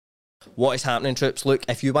What is happening, troops? Look,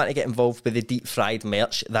 if you want to get involved with the deep fried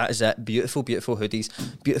merch, that is it. Beautiful, beautiful hoodies,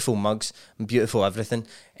 beautiful mugs, and beautiful everything.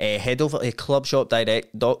 Head over to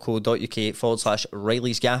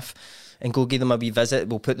clubshopdirect.co.uk/Reilly's Gaff and go give them a wee visit.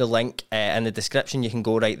 We'll put the link in the description. You can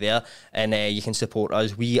go right there and you can support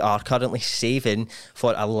us. We are currently saving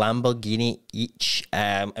for a Lamborghini each,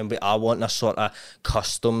 and we are wanting a sort of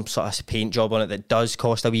custom sort of paint job on it that does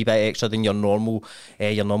cost a wee bit extra than your normal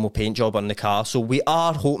paint job on the car. So we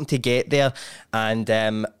are hoping to get there, and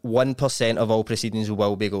 1% of all proceedings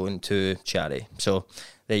will be going to charity. So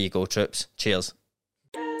there you go, troops. Cheers.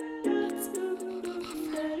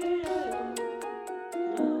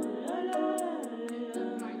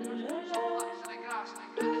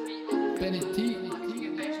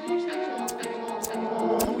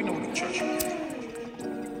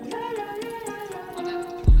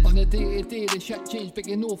 Day-to-day the shit change, but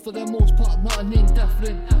you know for the most part nothing ain't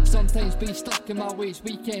different. Sometimes be stuck in my ways,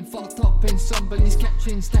 weekend fucked up in somebody's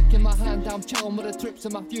kitchen. Sticking my hand, I'm chilling with the troops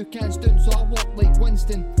and my few cans down, so I walk like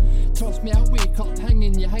Winston. Trust me, I wake up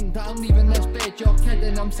hanging, you think that I'm leaving this bed, you're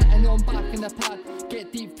kidding. I'm sitting on back in the pad,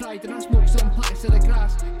 get deep fried and I smoke some packs of the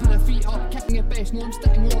grass. Put the feet up, kicking it best, no I'm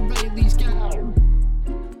sitting on Reilly's Gaff.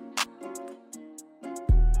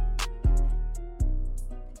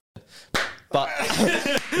 But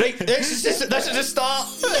right, this is the start.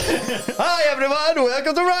 Hi everyone,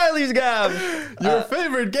 welcome to Reilly's Gaff, your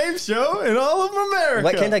favourite game show in all of America.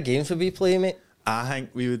 What kind of games would we play, mate? I think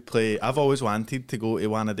we would play. I've always wanted to go to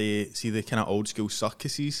one of the kind of old school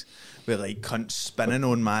circuses with like cunts spinning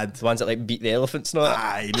on mad. The ones that like beat the elephants, not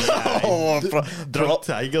Aye, drop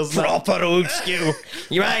tigers, proper old school.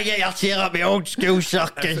 You want to get your tail up the old school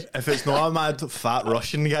circus? If it's not a mad fat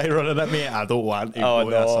Russian guy running at me, I don't want to go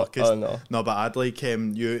to a circus. No, but I'd like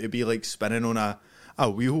you to be like spinning on a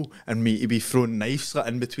wheel and me to be throwing knives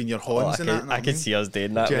in between your horns and that. I can see us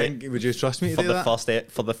doing that. Would you trust me to for do the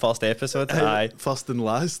that? For the first episode? Aye. First and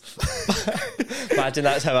last. Imagine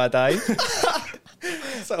that's how I die.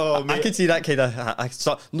 So, mate, I could see that kind of.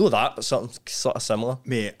 But something sort of similar.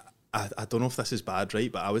 Mate, I don't know if this is bad,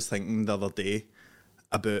 right? But I was thinking the other day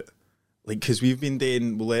about, like, because we've been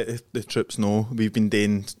doing, we'll let the troops know, we've been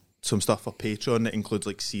doing some stuff for Patreon that includes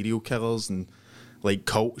like serial killers and like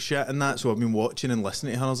cult shit and that. So I've been watching and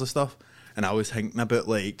listening to hundreds of stuff, and I was thinking about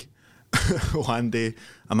like one day,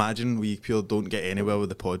 imagine we pure don't get anywhere with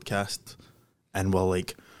the podcast, and we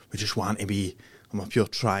just want to be. I'm up here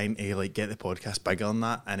trying to like get the podcast bigger than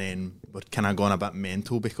that, and then we're kind of going a bit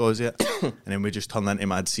mental because of it, and then we just turn into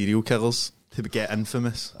mad serial killers to get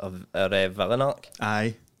infamous. Of our villain arc.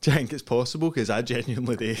 Aye. Do you think it's possible? Because I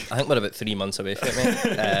genuinely do. I think we're about 3 months away from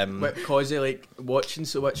it, mate. Because of like watching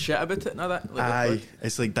so much shit about it and all that. Like, aye,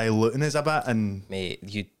 it's like diluting us a bit, and mate,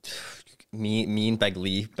 me and Big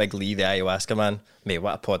Lee, the ayahuasca man, mate,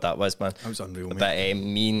 what a pod that was, man. That was unreal, mate. But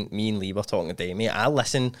me and Lee were talking today, mate.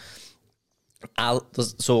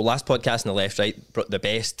 So last podcast on the left, right, the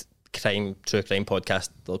best true crime podcast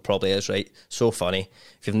there probably is, right? So funny.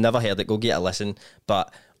 If you've never heard it, go get a listen.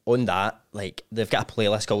 But on that, like, they've got a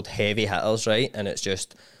playlist called Heavy Hitters, right? And it's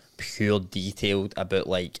just pure detailed about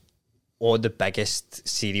like all the biggest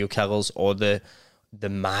serial killers, all the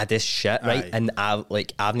maddest shit, right? Aye. And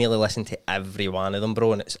I've nearly listened to every one of them,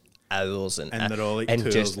 bro, and it's hours and they're all like and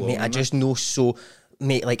 2 just hours mate, long, I just know so,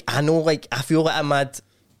 mate, like I know, like I feel like I'm mad.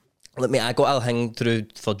 Like, mate, I got a thing through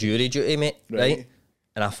for jury duty, mate, right?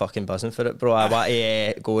 And I'm fucking buzzing for it, bro. I want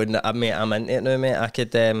to go and, mate, I'm into it now, mate. I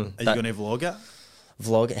could... Are you going to vlog it?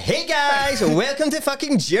 Vlog it. Hey, guys! Welcome to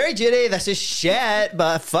fucking jury duty. This is shit,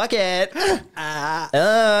 but fuck it.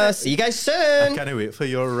 See you guys soon. I can't wait for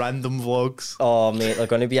your random vlogs. Oh, mate, they're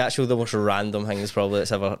going to be actually the most random things probably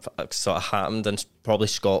that's ever sort of happened in probably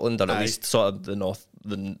Scotland, or at least sort of the north,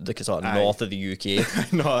 the sort of north of the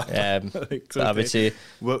UK. No, I would say.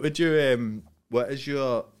 What would you? What is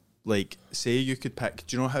your, like? Say you could pick.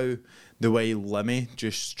 Do you know how the way Lemmy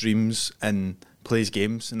just streams and plays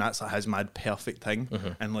games, and that's like his mad perfect thing?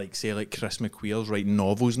 And like, say like Chris McQueer's writing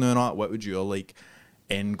novels now and all that. What would your like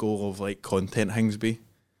end goal of like content things be?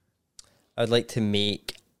 I'd like to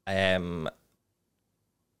make a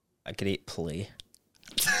great play.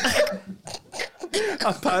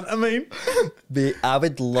 A pantomime? Mate, I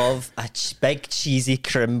would love a big cheesy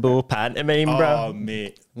crimbo pantomime, bro. Oh,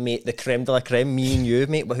 mate. Mate, the creme de la creme, me and you,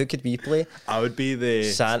 mate. But who could we play? I would be the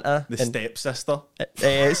Santa, the stepsister.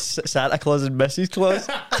 Santa Claus and Mrs. Claus.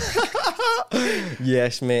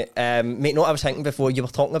 Yes, mate. Mate, no, I was thinking before you were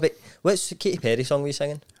talking about, what's the Katy Perry song were you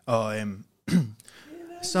singing? Oh,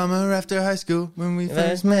 summer after high school when we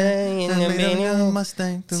first met met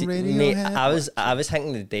Mustang to radio. Mate, I was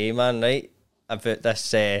thinking today, man, right, about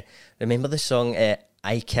this. Remember the song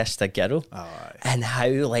I Kissed a Girl. Oh, aye. And how,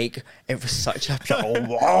 like, it was such a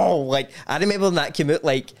wow. Like, I remember when that came out,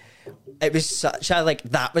 like, it was such a, like,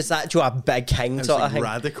 that was actually a big thing. It was sort like of thing.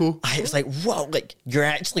 radical. I was like, whoa, like, you're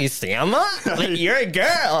actually saying that? Like, you're a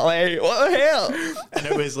girl. Like, what the hell? And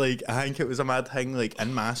it was like, I think it was a mad thing, like,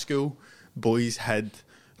 in my school, boys had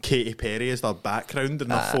Katy Perry as their background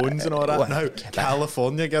and their phones and all that. Now,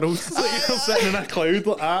 California girls, it's like you're sitting in a cloud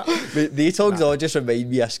like that. But these songs all just remind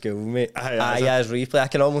me of school, mate. Aye, as replay. I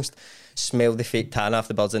can almost smell the fake tan off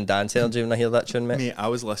the Birds and Dance energy when I hear that tune, mate. Mate, I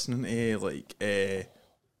was listening to, like,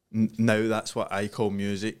 Now That's What I Call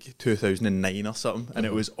Music 2009 or something, and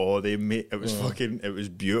it was all them, mate. It was fucking, it was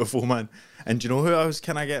beautiful, man. And do you know who I was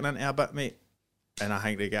kind of getting into a bit, mate? And I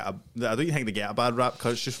think I don't even think they get a bad rap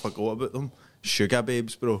because just forgot about them. Sugar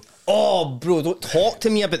Babes, bro. Oh, bro, don't talk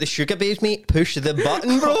to me about the Sugar Babes, mate. Push the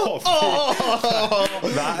button, bro.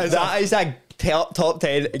 That is a top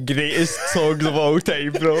 10 greatest songs of all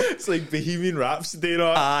time, bro. It's like Bohemian Rhapsody,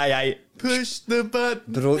 no? Aye. Push the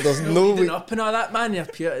button. Bro, there's no way. Up and all that, man. You're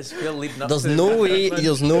pure. It's pure leading up. There's to no the way. man.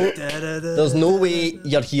 There's no way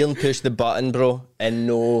you're hearing Push the Button, bro, and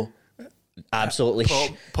no, absolutely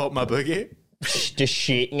Pop my boogie. just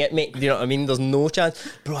shaking it, mate. You know what I mean? There's no chance,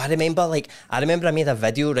 bro. I remember I made a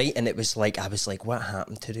video, right, and it was like, I was like, what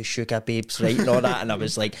happened to the Sugar Babes, right, and all that, and I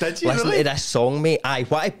was like, Did you listen really? to this song, mate.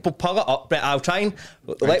 Pull it up, right? I'll try and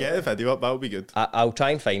Get a video up, that'll be good. I'll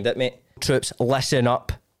try and find it, mate. Troops, listen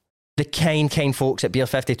up. The kind folks at Beer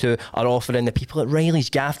 52 are offering the people at Reilly's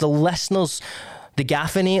Gaff, the listeners, the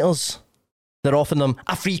Gaffinators, they're offering them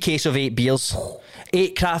a free case of 8 beers.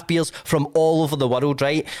 8 craft beers from all over the world,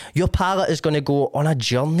 right? Your palate is going to go on a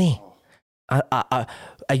journey. Are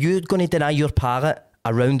you going to deny your palate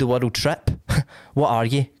a round the world trip? What are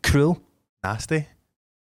you? Cruel? Nasty.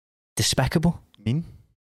 Despicable? Mean.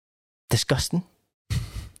 Disgusting?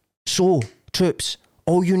 So, troops,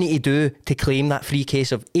 all you need to do to claim that free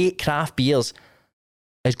case of 8 craft beers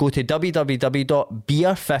is go to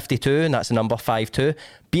www.beer52, and that's the number 52,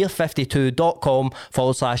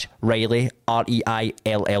 beer52.com/Reilly,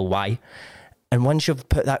 Reilly. And once you've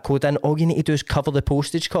put that code in, all you need to do is cover the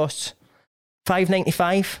postage costs.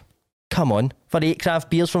 $5.95. Come on, for 8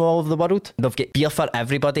 craft beers from all over the world. They've got beer for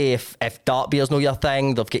everybody. If dark beer's not your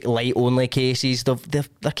thing, they've got light only cases. They're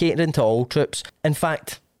catering to all troops. In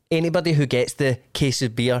fact, anybody who gets the case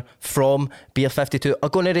of beer from Beer 52 are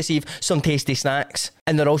going to receive some tasty snacks,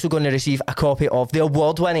 and they're also going to receive a copy of the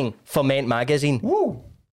award-winning Ferment magazine. Woo!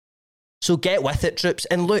 So get with it, troops.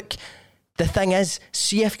 And look, the thing is,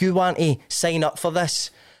 see if you want to sign up for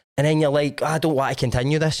this, and then you're like, I don't want to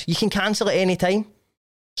continue this. You can cancel at any time.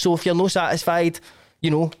 So if you're not satisfied, you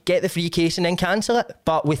know, get the free case and then cancel it.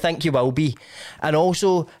 But we think you will be. And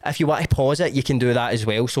also, if you want to pause it, you can do that as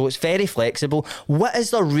well. So it's very flexible. What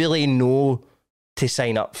is there really to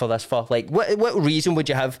sign up for this for? Like, what reason would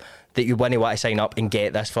you have that you wouldn't want to sign up and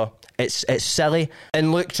get this for? It's silly.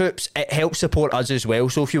 And look, troops, it helps support us as well.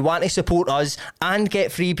 So if you want to support us and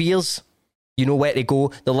get free beers, you know where to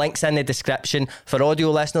go. The link's in the description. For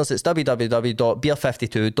audio listeners, it's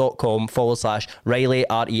www.beer52.com/Reilly,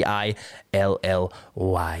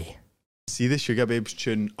 Reilly. See the Sugar Babes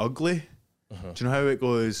tune Ugly? Do you know how it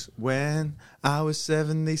goes? When I was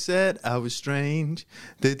 7, they said I was strange.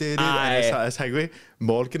 And it's how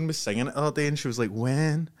Morgan was singing it the other day, and she was like,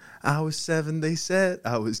 when I was 7, they said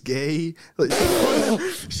I was gay. Like,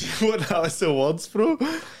 what that was the words, bro?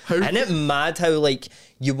 Isn't it mad how, like,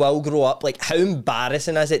 you will grow up? Like, how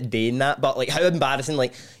embarrassing is it doing that? But, like, how embarrassing,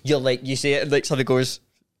 like, you're like, you say it, and, like, somebody goes,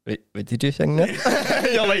 wait, what did you sing that?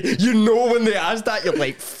 You're like, you know, when they ask that, you're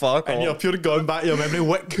like, fuck and off. you're pure going back to your memory.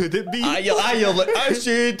 What could it be? You're like, I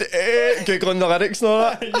should Googling the lyrics and all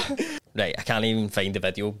that. Right, I can't even find the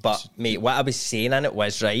video. But, mate, what I was saying in it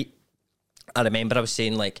was, right, I remember I was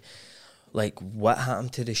saying, like, what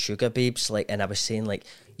happened to the Sugar Babes? Like, and I was saying, like,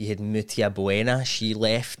 you had Mutia Buena, she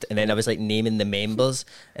left, and then I was like naming the members,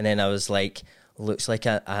 and then I was like, looks like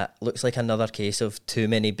another case of too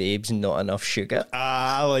many babes and not enough sugar.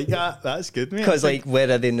 I like that. That's good, mate. Because, like, where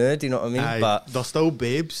are they now? Do you know what I mean? But they're still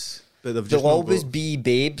babes, but they'll always be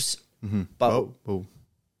babes. Mm-hmm. But will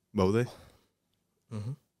they?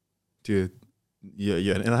 Mm-hmm. Do you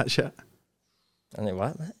into that shit? And they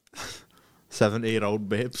what, mate? 70-year-old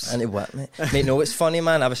babes. And they what, mate? Mate, no, it's funny,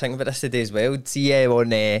 man. I was thinking about this today as well. See, on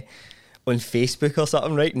Facebook or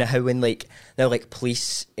something, right? Now, how when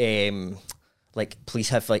police police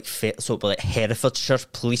have like Herefordshire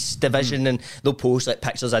Police Division, and they'll post like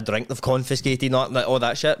pictures of drink they've confiscated, all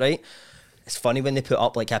that shit, right? it's funny when they put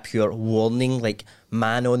up like a pure warning, like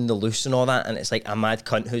man on the loose and all that, and it's like a mad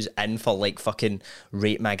cunt who's in for like fucking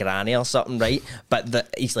rape my granny or something, right?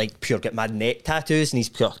 But he's like pure got mad neck tattoos and he's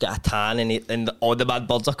pure got a tan and all the bad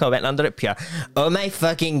birds are coming under it pure. Oh my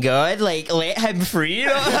fucking god! Like let him free,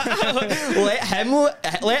 let him out.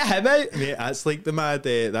 Mate, that's like the mad.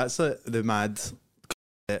 That's the mad.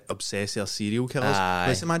 Obsessor serial killers.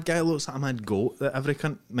 This mad guy looks like a mad goat that every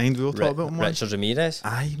cunt mind we were talking about him once. Richard Ramirez.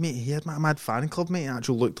 Aye, mate, he had a mad fan club, mate. He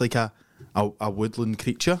actually looked like a woodland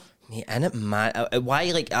creature. Mate, isn't it mad?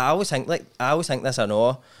 Why? Like I always think this. I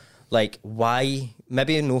know, like why?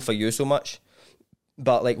 Maybe no for you so much,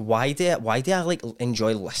 but like why do I like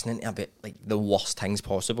enjoy listening to about like the worst things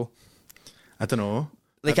possible? I don't know.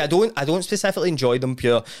 Like I don't specifically enjoy them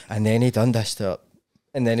pure. And then he done this to.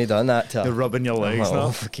 And then he done that to They're rubbing your legs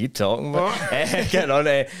now. Keep talking, getting on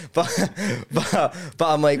but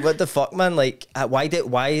I'm like, what the fuck, man? Like, why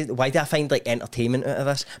do I find like entertainment out of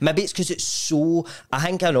this? Maybe it's because it's so. I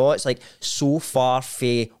think I know it's like so far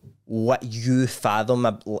from what you fathom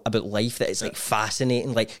about life that it's like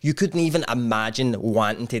fascinating. Like you couldn't even imagine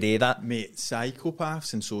wanting to do that. Mate,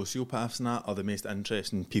 psychopaths and sociopaths and that are the most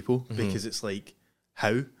interesting people because it's like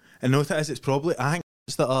how. And know what it is? It's probably I think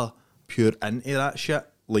it's that are pure into that shit,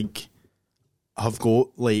 like have got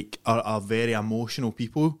like are very emotional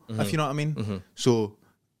people, if you know what I mean. So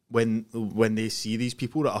when they see these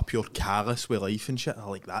people that are pure callous with life and shit, they're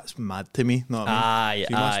like, that's mad to me. Know what I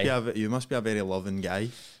mean? So you must be a very loving guy.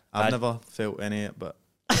 I've never felt any of it, but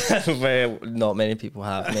well, not many people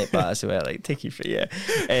have, mate, but I swear, like, take you for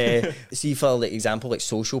see, for like example, like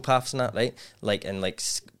sociopaths and that, right? Like and like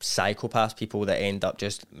psychopaths, people that end up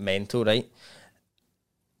just mental, right?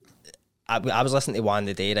 I was listening to one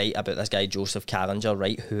the day, right, about this guy Joseph Carringer,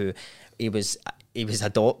 right, who he was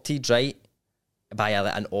adopted, right, by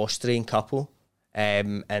an Austrian couple,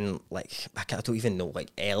 and like I don't even know,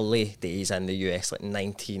 like early days in the US, like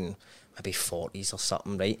 1940s or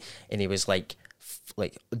something, right, and he was like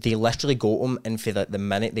they literally got him, and for the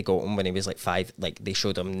minute they got him when he was like 5, like they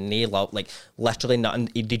showed him nail up, like literally nothing.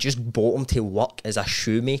 They just bought him to work as a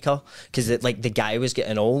shoemaker because like the guy was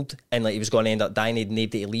getting old and like he was going to end up dying. He'd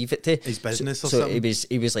need to leave it to his business or so something.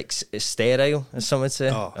 he was like sterile, as some would say.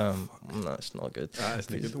 No, it's not good. That's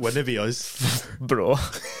not good. Wouldn't it be us, bro?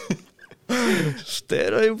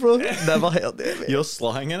 Sterile, bro. Never heard it. You're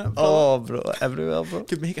slanging it, bro. Oh, bro, everywhere, bro.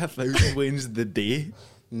 Could make 1,000 wins the day.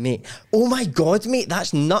 Mate, oh my god, mate,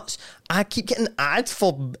 that's nuts. I keep getting ads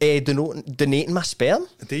for donating my sperm.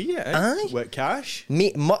 Do you? Aye. What, cash?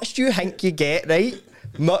 Mate, much do you think you get, right?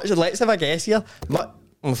 Much, let's have a guess here.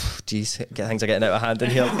 Jeez, things are getting out of hand in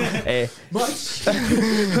here. Much?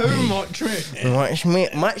 How much, mate? Much,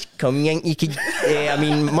 mate, much cum you think you could... I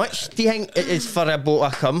mean, much do you think it is for a boat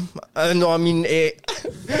of cum? No, I mean...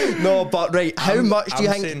 no, but right, how much do you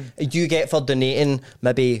think you get for donating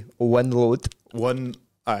maybe one load?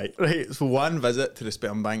 Aye, right, so one visit to the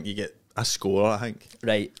sperm bank, you get a score, I think.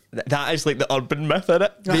 Right, that is like the urban myth, isn't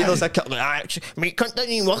it? Mate, there's a couple mate, cunt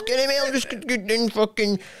doesn't even work anymore, I'm just doing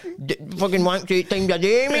fucking 1 to 8 times a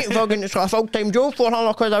day, mate, fucking, it's a full-time job,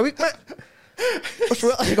 400 quid a week, mate. I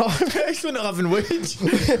swear to God. It's when I living wage.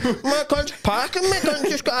 My cunt's packing, mate, cunt's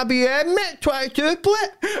just got a BM, mate, 22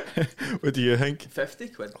 plate. What do you think? 50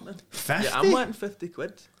 quid, man. 50? Yeah, I'm wanting 50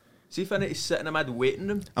 quid. See if I need to sit in a mad waiting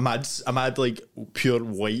room. A mad like pure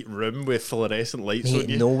white room with fluorescent lights Mate, on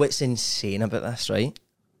you. know what's insane about this, right?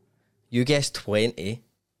 You guessed 20.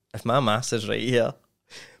 If my maths is right here,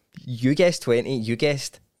 you guessed 20. You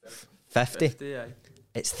guessed 50. 50, aye.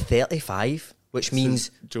 It's 35, which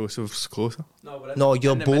means Joseph's closer. no,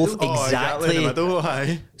 you're both middle. exactly. In the middle,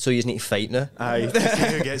 aye. So you need to fight now. Aye.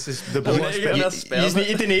 See who gets the bowl of sperm. You need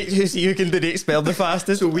to donate who so you can donate sperm the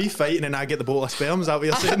fastest. So we fighting and I get the bowl of sperm, is that what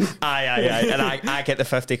you're saying? Aye, and I get the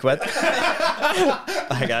 50 quid.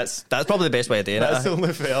 I think that's probably the best way of doing That's it. the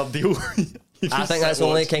only fair deal. I think that's the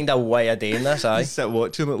only kind of way of doing this, aye. You sit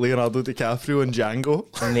watching like Leonardo DiCaprio and Django.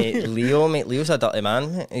 Mate, Leo's a dirty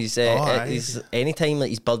man. He's anytime like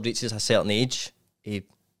his blood reaches a certain age, he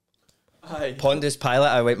pond his pilot.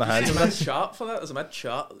 I wipe my hands on There's a this. mad chart for that. There's a mad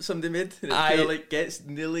chart that somebody made. And it Aye. kinda, like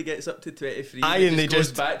nearly gets up to 23. Aye, and they goes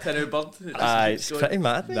just back to a new bird. It's pretty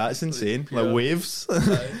mad. That's insane. Yeah. Like waves.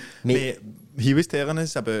 Mate, he was telling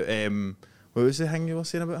us about what was the thing you were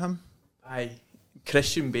saying about him? Aye.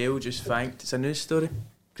 Christian Bale just thanked. It's a news story.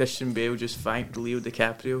 Christian Bale just thanked Leo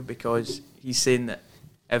DiCaprio because he's saying that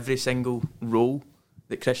every single role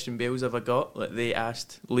that Christian Bale's ever got, like they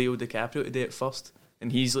asked Leo DiCaprio to do it first.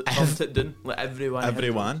 and he's like thumped it down like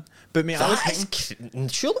everyone. But mate, I was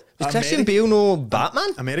Surely does Christian Bale know Batman?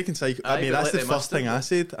 American Psycho. I mean, that's the first thing I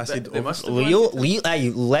said. I said, Leo,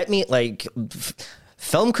 let me like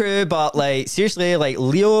film crew, but like seriously, like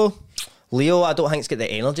Leo, I don't think he's got the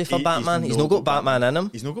energy for Batman. He's not got Batman in him.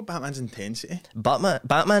 He's not got Batman's intensity.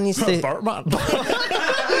 Batman needs to. Batman.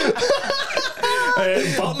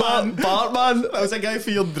 Batman. That was a guy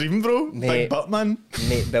for your dream, bro. Mate, Big Batman.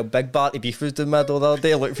 Mate, well, Big Barty Beef was doing mad all the other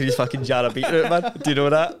day. Look for his fucking jar of beetroot, man. Do you know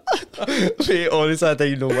that? Mate, honestly, I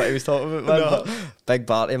didn't know what he was talking about, man. No. But Big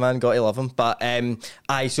Barty, man, got to love him. But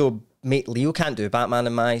so mate, Leo can't do Batman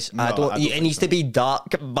in my eyes. No, I don't it needs to be dark.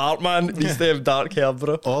 Batman needs to have dark hair,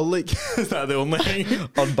 bro. Or like, is that the only thing?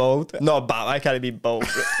 Or bald. No, Batman can't be bald.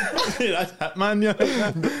 That's Hitman,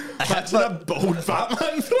 yeah. Imagine a bald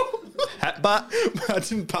Batman, bro.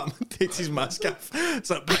 Imagine Batman takes his mask off. It's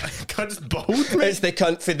like, cunt's bald, mate. It's the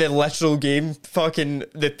cunt for the literal game, fucking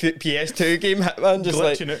the PS2 game, Hitman, just glitching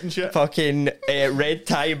like it and shit. fucking red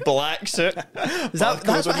tie, black suit.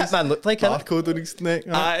 That's what Hitman looked like, innit? Barcode on his neck.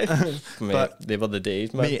 Aye. Mate, But- they were the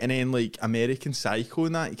days, man. Mate, and then like American Psycho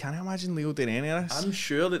and that, you can't imagine Leo doing any of this. I'm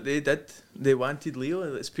sure that they did. They wanted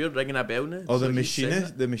Leo. It's pure ringing a bell now. Or So the he's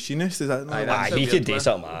saying machinist, is that not? Aye, Like, that's a he weird could do one.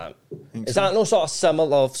 something like that. think Is so. that no sort of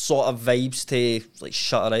similar sort of vibes to like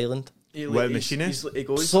Shutter Island? He, What, he's- machinist? He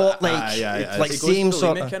goes Sort like, like, Aye, aye, aye. like he goes same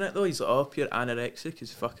sort bulimic of. in it though. He's like, oh, pure anorexic.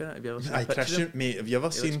 He's fucking it. Have you ever seen Aye, a picture of Christian, him? mate, have you ever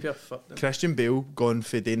He looks seen pure fucked up. Christian Bale gone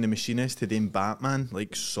for doing the machinist to doing Batman,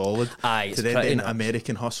 like solid, Aye, to it's then pretty doing nuts.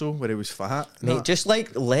 American Hustle where he was fat? Mate, No. just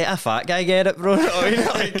like let a fat guy get it, bro. I mean,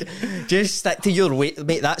 like, just stick to your weight,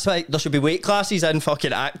 mate. That's why there should be weight classes in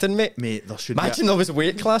fucking acting, mate. Mate, there should Imagine be there was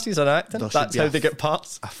weight classes in acting. There should That's be how a they get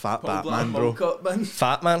parts. a fat Paul Batman, Black, bro. Mall Cop, man.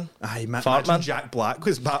 Fat man. Aye, Fat imagine man. Jack Black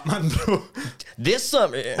was Batman, bro. This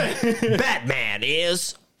summer, Batman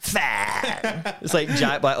is fat. It's like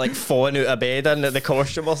Jack Black like falling out of bed in the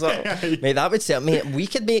costume or something. Mate, that would sell. Mate, we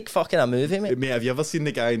could make fucking a movie, mate. Mate, have you ever seen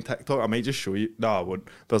the guy in TikTok? I might just show you. No, I won't.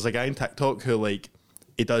 But there's a guy in TikTok who like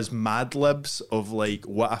he does Mad Libs of like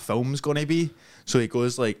what a film's gonna be. So he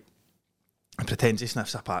goes like and pretends he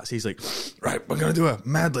sniffs a patsy. He's like, right, we're gonna do a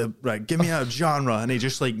Mad Lib. Right, give me a genre, and he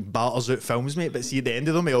just like batters out films, mate. But see, at the end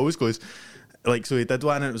of them, he always goes. Like, so he did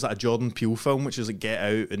one and it was like a Jordan Peele film, which was like Get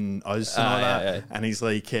Out and Us and all Aye, that. aye, aye. And he's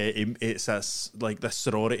like, it's this like this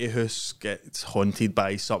sorority house gets haunted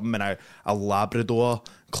by something, and a Labrador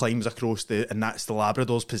climbs across and that's the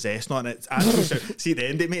Labrador's possessed on it. It's actually see, at the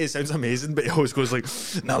end of it, mate, it sounds amazing, but he always goes like,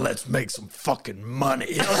 now let's make some fucking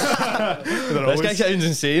money. This guy sounds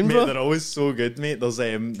insane, Mate, bro. they're always so good, mate. There's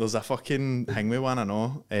a fucking thing we want to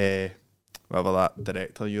know. Whatever that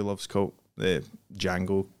director you love's called, the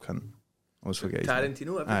Django cunt. I always forget his name.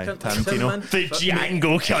 Tarantino. Aye, Every cunt likes Tarantino. him, man. The Fuck,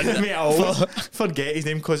 Django cunt. Mate, I always forget his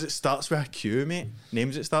name because it starts with a Q, mate.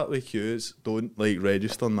 Names that start with Q's don't like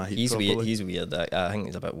register in my head He's properly. weird. He's weird. I think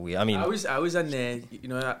he's a bit weird. I mean, I was in you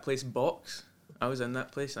know that place Box. I was in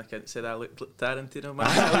that place and I couldn't say that I looked like Tarantino, man.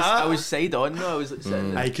 I was side on though. I was like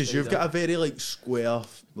sitting. Aye, because you've got a very like square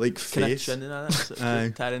like face. connection and all that. So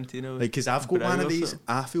Aye. Tarantino. Like, because I've got brow one of or these. something.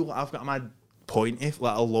 I feel like I've got a mad pointy,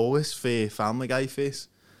 like a Lois for Family Guy face.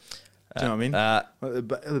 Do you know what I mean?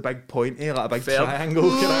 Like the big pointy, like a big Ferb. triangle.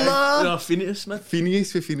 No, Phineas, man.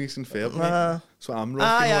 Phineas for Phineas and Ferb, mate. That's what I'm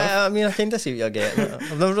rocking I mean, I kind of see what you're getting.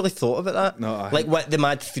 I've never really thought about that. No, I like what the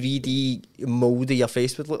mad 3D mold of your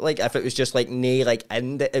face would look like if it was just like like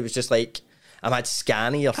it was just like a mad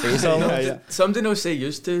scan of your face on. Yeah. Something else I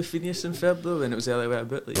used to Phineas and Ferb though, and it was the other way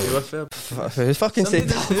about. Like you were Ferb. Who fucking said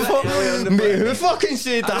Somebody did that earlier on that? the Mate, who podcast. fucking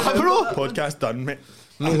said that, bro? Podcast done, mate.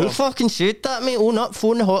 Mate, who fucking said that, mate? Own up,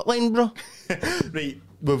 phone the hotline, bro. Right,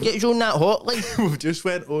 we've Get you on that hotline. we've just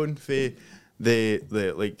went on for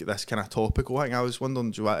the like this kind of topical thing. I was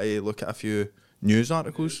wondering, do you want to look at a few news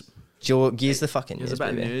articles? Joe, give us the fucking Here's news, a bit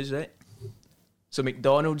of baby. news, right? So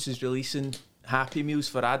McDonald's is releasing Happy Meals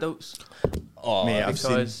for adults Oh, Mate, I've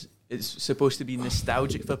seen because it's supposed to be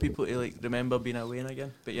nostalgic for people to like remember being away and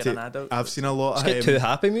again, but you're an adult. I've seen a lot let's of get two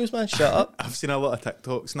Happy Meals, man. Shut up. I've seen a lot of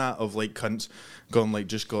TikToks and that of like cunts gone like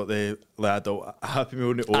just got the adult Happy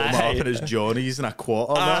Meal and they open it up and it's Johnny's and a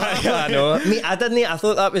quarter. I know. Mate, I didn't. I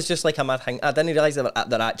thought that was just like a mad thing. I didn't realise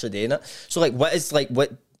they're actually doing it. So like, what's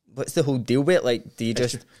the whole deal with it? Like, do you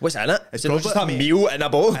just what's in it? It's Is it not just a probably- meal in a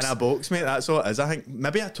box? In a box, mate. That's all it is. I think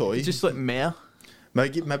maybe a toy. It's just like mare.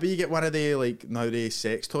 Maybe you get one of the like nowadays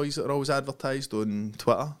sex toys that are always advertised on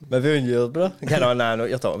Twitter. Maybe on yours, bro. Get on, I know what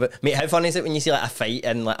you're talking about. Mate, how funny is it when you see like a fight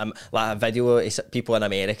in like a video of people in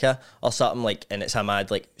America or something like, and it's a mad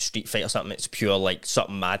like street fight or something, it's pure like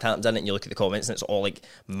something mad happens in it, and you look at the comments and it's all like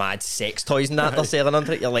mad sex toys and that they're selling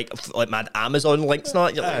under it. You're like mad Amazon links and all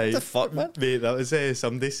that. You're like, what the fuck, man? Mate, that was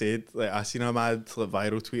somebody said, like, I seen a mad like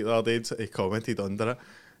viral tweet the other day, so he commented under it,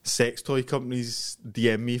 sex toy companies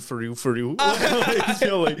DM me for real. Like,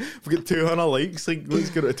 you're like, we've got 200 likes, like, let's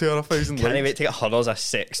get it to 200,000 likes. Can't wait to get hundreds of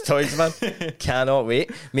sex toys, man. Cannot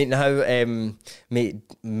wait. Mate, now,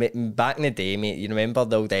 mate, back in the day, mate, you remember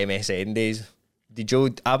the old MSN days?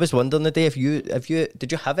 I was wondering the day did you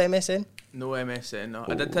have MSN? No MSN, no.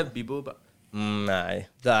 I did have Bebo, but... Aye.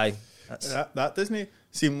 That doesn't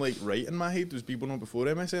seem like right in my head. Was Bebo not before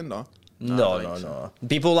MSN, no? No.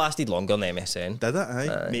 People lasted longer than MSN. Did it?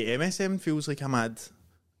 Aye. Mate, MSN feels like a mad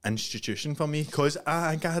institution for me, because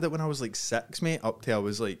I think I had it when I was like 6, mate, up till I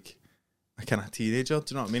was like a kind of teenager. Do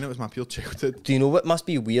you know what I mean? It was my pure childhood. Do you know what must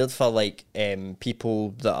be weird for like people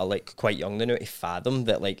that are like quite young now to fathom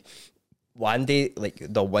that like one day like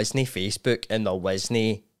there wasn't Facebook and there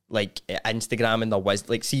wasn't like Instagram, and there was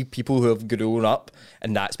like, see people who have grown up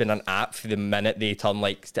and that's been an app for the minute they turn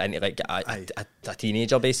like into like a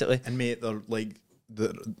teenager basically. And mate, they're like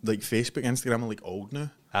Facebook, Instagram are like old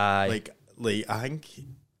now. Aye. Like I think,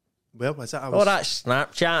 where was it? All that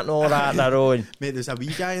Snapchat and all that their own. Mate, there's a wee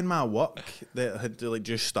guy in my work that had like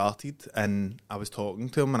just started, and I was talking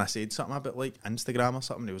to him and I said something about like Instagram or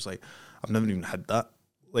something. He was like, I've never even had that.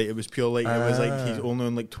 Like it was pure like it was like he's only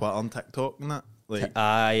on like Twitter and TikTok and that. Like,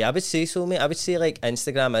 I would say so, mate. I would say like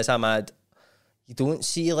Instagram is a mad. You don't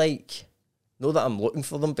see like, not that I'm looking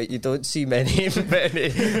for them, but you don't see many like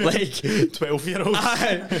 12-year-olds.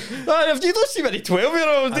 If you don't see many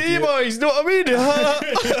 12-year-olds, do you, boys? Know what I mean?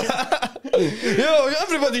 Yo,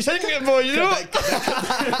 everybody's singing it, boy. You know.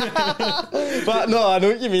 But no, I know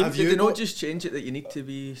what you mean. Did they not just change it that you need to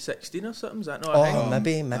be 16 or something? Is that not a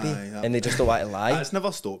thing? Maybe. And they just don't want to lie. That's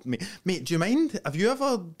never stopped me. Mate, do you mind? Have you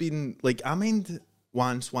ever been like? I mind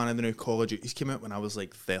once one of the new Call of Duties came out when I was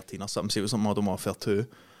like 13 or something. Say it was on Modern Warfare 2.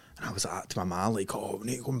 And I was like to my ma, like, oh, we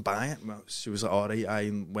need to go and buy it. She was like, all right.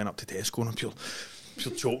 I went up to Tesco and I'm pure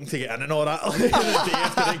joking to get in and all that. Like, the day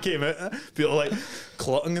after it came out, people like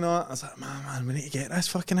clutting and all that. I was like, man, we need to get this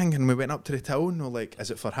fucking thing. And we went up to the till and we were like,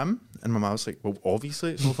 is it for him? And my ma was like, well,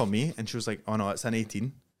 obviously it's not for me. And she was like, oh no, it's an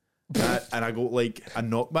 18. And I got like a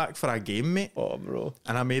knockback for a game, mate. Oh, bro.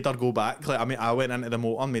 And I made her go back. Like, I went into the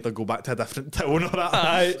motor and made her go back to a different till and all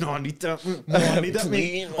that. No, I need that. No, I need it,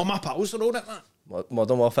 mate. All my pals are all it, man.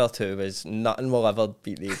 Modern Warfare 2 is nothing will ever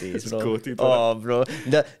beat these days, bro. Goated, bro.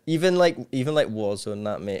 Even like Warzone,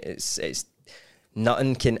 that, mate. It's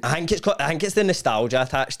nothing can. I think it's the nostalgia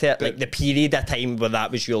attached to it, like the period of time where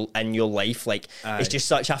that was in your life. Like it's just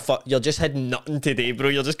such a you're just had nothing today, bro.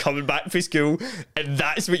 You're just coming back from school, and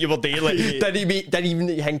that's what you were doing. Like didn't even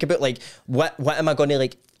think about like what am I going to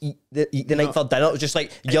like eat the night for dinner. It was just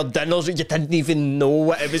like your dinners, you didn't even know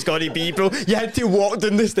what it was going to be, bro. You had to walk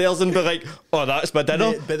down the stairs and be like, oh, that's my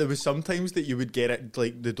dinner. But there was sometimes that you would get it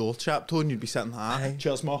like the door chapped on, you'd be sitting there,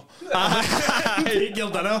 cheers, ma. Take your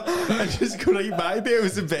dinner and just go right back there. It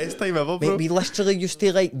was the best time ever, bro. Mate, we literally used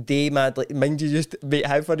to like day mad, like mind you mate,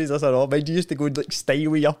 how funny is this at all? Mind you used to go and like style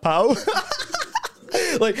with your pal.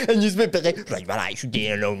 Like, and you'd be like, right, we're actually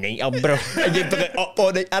doing all night, bro. And you'd be like, up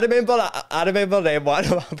all night. I remember one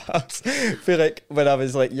of my pals, feel like when I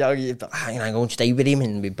was like young, you'd be like, I'm going to stay with him,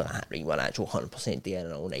 and we'd be like, right, we're actually 100%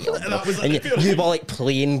 doing all night, bro. And you were like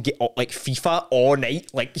playing like FIFA all night.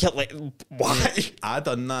 Like, you're like, why? I've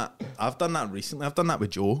done that recently. I've done that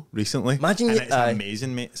with Joe recently. Imagine and it's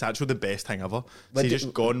amazing, mate. It's actually the best thing ever. So you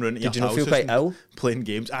just gone round to your house. Did you not feel quite ill? Playing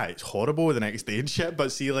games. It's horrible the next day and shit,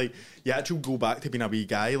 but see, like, you actually go back to being a wee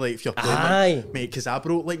guy, like, if you're playing, like, mate, because I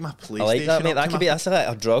brought, like, my PlayStation. I like that, mate. That could be, that's like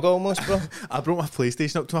a drug almost, bro. I brought my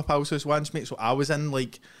PlayStation up to my pal's house once, mate, so I was in,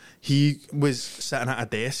 like, he was sitting at a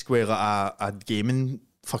desk with, like, a gaming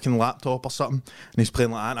fucking laptop or something, and he's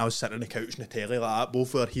playing like that, and I was sitting on the couch in the telly like that,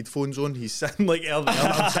 both with our headphones on. He's sitting like there, and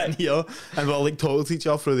I'm sitting here, and we're like talking to each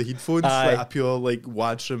other through the headphones. Like a pure like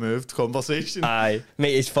wads removed conversation. Aye,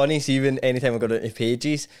 mate, it's funny. See, even anytime I go into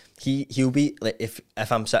Pages, he'll be like,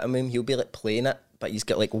 if I'm sitting with him, he'll be like playing it, but he's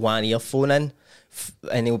got like one earphone in,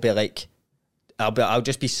 and he'll be like, I'll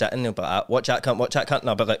just be sitting there, but watch that cunt, and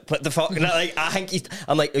I'll be like, what the fuck? And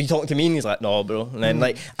I'm like, are you talking to me? And he's like, no, bro. And then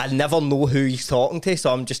like, I never know who he's talking to,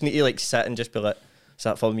 so I'm just need to like sit and just be like, Is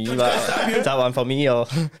that for me? Is that one for me, or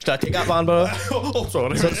should I take that one, bro? Oh,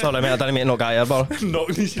 sorry. Sorry, mate, I didn't mean to knock guy here, bro.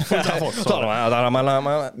 Sorry,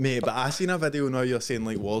 man. Mate, but I seen a video now. You're saying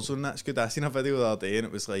like Warzone, that's good. I seen a video the other day, and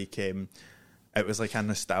it was like a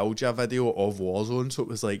nostalgia video of Warzone. So it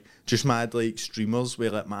was like just mad like streamers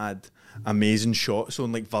with like mad amazing shots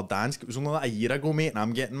on like Verdansk. It was only like a year ago, mate, and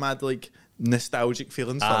I'm getting mad like nostalgic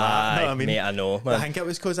feelings for that. You know what I mean? Mate, I know, man. I think it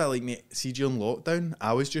was because I like, mate, see, during lockdown,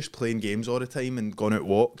 I was just playing games all the time and going out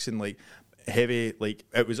walks and like heavy, like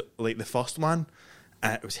it was like the first one.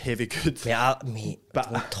 It was heavy good. Mate,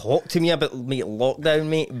 but don't talk to me about lockdown,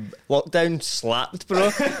 mate. Lockdown slapped, bro.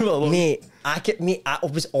 Mate, I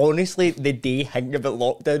was honestly the day thinking about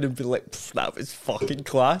lockdown and be like, that was fucking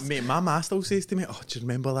class. Mate, my ma still says to me, "Oh, do you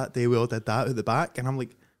remember that day we all did that at the back?" And I'm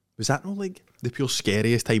like, was that not like the pure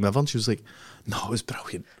scariest time ever? And she was like, no, it was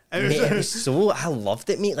brilliant. It was I loved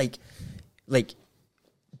it, mate. Like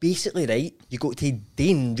basically, right, you got to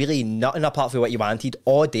do really nothing apart from what you wanted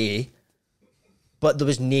all day, but there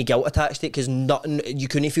was no guilt attached to it because nothing, you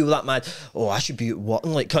couldn't feel that mad, oh, I should be at work,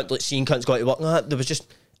 and like seeing cunts go to work and that. There was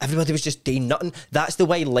just, everybody was just doing nothing. That's the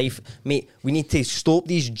way life, mate. We need to stop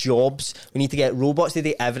these jobs. We need to get robots to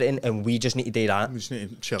do everything, and we just need to do that. We just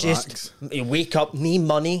need to chillax. Just wake up, need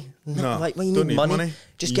money. No, like, why you don't need money?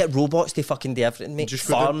 Just get robots to fucking do everything, mate. Just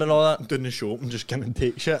farm and all that. Doing the shop and just kind of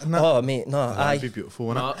take shit and that. Oh, mate, no. That'd be beautiful,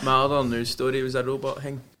 wouldn't it? My other news story was a robot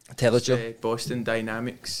thing. Tell us, Joe. Boston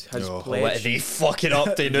Dynamics has What are pledged. they fucking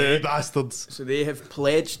up to now? Bastards. So they have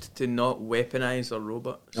pledged to not weaponise their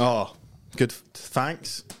robots. Oh, good.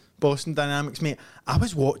 Thanks, Boston Dynamics, mate. I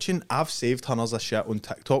was watching, I've saved tons of shit on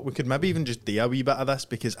TikTok. We could maybe even just do a wee bit of this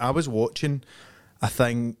because I was watching a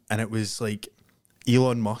thing and it was like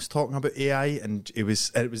Elon Musk talking about AI and it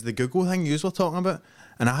was the Google thing you were talking about.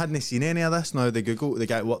 And I hadn't seen any of this. Now the guy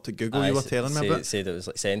who worked at Google you were telling me about. Said it was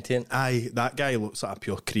like sentient. Aye, that guy looks like a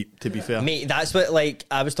pure creep, to be fair. Mate, that's what, like,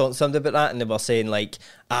 I was talking to somebody about that and they were saying, like,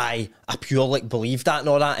 I pure, like, believe that and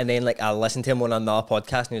all that. And then, like, I listened to him on another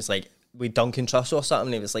podcast and he was like, with Duncan Trussell or something,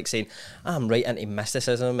 and he was like saying, I'm right into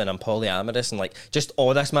mysticism and I'm polyamorous and like just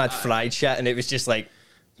all this mad fried shit, and it was just like,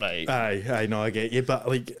 right. I know, I get you, but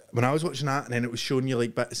like when I was watching that and then it was showing you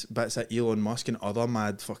like bits of Elon Musk and other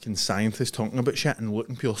mad fucking scientists talking about shit and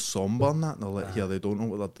looking pure somber and that, and they're like, here, they don't know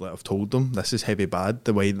what they've like, told them. This is heavy bad,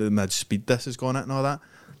 the way the mad speed this is going at and all that.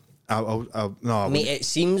 No, mate, it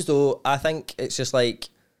seems though, I think it's just like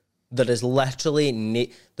there is literally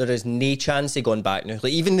no chance of going back now.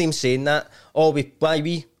 Like even them saying that,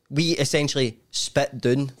 we essentially spit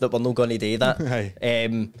down that we're not going to do that.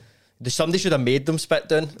 Aye. Somebody should have made them spit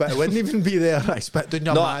down. But it wouldn't even be there. I spit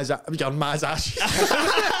down your ma's ashes.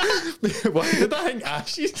 Why did I think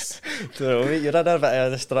ashes? Don't know, mate, you're in a bit of a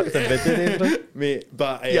destructive video, bro. Mate,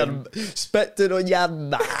 but you're spitting on your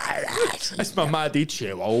ma's. It's my maddie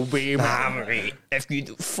chill, baby. Mate, if you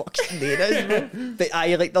do fucking do this,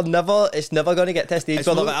 bro. But it's never going to get to a stage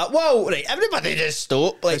where they're like, whoa, right, everybody just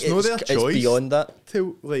stop. Like, it's not their choice. It's beyond that.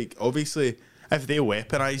 To, like, obviously, if they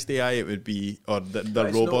weaponised AI, it would be, or the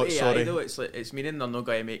robots, it's not AI, sorry. Though. It's meaning they're not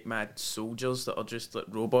going to make mad soldiers that are just like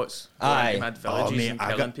robots. Aye. Mad villages and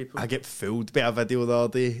killing people. I get fooled by a video the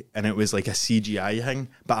other day, and it was like a CGI thing,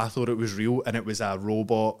 but I thought it was real, and it was a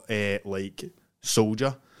robot, like,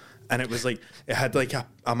 soldier. And it was like, it had like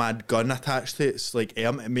a mad gun attached to it. It's like,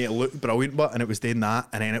 it made it look brilliant, and it was doing that,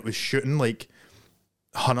 and then it was shooting like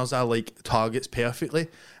hunters are like targets perfectly,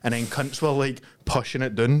 and then cunts were like pushing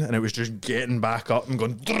it down, and it was just getting back up and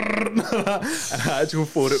going and I actually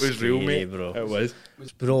thought it was real, mate. Bro. It was,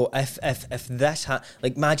 bro. If this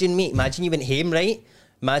like imagine you went home, right?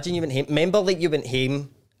 Imagine you went home. Remember, like, you went home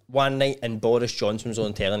one night and Boris Johnson was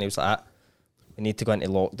on telly and he was like, we need to go into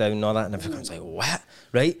lockdown and all that, and everyone's like, what?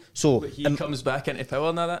 Right? So But he comes back into power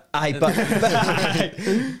and all that. Aye,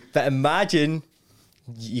 but imagine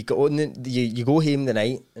you go home the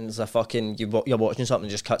night and there's a fucking you're watching something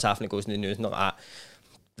and just cuts off and it goes in the news and all that.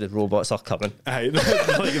 The robots are coming. aye,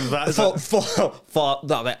 like that's For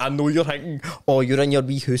that, like, I know you're thinking, oh, you're in your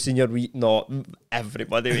wee house and your wee. No,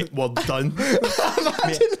 everybody. Mate. we're done.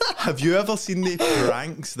 Mate, have you ever seen the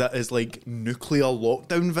pranks that is like nuclear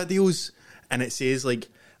lockdown videos, and it says like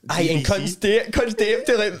Aye, and cunts date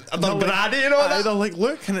to like their granny and all that. They're like,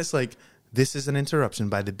 look, and it's like, this is an interruption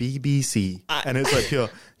by the BBC. And it's like,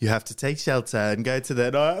 you have to take shelter and go to the...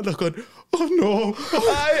 And I'm going, oh no,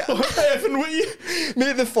 heaven, what you...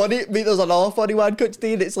 Mate, there's another funny one, Coach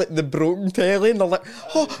D, and it's like the broken telly, and they're like,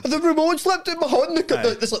 oh, the remote slipped in my hand.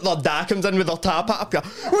 It's like their dad comes in with their tap up.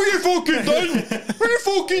 What you fucking done? What you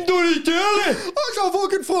fucking done to the telly? That's a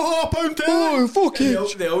fucking £400 telly. Oh,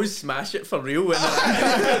 fucking... They always smash it for real when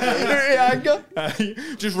anger.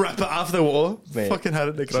 Just rip it off the wall. Mate, fucking had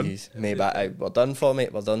it in the grunt. Jeez, mate, but we're done for,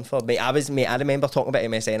 mate. We're done for. Mate, I remember talking about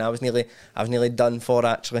MSN. I was nearly done for,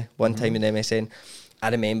 actually, one time in MSN. I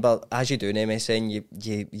remember, as you do in MSN,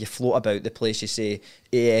 you float about the place, you say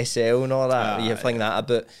ASL and all that, you fling that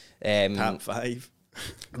about. Tap 5.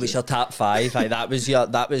 What's your tap 5? That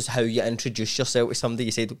was how you introduced yourself to somebody.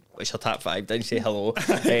 You said, what's your tap 5? Didn't you say hello?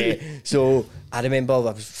 So I remember I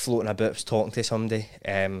was floating about, I was talking to somebody,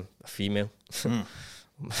 a female.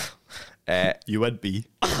 You would be.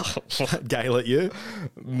 A guy like you.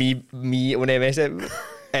 Me on MSN.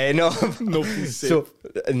 No, please. So,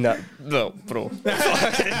 no, bro.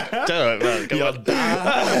 You're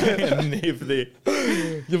damn.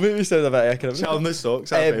 You make me sound a bit accurate. Challing the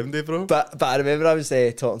socks at MD, bro. But I remember I was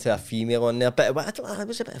talking to a female on there, but it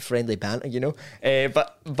was a bit of friendly banter, you know.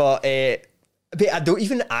 But I don't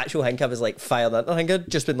even actually think I was like fired in. I think I'd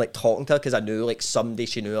just been like talking to her because I knew like someday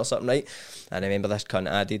she knew or something, right? And I remember this cunt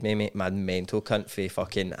added me, mate, my mental cunt for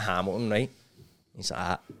fucking Hamilton, right? He's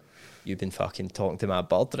like, you've been fucking talking to my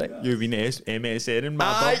bird, right? You've been MSNing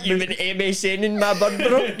my bird. You've been MSNing my bird,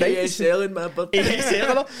 bro. Right? ASLing my bird. You've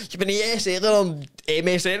been ASLing on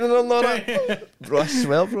MSNing on all that. Bro, I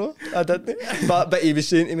swear, bro. I didn't. But he was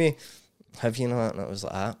saying to me, have you know that? And I was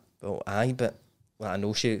like, well, aye, but well, I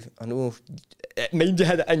know. Mind you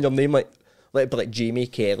had it in your name, like Jamie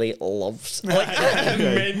Kelly loves. Like,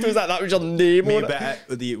 mental, that was your name on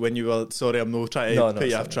it. When you were, sorry, I'm not trying to put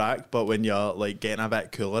you off track, but when you're like getting a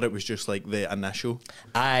bit cooler, it was just like the initial.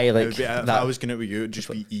 Aye, like if I was going out with you, it'd just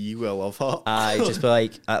be E with a love heart. Aye, just be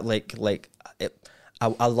like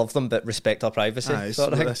I love them, but respect our privacy. Aye,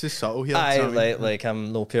 sort of this is subtle here. Aye, like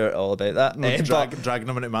I'm no pure at all about that. No, dragging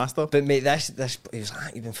them into master. But mate, this he was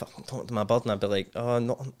like, you've been fucking talking to my bird, and I'd be like, oh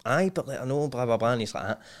no, aye, but like I know, blah blah blah, and he's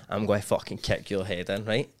like, I'm going to fucking kick your head in,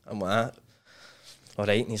 right? I'm like, all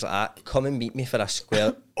right, and he's like, come and meet me for a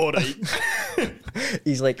square. All right.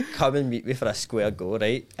 He's like, come and meet me for a square go,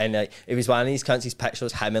 right? And like, it was one of these cunts, his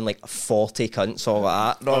pictures, him and like 40 cunts all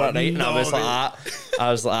like that, right? And I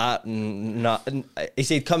was like, nah. And he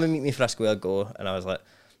said, come and meet me for a square go, and I was like,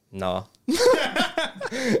 nah.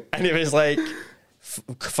 And he was like,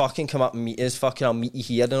 fucking come up and meet us, fucking I'll meet you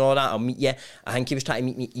here and all that, I'll meet you. I think he was trying to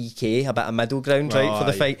meet me EK, a bit of middle ground, right, for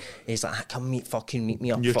the fight. He's like, come meet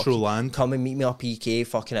me up neutral land, come and meet me up EK,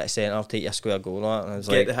 fucking at the centre, I'll take you a square goal. And I was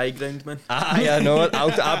get like, the high ground, man. Aye, I know it.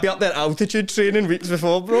 I'll be up there altitude training weeks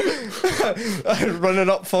before, bro. Running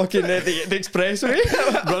up fucking the expressway.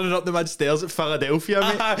 Running up the mid stairs at Philadelphia,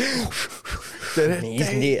 mate.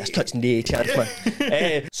 It's touch no chance,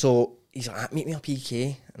 man. So he's like, meet me up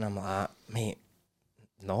EK, and I'm like, mate,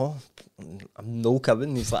 no, I'm no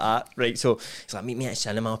coming. He's like, right. So he's like, meet me at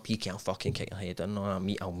cinema, PK, I'll fucking kick your head in. I'll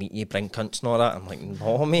meet you, bring cunts and all that. I'm like,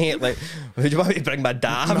 no, mate. Like, who do you want me to bring? My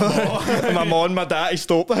dad? My mom, my dad, he's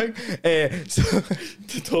stopping. So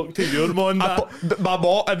to talk to your mom, my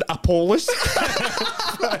mom and a Polish.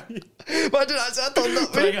 Imagine that's it, turned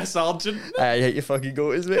up, bring a sergeant. I hate you fucking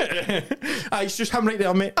goaters, mate. It's just him right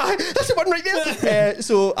there, mate. That's the one right there.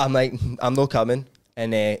 So I'm like, I'm not coming.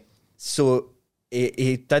 And so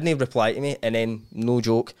he didn't reply to me, and then, no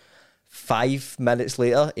joke, 5 minutes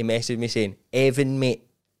later, he messaged me saying, Evan, mate.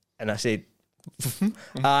 And I said,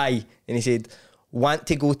 aye. And he said, want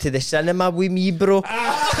to go to the cinema with me, bro?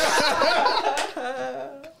 I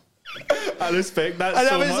respect that and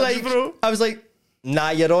so much, bro. I was like, nah,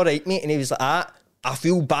 you're all right, mate. And he was like, I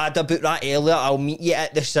feel bad about that earlier. I'll meet you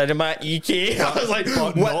at the cinema at EK. I was like,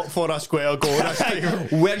 but not for a square goal this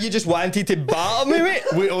time. Where you just wanted to batter me, mate?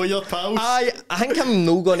 With all your pals. I think I'm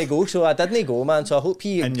not going to go, so I didn't go, man. So I hope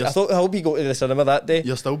you go to the cinema that day.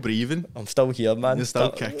 You're still breathing. I'm still here, man. You're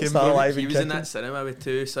still kicking, still bro. alive. He was in that cinema with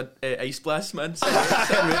 2 ice blasts, man. Sitting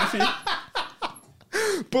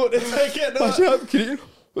But the ticket,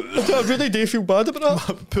 I really do feel bad about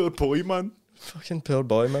that. Poor boy, man. Fucking poor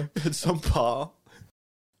boy, man. It's some par.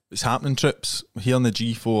 It's happening, trips here in the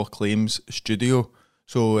G4 Claims studio.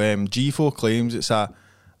 So G4 Claims, it's a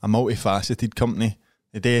multifaceted company.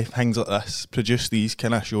 They do things like this, produce these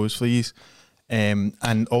kind of shows for you.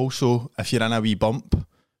 And also, if you're in a wee bump,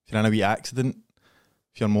 if you're in a wee accident,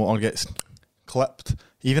 if your motor gets clipped,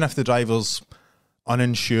 even if the driver's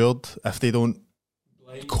uninsured, if they don't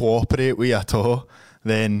cooperate with you at all,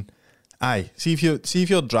 then Aye, see if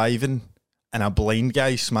you're driving and a blind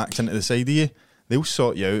guy smacks into the side of you, they'll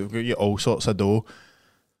sort you out, get you all sorts of dough.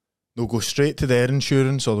 They'll go straight to their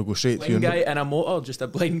insurance, or they'll go straight Blind to your... guy in a motor, just a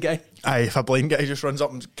blind guy. Aye, if a blind guy just runs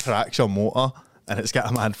up and cracks your motor and it's got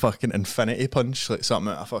a mad fucking infinity punch, like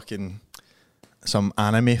something out of fucking some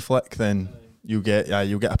anime flick, then you'll get a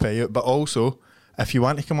payout. But also, if you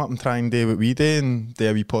want to come up and try and do what we do and do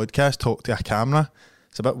a wee podcast, talk to a camera,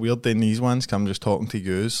 it's a bit weird doing these ones because I'm just talking to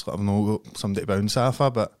yous. I've not got somebody to bounce off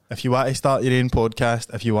of. But if you want to start your own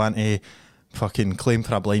podcast, if you want to fucking claim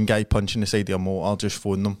for a blind guy punching the side of your motor, just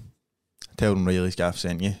phone them. Tell them Reilly's Gaff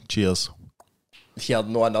sent you. Cheers. Yeah,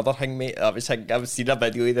 no, another thing, mate. I was seen a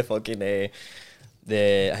video of the fucking I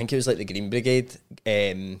think it was like the Green Brigade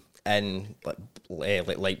in like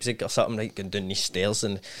Leipzig or something, right, going down these stairs,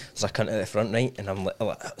 and there's a cunt at the front, right, and I'm like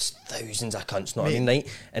there's thousands of cunts, not I mean, right,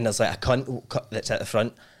 and there's like a cunt that's at the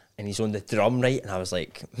front and he's on the drum, right, and I was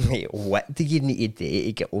like, mate, what do you need to do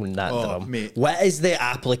to get on that drum? Mate. What is the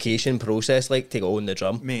application process like to go on the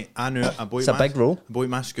drum? Mate, I knew a boy. It's a big role. A boy at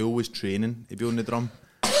my school was training to be on the drum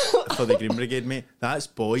for the Green Brigade, mate. That's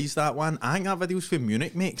boys, that one. I think that video's from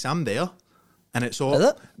Munich, mate, 'cause I'm there. And it's all... Is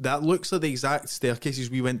it? That looks like the exact staircases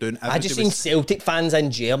we went down. I just seen Celtic fans in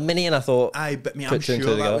Germany and I thought... Aye, but mate, I'm sure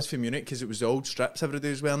that was from Munich because it was the old strips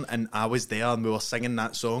everybody was wearing, and I was there and we were singing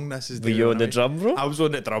that song. This is Were you on the drum, bro? I was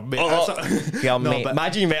on the drum, mate. Yeah, No, mate. but-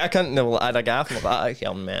 Imagine you met a cunt and they were like, a gaff like that.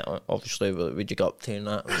 Yeah, mate, obviously, what would you get up to in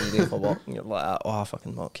that? What are you doing for work? And you're like, oh, I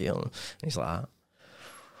fucking work here. And he's like,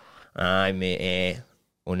 aye, mate,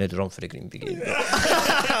 on the drum for the Green Brigade.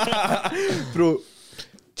 Bro,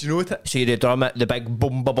 do you know what... See the drum at the big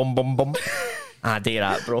boom, boom, boom, boom, boom. I do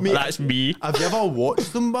that, bro. Mate, That's me. Have you ever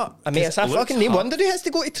watched them, but... I mean, it's a fucking no wonder he has to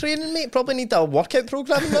go to training, mate. Probably need a workout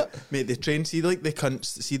programme and that. Mate, they train, see like the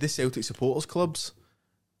cunts, see the Celtic supporters clubs?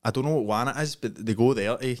 I don't know what one it is, but they go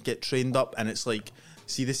there to get trained up, and it's like,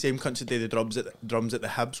 see the same cunts that do the drums at the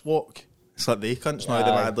Hibs walk? It's like they cunts now,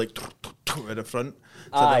 they've had like at the front.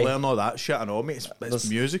 So they learn all that shit and all, mate. It's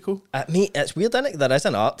musical. Mate, it's weird, isn't it? There is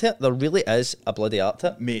an art to it. There really is a bloody art to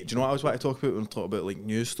it. Mate, do you know what I was about to talk about when we talk about like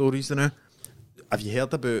news stories now? Have you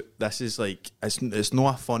heard about, this is like, it's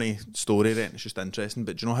not a funny story, right? It's just interesting,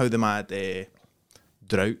 but do you know how they had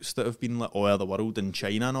droughts that have been like all over the world in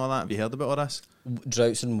China and all that? Have you heard about all this?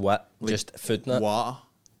 Droughts and what? Like, just food and it? Water.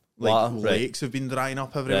 Like lakes have been drying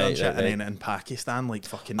up everywhere and shit, and then in Pakistan, like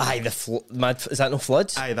fucking... Aye, mad, is that no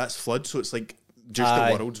floods? Aye, that's flood, so it's like just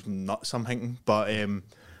the world's nuts, I'm thinking. But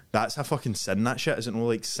that's a fucking sin, that shit. Isn't it?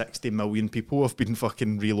 Like 60 million people have been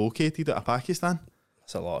fucking relocated out of Pakistan.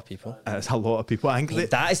 That's a lot of people. It's a lot of people. I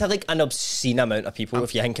think that is like an obscene amount of people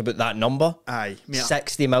if you think about that number. Aye. Mate,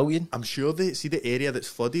 60 million. I'm sure they see the area that's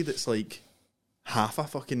flooded, it's like half of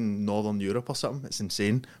fucking Northern Europe or something. It's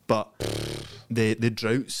insane. But the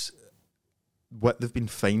droughts, what they've been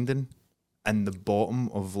finding in the bottom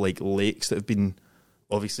of like lakes that have been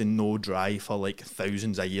obviously no dry for like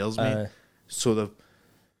thousands of years, mate. So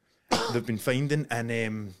they've been finding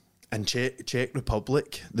in Czech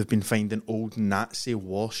Republic, they've been finding old Nazi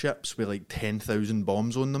warships with like 10,000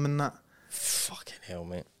 bombs on them and that. Fucking hell,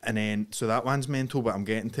 mate. And then, so that one's mental, but I'm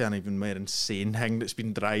getting to an even more insane thing that's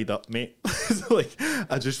been dried up, mate. So, like,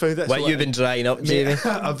 I just found it. What you've been drying up, Jamie?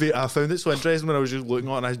 I found it so interesting when I was just looking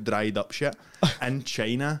at this dried up shit. In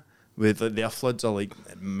China, with their floods are like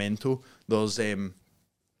mental. There's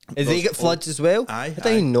Is they get floods as well? Aye, I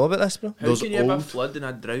don't even know about this, bro. How can you have a flood and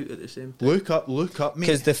a drought at the same time? Look up, mate.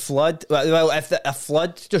 Because the flood, if a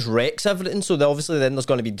flood just wrecks everything, so obviously then there's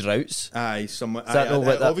going to be droughts. Aye, somewhere.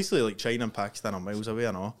 Obviously, like China and Pakistan are miles away,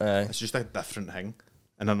 I know. Aye. It's just a different thing.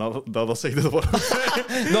 And the other side of the world.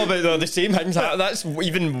 No, but they're the same things. That's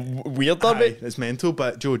even weirder, mate. It's mental,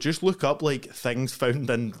 but Joe, just look up like things found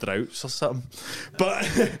in droughts or something. But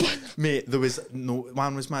mate, there was no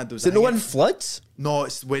one was mad. There was no one floods. No,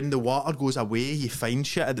 it's when the water goes away, you find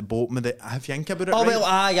shit at the bottom of the. Have you think about it? Oh right? Well,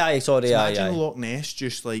 aye, sorry, So aye. imagine Loch Ness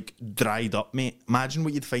just like dried up, mate. Imagine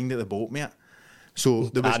what you'd find at the bottom, mate. So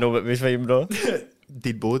there was I know what we find, bro.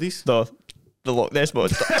 dead bodies. No, the Loch Ness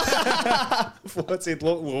monster. What's it,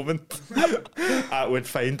 Loch Lomond? I would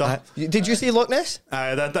find her. Did you see Loch Ness?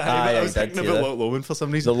 I was did thinking see about that. Loch Lomond for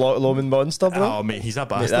some reason. The Loch Lomond monster, bro. Oh, mate, he's a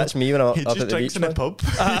bastard. Mate, that's me when I He up just at the drinks beach, in the man.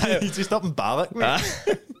 pub. He's just up in Ballock, mate.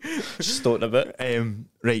 Just stoating a bit.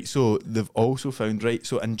 Right, so they've also found, right,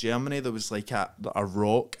 so in Germany there was like a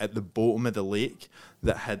rock at the bottom of the lake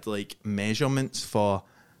that had like measurements for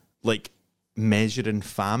like measuring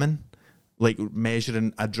famine, like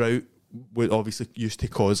measuring a drought would obviously used to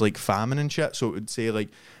cause like famine and shit, so it would say like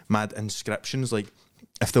mad inscriptions like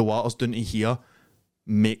if the water's down to here,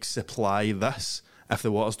 make supply this. If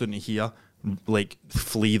the water's down to here, like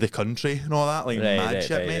flee the country and all that, like mad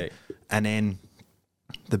shit, mate. Right. And then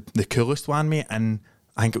the coolest one, mate, and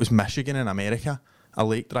I think it was Michigan in America, a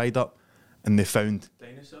lake dried up, and they found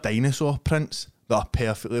dinosaur prints that are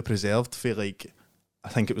perfectly preserved for like, I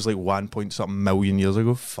think it was like 1 point something million years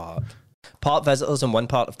ago. Fuck. Park visitors in one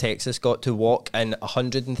part of Texas got to walk in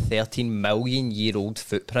 113 million year old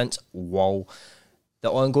footprints. Wow.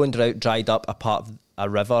 The ongoing drought dried up a part of a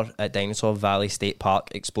river at Dinosaur Valley State Park,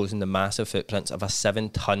 exposing the massive footprints of a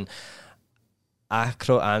 7-ton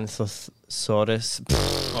Acrotanthosaurus.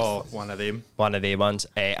 Oh, one of them ones.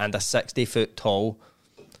 And a 60-foot tall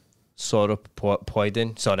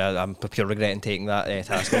sauropoidin. Sorry, I'm pure regretting taking that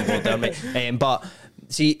task on board there, mate. But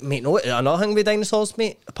see, mate, no, another thing with dinosaurs,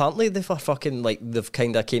 mate, apparently they've fucking, like, they've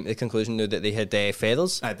kind of came to the conclusion now that they had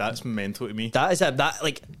feathers. That's mental to me. That is it. That,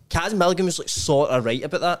 like, Kaz Milligan was, like, sort of right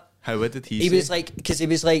about that. How did he say? He was like, because he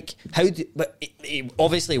was like, but he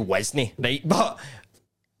obviously wasn't, right? But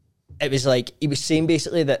it was like, he was saying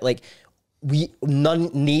basically that, like,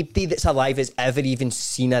 nobody that's alive has ever even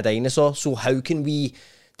seen a dinosaur, so how can we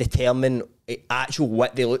determine actual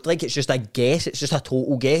what they look like? It's just a guess. It's just a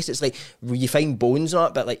total guess. It's like you find bones on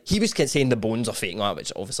it, but like he was saying the bones are fake on it,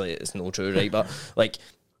 which obviously is no true, right? But like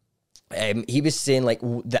he was saying like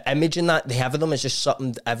the image in that they have of them is just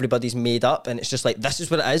something everybody's made up, and it's just like this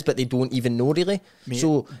is what it is, but they don't even know really. Mate,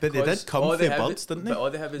 so, but they did come from birds, didn't they? But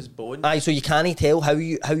all they have is bones. Aye, so you can't tell how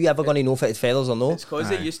you ever going to know if it's feathers or no. It's because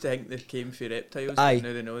they used to think they came from reptiles. Aye.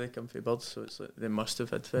 Now they know they come from birds, so it's like they must have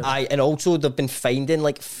had feathers. Aye, and also they've been finding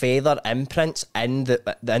like feather imprints in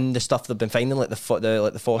the stuff they've been finding, like the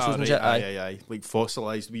fossils and shit. Aye, like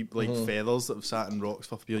fossilised feathers that have sat in rocks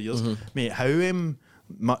for a few years. Mate, how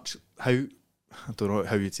I don't know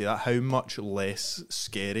how you'd say that. How much less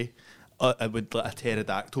scary would like a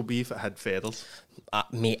pterodactyl be if it had feathers?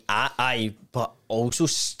 Mate, aye, but also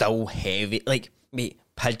still heavy. Like, mate,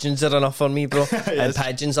 pigeons are enough for me, bro. And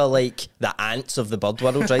pigeons are like the ants of the bird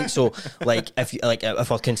world, right? So, like, if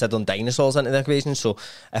we're considering dinosaurs into the equation, so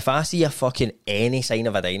if I see a fucking any sign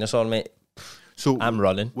of a dinosaur, mate, so I'm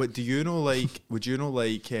running. What do you know? Like, would you know?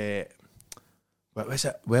 Like, what was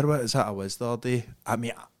it? Where was that? I was the other day. I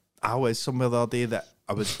mean, I was somewhere the other day that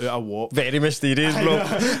I was out a walk. Very mysterious, bro.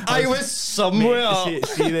 I was somewhere. Mate,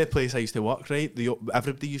 see the place I used to work, right?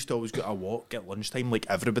 Everybody used to always go a walk at lunchtime, like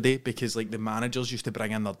everybody, because like the managers used to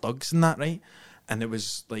bring in their dogs and that, right? And it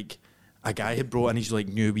was like a guy had brought in his like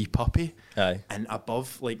new wee puppy. Aye. And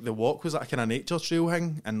above, like the walk was like a kind of nature trail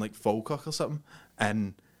thing and like Falkirk or something.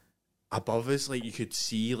 And above us, like you could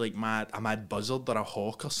see like a mad buzzard or a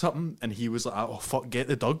hawk or something. And he was like, oh fuck, get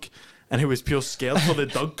the dog. And he was pure scared for the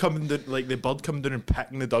dog coming down, like the bird coming down and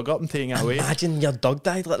picking the dog up and taking it away. Imagine your dog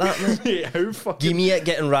died like that, man. Mate, how fucking... Give me it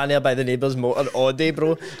getting ran here by the neighbour's motor all day,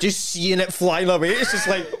 bro. Just seeing it flying away, it's just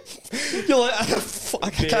like... You're like, fuck, I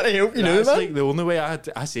can't help you now, man. That's like the only way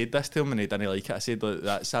I said this to him and he didn't like it. I said, like,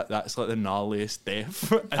 that's like the gnarliest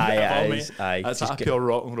death. Aye. That's like a pure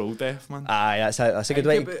rock and roll death, man. Aye, that's a good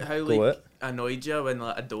way to how, go like, out. Annoyed you when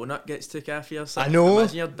like a donut gets took off you or something. I know.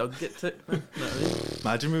 Imagine your dog get took, man. You know what I mean?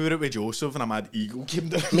 Imagine we were out with Joseph and a mad eagle came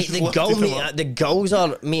down. Mate, the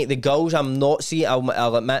gulls, I'm not seeing,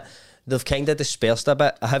 I'll admit, they've kind of dispersed a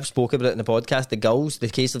bit. I have spoken about it in the podcast, the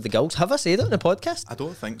case of the gulls. Have I said it in the podcast? I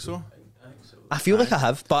don't think so. I feel like I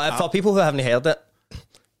have, but for people who haven't heard it,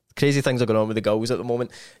 crazy things are going on with the gulls at the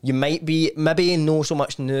moment. You might be, maybe know so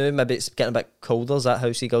much now, maybe it's getting a bit colder. Is that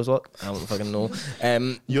how seagulls work? I don't fucking know.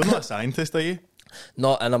 You're not a scientist, are you?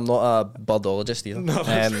 Not, and I'm not a birdologist either, no,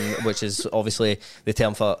 which is obviously the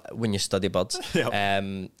term for when you study birds.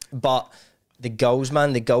 Yep. But the gulls,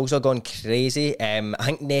 man, the gulls are going crazy. I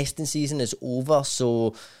think nesting season is over,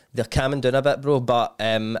 so they're calming down a bit, bro. But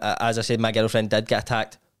as I said, my girlfriend did get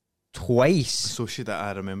attacked twice. So she that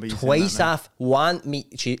I remember you twice saying that off one.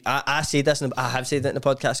 I said this, I have said it in the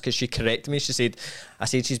podcast because she corrected me. She said, I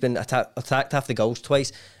said she's been attacked half the gulls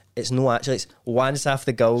twice. It's no, actually, it's once half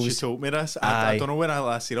the gulls. She told me this. I don't know when I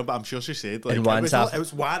last seen her, but I'm sure she said like, it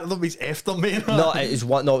was one of them. He's after me. No, it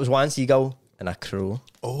was one seagull and a crow.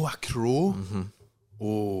 Oh, a crow. Mm-hmm.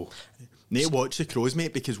 Oh, need to watch the crows,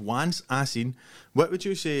 mate. Because once I seen, what would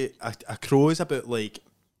you say? A crow is about like,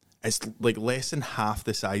 it's like less than half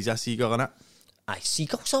the size of a seagull, innit? Aye,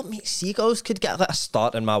 seagulls could get a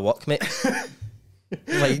start in my work, mate.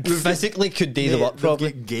 Like physically could do the work probably.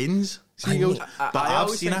 Like gains. Seagulls. But I've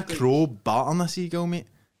seen a crow battering a seagull, mate.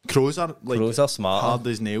 Crows are smart, hard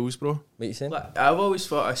as nails, bro. What you saying? Like, I've always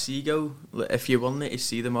thought a seagull, like, if you weren't to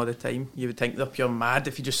see them all the time, you would think they're pure mad.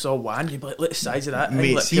 If you just saw one, you'd be like, look at the size of that.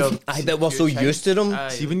 Mate, I bet we're so used to them.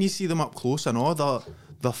 See, when you see them up close, I know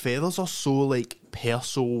their feathers are so like pearl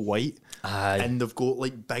white. Aye. and they've got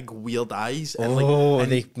like big weird eyes. And,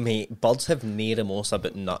 Birds have no remorse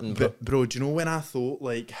about nothing, bro. bro, do you know when I thought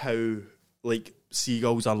like how like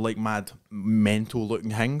seagulls are like mad mental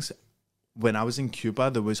looking things? When I was in Cuba,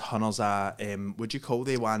 there was hunters at what do you call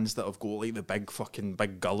the ones that have got like the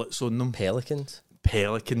big gullets on them?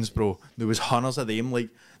 Pelicans, bro. There was hunters of them like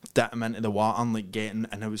dip them into the water and like getting,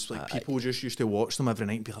 and it was like people just used to watch them every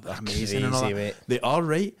night and be like, they're amazing and all that. Mate. They are,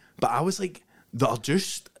 right, but I was like, they're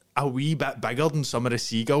just a wee bit bigger than some of the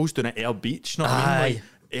seagulls down at Air Beach. You know what I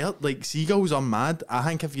mean? Like seagulls are mad. I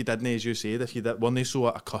think if you didn't, as you said, when they so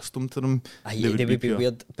accustomed to them, they would be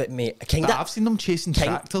weird. But mate, I've seen them chasing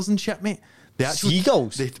tractors and shit, mate. The actual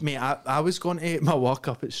seagulls? Mate, I was going to my walk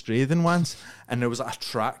up at Strathern once, and there was like a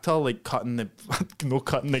tractor like cutting the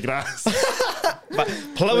grass. But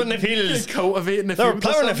ploughing the fields. Cultivating the fields. They were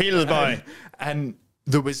ploughing the fields, boy. And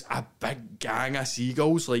there was a big gang of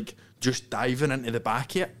seagulls like just diving into the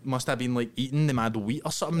back of it. Must have been like eating the mad wheat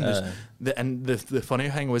or something. And the funny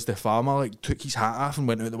thing was the farmer like took his hat off and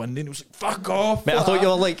went out the window and was like, fuck off. Mate, I thought you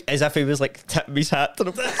were like, as if he was like tipping his hat to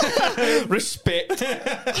them. Respect.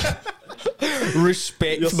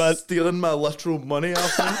 Respect, You're man. stealing my literal money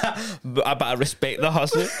off me. But I respect the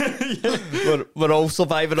hustle. We're all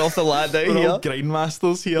surviving off the land out We're here. all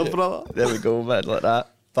grindmasters here, brother. There we go, man, like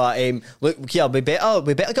that. But look, yeah, we better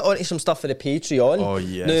get onto some stuff for the Patreon. Oh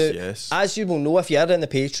yes, now, yes. As you will know, if you're in the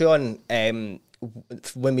Patreon,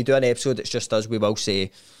 when we do an episode, it's just us. We will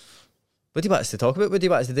say, "What do you want us to talk about? What do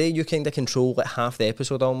you want us to do?" You kind of control like half the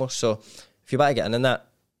episode almost. So if you want to get in that,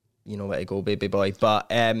 you know where to go, baby boy. But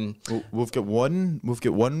we've got one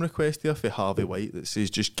request here for Harvey White that says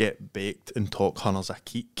just get baked and talk hunters a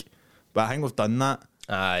keek. But I think we've done that.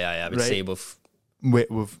 I would say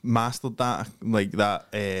we've mastered that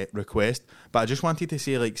request. But I just wanted to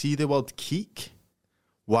say, like, see the word keek.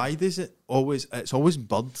 Why does it's always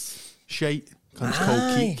birds shite? It's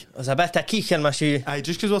called keek. There's a bit of keek in my shoe. Aye,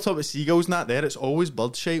 just because we're talking about seagulls and that there, it's always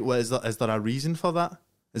bird shite. Is there a reason for that?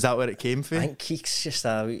 Is that where it came from? I think keek's just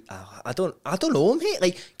I don't know, mate.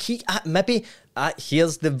 Like keek, maybe. I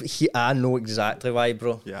know exactly why,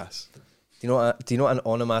 bro. Yes. Do you know what an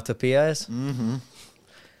onomatopoeia is? Mm-hmm.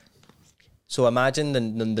 So imagine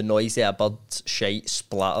the noise of a bird's shite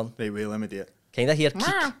splattering. Right, wait, let me do it. Kind of hear keek.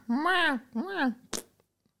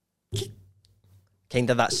 Kind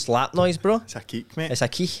of that slap noise, bro. It's a keek, mate. It's a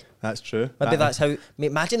keek. That's true. Maybe that's how. Mate,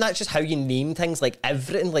 imagine that's just how you name things, like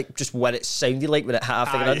everything, like just what it sounded like when it hit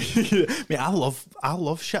off the ground. Mate, I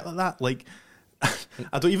love shit like that. Like,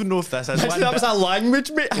 I don't even know if this is. That was a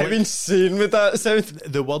language, mate. How insane would that sound?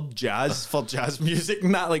 The word jazz for jazz music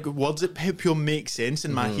and that, like words that pure make sense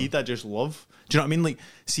in my head. I just love. Do you know what I mean? Like,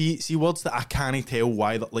 see words that I can't tell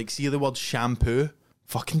why. Like, see the word shampoo,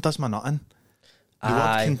 fucking does my nothing. The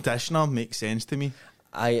word conditioner makes sense to me.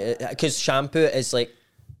 Because shampoo is like,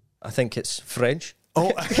 I think it's French.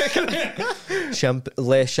 Oh,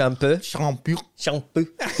 Le shampoo. shampoo.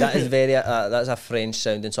 That is very. That's a French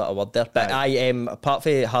sounding sort of word there. But apart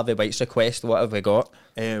from Harvey White's request, what have we got?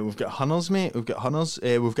 We've got hunters, mate. We've got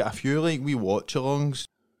a few like wee watch alongs.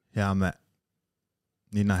 Yeah, mate.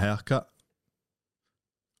 Needing a haircut.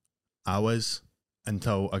 I was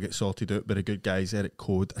until I get sorted out by the good guys there at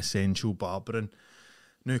Code Essential Barbering.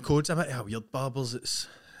 Now, Code's a bit of a weird barbers. It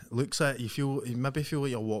looks like you maybe feel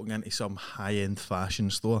like you're walking into some high-end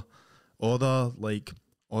fashion store. Other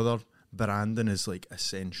branding is like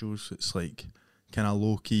essentials. It's like kind of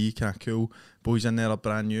low-key, kind of cool. Boys in there are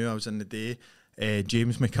brand new. I was in the day.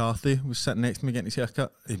 James McCarthy was sitting next to me getting his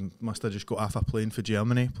haircut. He must have just got off a plane for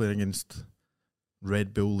Germany, playing against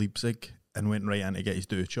Red Bull Leipzig, and went right in to get his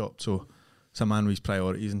do chopped. So it's a man with his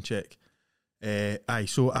priorities in check.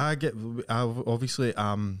 So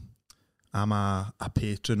I'm a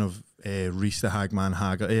patron of Reese the Hagman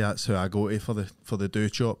Haggerty. That's who I go to for the do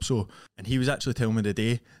chop. So, and he was actually telling me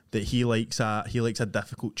today that he likes a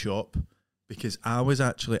difficult chop, because I was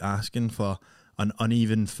actually asking for an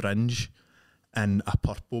uneven fringe and a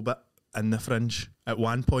purple bit in the fringe at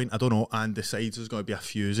one point. I don't know, and the sides was going to be a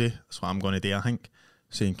fusey. That's what I'm going to do, I think.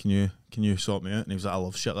 Saying, can you sort me out? And he was like, I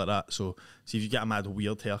love shit like that. So see, if you get a mad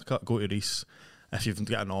weird haircut, go to Reese. If you've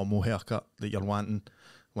got a normal haircut that you're wanting,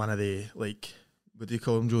 one of the, like, what do you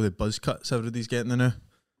call them, Joe? The buzz cuts everybody's getting now.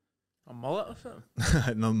 A mullet or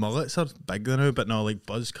something? No, mullets are big now, but no, like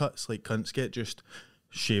buzz cuts, like cunts get just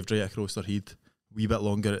shaved right across their head, wee bit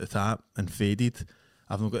longer at the top and faded.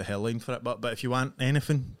 I've not got the hairline for it, but if you want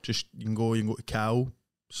anything, just you can go to Cal,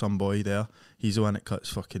 some boy there. He's the one that cuts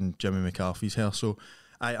fucking Jimmy McCarthy's hair. So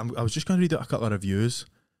I was just going to read out a couple of reviews.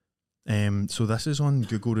 So this is on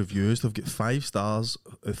Google reviews. They've got 5 stars,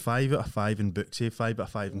 5 out of 5 in Booksy, 5 out of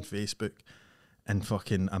 5 in Facebook, and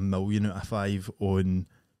fucking 1 million out of 5 on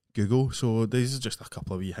Google. So these are just a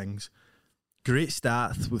couple of wee things. Great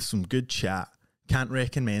stats with some good chat. Can't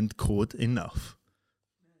recommend Code enough.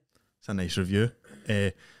 It's a nice review.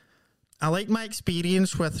 I like my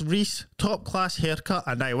experience with Reese. Top class haircut,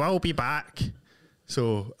 and I will be back.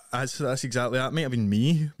 So that's exactly that. Might have been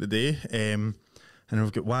me the day. And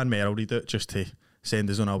we've got one more. I'll read it just to send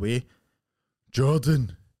us on our way.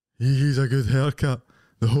 Jordan, he's a good haircut.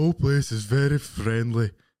 The whole place is very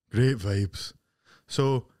friendly. Great vibes.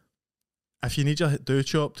 So, if you need your do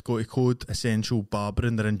chopped, go to Code Essential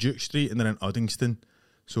Barbering. They're in Duke Street and they're in Uddingston.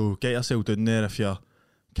 So, get yourself down there if you're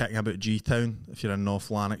kicking about G-Town. If you're in North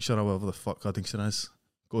Lanarkshire or wherever the fuck Uddingston is,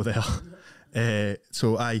 go there.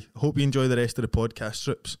 So, I hope you enjoy the rest of the podcast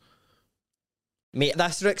strips. Mate,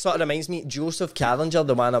 this Rick sort of reminds me, Joseph Callinger,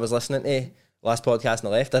 the man I was listening to last podcast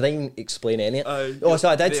on the left. I didn't explain any of it. So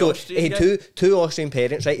I did. So he had two Austrian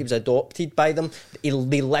parents, right? He was adopted by them. They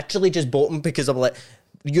literally just bought him because of like,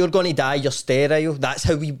 you're going to die, you're sterile. That's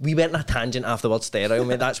how we went on a tangent after the word sterile,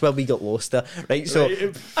 mate. That's where we got lost there, right? So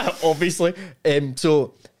obviously,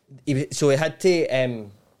 so he had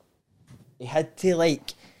to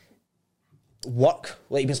like work.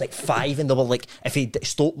 Like he was like 5 and they were like, if he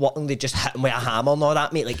stopped working they just hit him with a hammer and all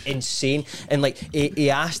that, mate. Like insane. And like he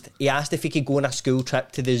asked if he could go on a school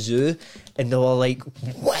trip to the zoo, and they were like,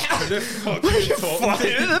 what the fuck?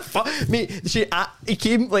 Mate, they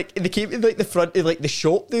came to like the front of like the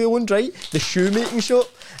shop they owned, right? The shoemaking shop.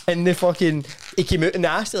 And he came out and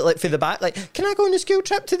asked it like for the back, like, can I go on a school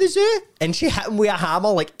trip to the zoo? And she hit him with a hammer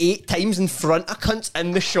like 8 times in front of cunts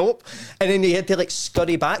in the shop. And then he had to like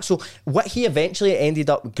scurry back. So what he eventually ended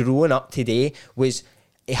up growing up today was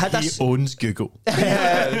he owns Google.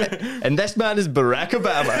 And this man is Barack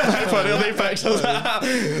Obama. For early pictures.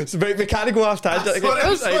 So we can't go off tangent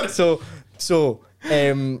again.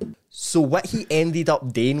 So what he ended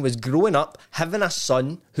up doing was growing up, having a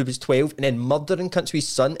son who was 12 and then murdering cunts with his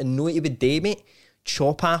son, and know what he would do, mate?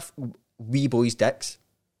 Chop off wee boys' dicks.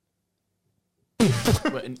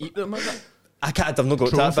 What, and eat them? I can't, I've not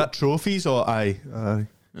got that bit. Trophies or aye?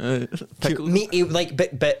 Mate, like,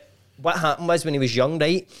 but what happened was when he was young,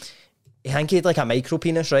 right? He had like a micro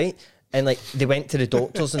penis, right? And like they went to the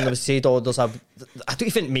doctors and they said, "Oh, there's a." I don't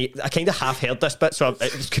even, mate. I kind of half heard this bit, so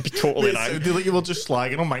it could be totally wrong. Sounded like you were just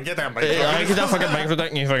slagging on man. Get that micro. I get that fucking micro dick,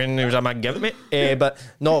 and he was a man give it me. But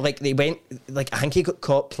no, like they went, like I think he got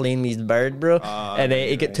caught playing with his bird, bro, and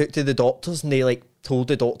he got took to the doctors, and they like told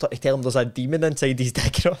the doctor to tell him there's a demon inside his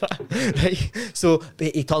dick and all that, right? So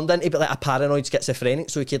but he turned into like a paranoid schizophrenic.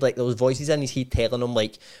 So he could like there was voices in his head telling him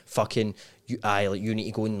like, "Fucking, you need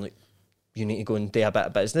to go and like." You need to go and do a bit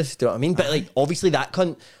of business, do you know what I mean? But like obviously that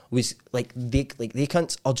cunt was like they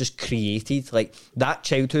cunts are just created. Like that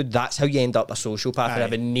childhood, that's how you end up a sociopath and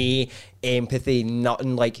having no empathy,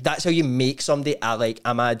 nothing. Like that's how you make somebody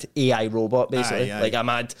a mad AI robot, basically. Like a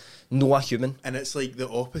mad no a human. And it's like the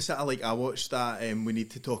opposite. I watched that We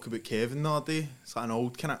Need to Talk About Kevin the other day. It's like an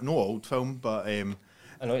old no old film, but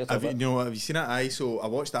I know what you're talking about. Have you seen it? Aye, so I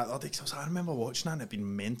watched that the other day because I remember watching that and it'd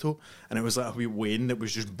been mental. And it was like a wee Wayne that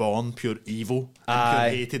was just born pure evil and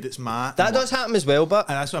pure hated its mat. That does happen as well, but...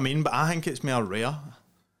 And that's what I mean, but I think it's more rare.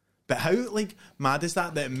 But how, like, mad is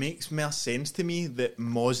that it makes more sense to me that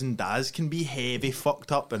Moz and Daz can be heavy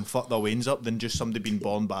fucked up and fuck their wains up than just somebody being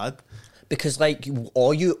born bad? Because like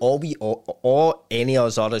all any of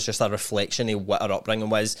us are is just a reflection of what our upbringing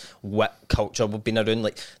was, what culture we've been around.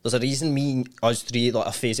 Like there's a reason us three like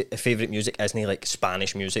our favourite music isn't like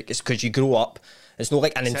Spanish music. It's because you grow up. It's not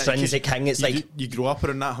like an intrinsic thing. It's like you grow up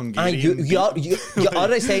around that Hungarian. You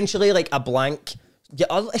are essentially like a blank. You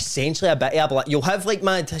are essentially a bit of a blank. You'll have like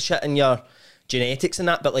mad shit in your genetics and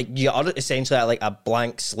that, but like you are essentially like a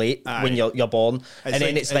blank slate when you're born. And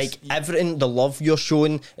then it's like everything, the love you're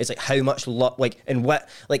shown is like how much love, like, and what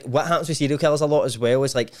happens with serial killers a lot as well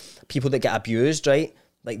is like people that get abused, right?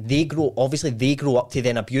 Like they grow up to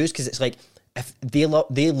then abuse, because it's like if they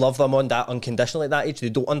love them on that unconditionally at that age, they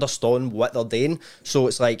don't understand what they're doing. So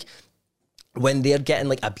it's like when they're getting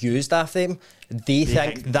like abused after them, they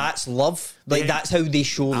think that's love. Like that's how they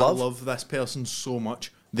show love. I love this person so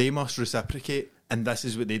much. They must reciprocate, and this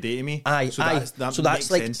is what they do to me. So that's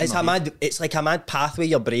like it's like a mad pathway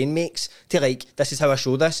your brain makes to like, this is how I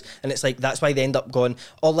show this, and it's like that's why they end up going,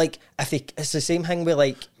 or like it's the same thing with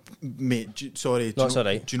like, mate. Do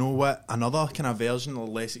you know what another kind of version or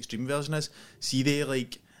less extreme version is? See, they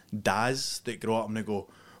like Daz that grow up and they go,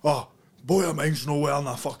 oh, boy of mine's no wearing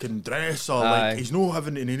a fucking dress, or like he's no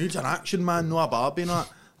having, and he needs an action man, no a Barbie, not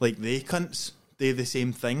like they cunts. They're the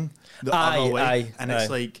same thing the other way. And it's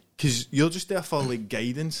like, because you're just there for like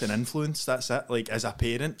guidance and influence. That's it. Like as a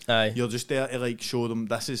parent, you're just there to like show them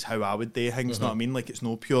this is how I would do things. Know what I mean? Like it's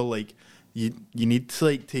no pure like you need to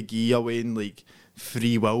like to give away and like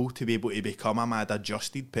free will to be able to become a mad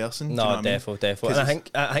adjusted person. No, defo. And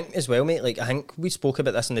I think as well, mate. Like I think we spoke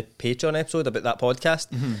about this in the Patreon episode about that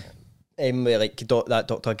podcast. Where like that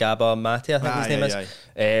Dr. Gabba Mate, I think his name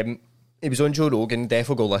is. He was on Joe Rogan.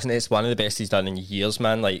 Defo go listen to it. It's one of the best he's done in years,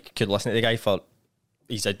 man. Like could listen to the guy for.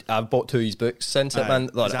 I've bought 2 of his books since it, man.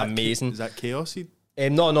 They're amazing. Is that Chaos?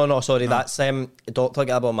 No. Sorry, that's Dr.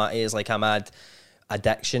 Gabba Mate is like a mad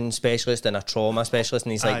addiction specialist and a trauma specialist,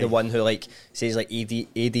 and he's like the one who like says like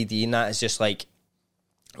ADD and that is just like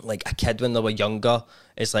a kid when they were younger.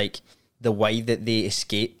 It's like the way that they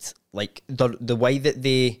escaped, like the way that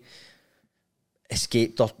they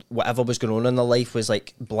escaped or whatever was going on in their life was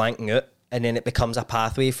like blanking out, and then it becomes a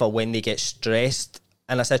pathway for when they get stressed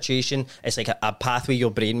in a situation. It's like a pathway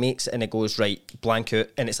your brain makes, and it goes right blank out,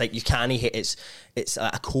 and it's like you can't hit. It's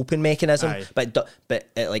a coping mechanism, but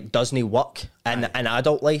it like doesn't work in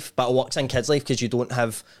adult life, but it works in kids' life because you don't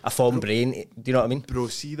have a formed brain. Do you know what I mean, bro?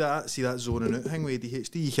 See that zoning out thing with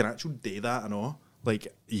ADHD. You can actually do that, and all.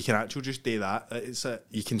 Like you can actually just do that.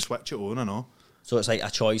 You can switch it on and all. So it's like a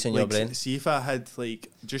choice in your brain. See if I had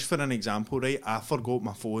like, just for an example, right? I forgot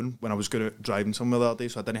my phone when I was driving somewhere the other day,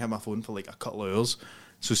 so I didn't have my phone for like a couple of hours.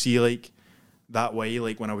 So see, like that way,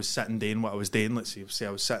 like when I was sitting doing what I was doing, let's say I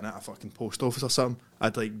was sitting at a fucking post office or something,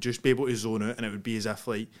 I'd like just be able to zone out, and it would be as if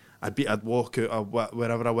like I'd walk out of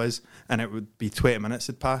wherever I was, and it would be 20 minutes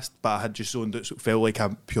had passed, but I had just zoned out, so it felt like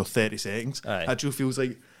a pure 30 seconds. Actually feels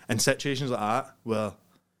like in situations like that where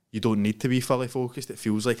you don't need to be fully focused, it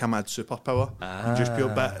feels like a mad superpower. Just pure,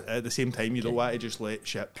 but at the same time, you don't want to just let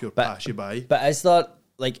shit pass you by. But is there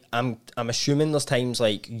like I'm assuming there's times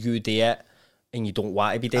like you do it and you don't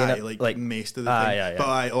want to be doing it, like most of the time.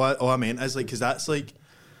 But all I meant is like, because that's the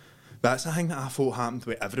thing that I thought happened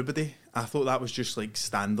with everybody. I thought that was just like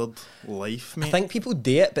standard life, mate. I think people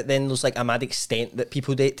do it, but then there's like a mad extent that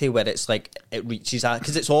people do it to where it's like it reaches that,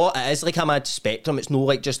 because it is like a mad spectrum. It's no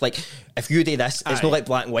like just like if you do this, it's not like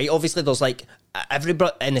black and white. Obviously, there's like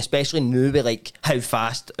everybody, and especially now with like how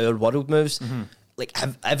fast our world moves. Like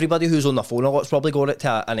everybody who's on their phone a lot's probably got it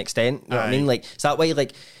to an extent. You know what I mean? Like it's that way.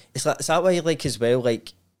 Like it's that way. Like as well.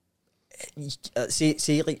 Like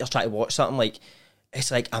say like you're trying to watch something. Like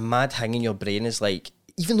it's like a mad thing in your brain is like,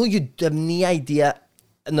 even though you have no idea,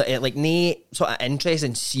 like no sort of interest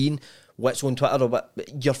in seeing what's on Twitter or what,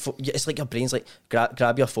 it's like your brain's like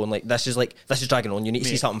grab your phone, like this is dragging on. You need to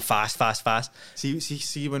see something fast.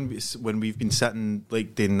 See when we've been sitting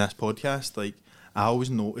like doing this podcast, like I always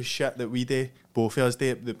notice shit that we do, both of us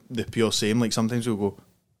do the pure same. Like sometimes we'll go,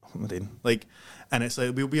 what am I doing? Like, and it's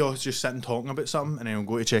like we'll be all just sitting talking about something, and then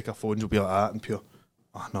we'll go to check our phones, we'll be like that, and pure,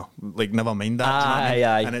 oh no, like never mind that. Do you know what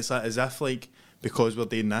I mean? And it's like as if like, because we're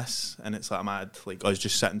doing this, and it's like mad, like us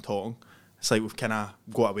just sitting talking, it's like we've kind of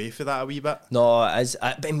got away for that a wee bit. No,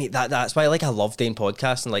 but mate, that's why like I love doing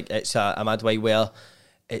podcasts, and like it's a mad way where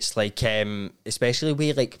it's like especially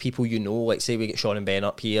with like people you know, like say we get Sean and Ben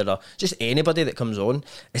up here, or just anybody that comes on,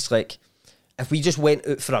 it's like if we just went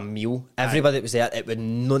out for a meal, everybody that was there, it would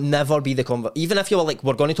never be the even if you were like,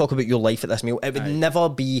 we're going to talk about your life at this meal, it would never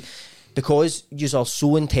be. Because you are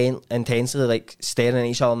so intensely like staring at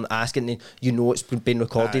each other and asking, and you know it's been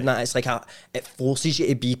recorded, and that it's like it forces you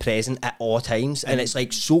to be present at all times, and it's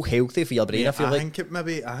like so healthy for your brain. I think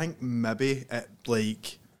maybe it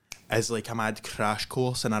like is like a mad crash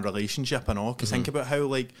course in a relationship and all. Because think about how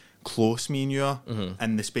like close me and you are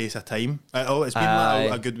in the space of time. It's been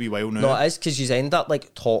like a good wee while now. No, it is, because you end up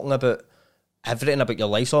like talking about everything about your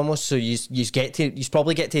life almost, so you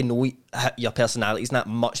probably get to know your personalities and that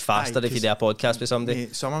much faster if you do a podcast with somebody.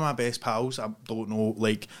 Mate, some of my best pals, I don't know,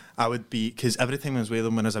 like I would be, because every time I was with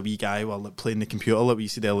them when I was a wee guy while like, playing the computer, like we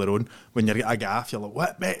said earlier on, when you're at a gaff, you're like,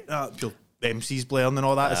 what mate, your MC's blaring and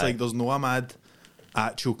all that. It's like there's no a mad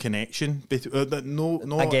actual connection not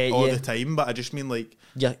all the time, but I just mean like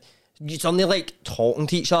it's only like talking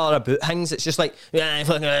to each other about things. It's just like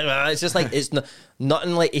it's just like it's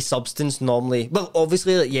nothing like a substance normally. Well,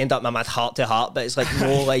 obviously like, you end up mad heart to heart, but it's like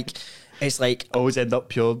no like it's like always end up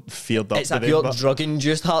pure feared up. It's a pure drug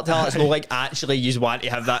induced heart to heart. It's not like actually you want to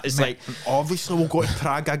have that. It's mate, like obviously we'll go to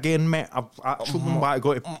Prague again, mate. I've actually want to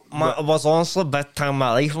go to. It was honestly a bit time of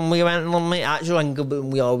my life when we went there, mate. Actually, think about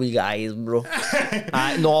we all we guys, bro.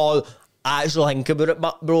 No. Actually think about it,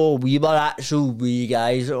 but bro, we were actual wee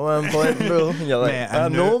guys at one point, bro. And you're like,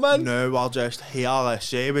 mate, no, man. No, we'll just hear the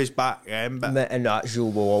same as back then, but mate, and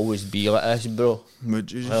actually we'll always be like this, bro.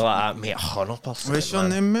 Would you? We're like that, mate, 100%. What's your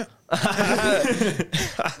name, mate?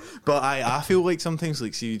 But I feel like sometimes,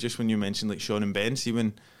 like, see, just when you mentioned like Sean and Ben, see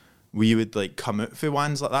when we would like come out for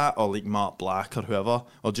ones like that, or like Mark Black or whoever,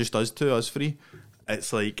 or just us two, us three,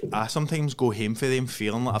 it's like I sometimes go home for them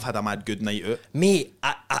feeling like I've had a mad good night out. Mate,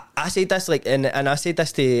 I said this like, and I said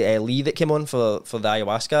this to Lee that came on for the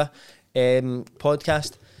ayahuasca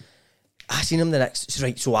podcast. I seen him the next,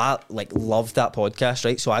 right, so I like loved that podcast,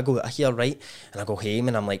 right, so I hear, right, and I go home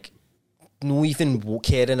and I'm like, no even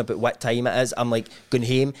caring about what time it is, I'm like going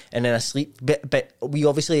home and then I sleep, but we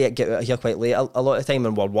obviously get out of here quite late a lot of the time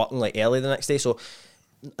and we're working like early the next day, so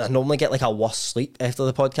I normally get like a worse sleep after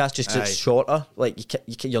the podcast just because it's shorter, like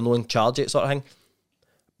you're not in charge of it sort of thing.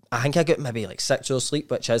 I think I got maybe like 6 hours sleep,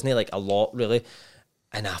 which isn't like a lot really,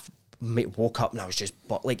 and I woke up and I was just,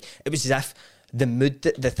 but like it was as if the mood,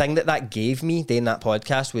 the thing that gave me doing that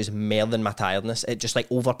podcast was more than my tiredness. It just like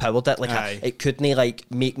overpowered it. Like it couldn't like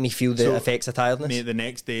make me feel the effects of tiredness. Mate, the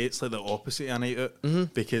next day it's like the opposite of a night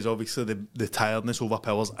out, because obviously the tiredness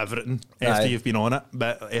overpowers everything after you've been on it.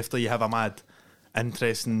 But after you have a mad,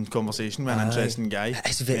 interesting conversation with an interesting guy,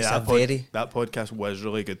 that podcast was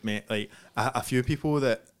really good, mate. Like a few people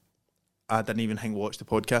that I didn't even think watched the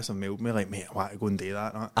podcast and mailed me like, mate, I want to go and do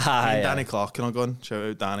that. Danny Clark and I'm going, shout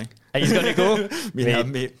out Danny. Are you going to go?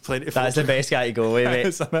 mate, plenty of that's the best guy to go with, mate.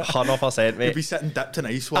 100%, mate. You'll be sitting dipped in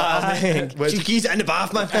ice water, mate. He's in the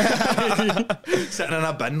bath, man. Sitting in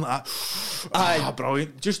a bin like,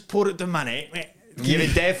 brilliant. Just pour it down my neck, mate. You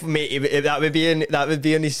would definitely, that would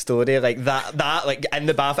be in his story, like that like in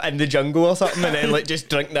the bath in the jungle or something, and then like just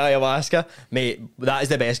drink the ayahuasca, mate. That is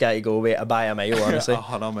the best guy to go with by a mile, honestly.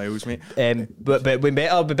 100 miles, mate. But we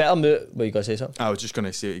better move. What you gonna say something? I was just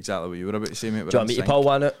gonna say exactly what you were about to say, mate. Do you want me to pull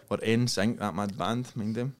one out? We're in sync, that mad band,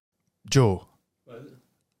 mind them. Joe,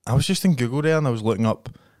 I was just in Google there and I was looking up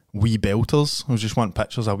wee belters. I was just wanting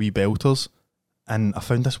pictures of wee belters, and I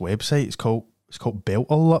found this website. It's called Belter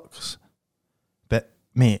Lux.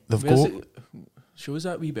 Mate, they've got... Show us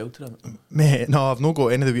that wee belter. Mate, no, I've not got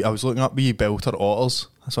any of the wee... I was looking up wee belter otters.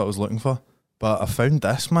 That's what I was looking for. But I found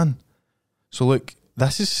this, man. So look,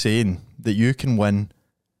 this is saying that you can win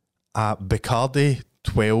a Bacardi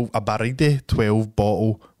 12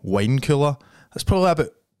 bottle wine cooler. That's probably about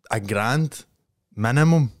 $1,000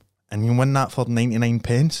 minimum. And you can win that for 99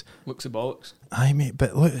 pence. Looks of bollocks. Aye, mate,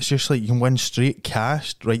 but look, it's just like you can win straight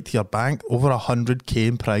cash right to your bank. Over 100k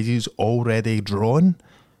in prizes already drawn,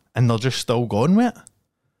 and they're just still going with it.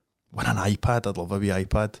 Win an iPad. I'd love a wee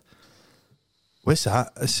iPad. What's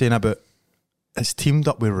that? It's saying about it's teamed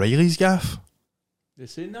up with Reilly's Gaff. They're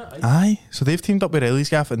saying that? Aye, so they've teamed up with Reilly's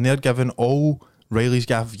Gaff and they're giving all Reilly's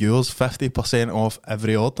Gaff viewers 50% off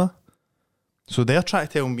every order. So they're trying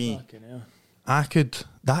to tell me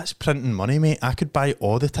that's printing money, mate. I could buy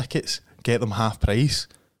all the tickets, get them half price,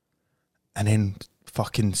 and then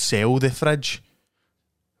fucking sell the fridge.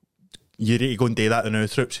 You need to go and do that now,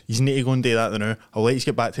 troops. You need to go and do that now. I'll let you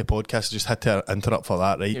get back to the podcast. I just had to interrupt for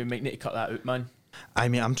that, right? You might need to cut that out, man. I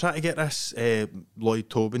mean, I'm trying to get this Lloyd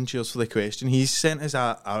Tobin, cheers for the question. He's sent us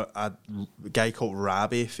a guy called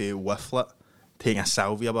Rabbi for Whifflet taking a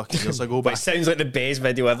salvia bucket years ago. But it sounds like the best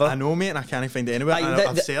video ever. I know, mate, and I can't find it anywhere.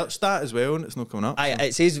 I've searched that as well and it's not coming up.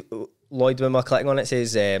 It says, Lloyd, when we're clicking on it, it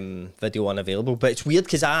says video unavailable. But it's weird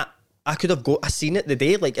because I could have I seen it the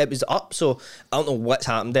day, like it was up, so I don't know what's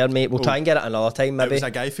happened there, mate. We'll try and get it another time, maybe. It was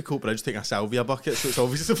a guy for Coatbridge taking a salvia bucket, so it's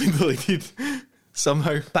obviously been deleted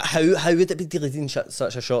somehow. But how would it be deleted in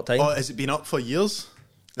such a short time? Oh, has it been up for years?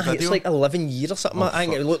 It's like 11 years or something. I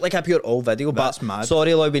think it looked like a pure old video. That's but mad.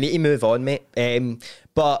 Sorry, Lloyd, we need to move on, mate.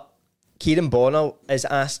 But Kieran Bonner has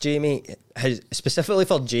asked Jamie, specifically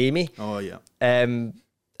for Jamie. Oh yeah.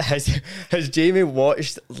 Has Jamie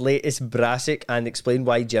watched latest Brassic and explained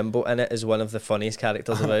why Jimbo in it is one of the funniest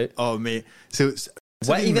characters about? Oh mate, so it's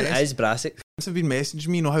what even is Brassic? Have been messaging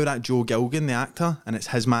me, you know how that Joe Gilgan, the actor, and it's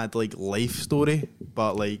his mad like life story,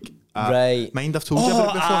 but like right. Mind I've told you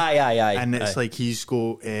about it before. Aye. And it's like he's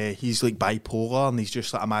like bipolar and he's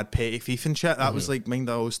just like a mad petty thief and shit. That was like Mind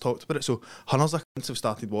I always talked about it. So hunters have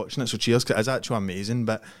started watching it. So cheers, because it is actually amazing.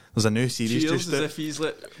 But there's a new series. Cheers, just as if he's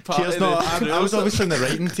like part cheers. Of No, the I was obviously in the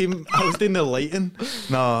writing team. I was doing the lighting.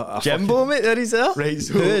 No, Jimbo, mate, there he's there. Right.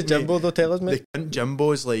 So, who is Jimbo? Though, tell us, mate.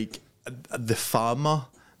 Jimbo is like the farmer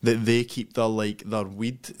that they keep their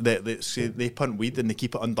weed. They punt weed and they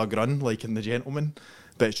keep it underground, like in The Gentleman.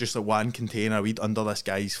 But it's just like one container of weed under this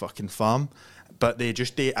guy's fucking farm. But they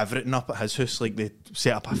just do everything up at his house. Like they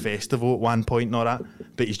set up a festival at one point and all that.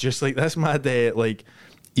 But he's just like this mad like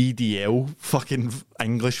EDL fucking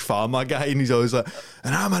English farmer guy, and he's always like,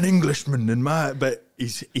 and I'm an Englishman and but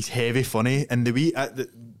he's heavy funny. And the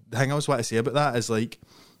thing I was want to say about that is like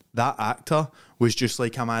that actor was just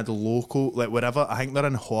like a mad local, like wherever, I think they're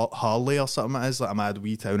in Harley or something it is, like a mad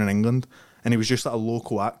wee town in England, and he was just like a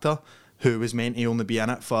local actor who was meant to only be in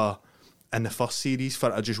it for, in the first series,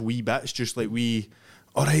 for just wee bits, just like wee,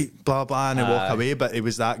 alright, blah blah, and they walk away, but it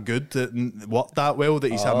was that good, that worked that well,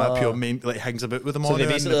 that he's having a pure main, like hangs about with them So on they it,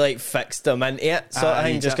 basically like fixed him into it, sort of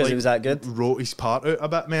thing, just because he was that good. Wrote his part out a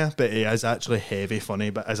bit more, but he is actually heavy funny.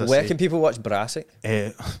 But as I Where say, can people watch Brassic?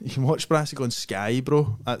 you can watch Brassic on Sky,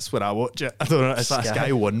 bro. That's where I watch it. I don't know. It's like a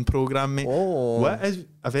Sky One program, mate. Oh.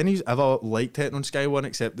 Have any ever liked it on Sky One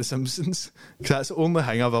except The Simpsons? Because that's the only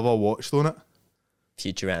thing I've ever watched on it.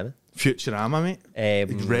 Futurama, mate.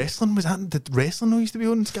 Wrestling, was that? Did wrestling used to be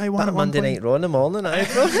on Sky One? That Monday Night Raw in the morning,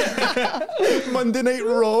 bro. Monday Night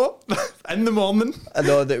Raw in the morning. I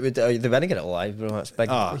know that they wouldn't get it live, bro. That's big.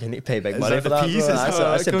 You need to pay big money that for the that, piece? bro.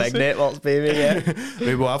 Is That's a big networks, baby. Yeah.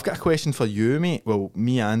 Right, well, I've got a question for you, mate. Well,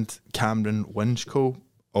 me and Cameron Winchco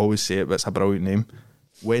always say it, but it's a brilliant name.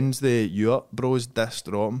 When's the Europe Bros diss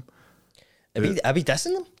dropping? Are we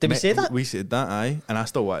dissing them? Did we say that? We said that, aye. And I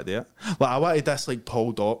still want to do it. Well, I want to diss like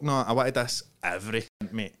Paul Dockner. I want to diss every,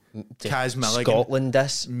 mate. Kaz Milligan. Scotland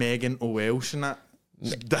diss. Megan O'Welsh and that.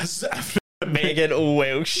 Diss every. Megan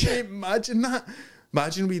O'Welsh. Imagine that.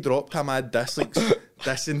 Imagine we dropped a mad diss like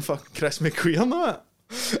dissing fucking Chris McQueen and that.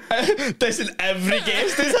 Dissing every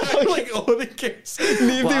guest. Like all the guests.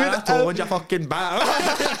 Well, I told you fucking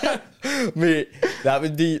bad. Mate, that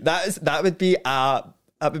would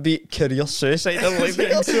be career suicide. Like,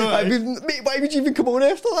 mate, why would you even come on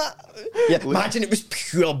after that? Yeah, imagine it was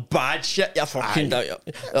pure bad shit. You're fucking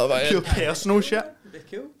pure personal shit.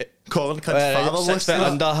 Cool. Calling cunts fatherless. 6 foot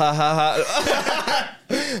under,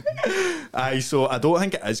 Aye, so I don't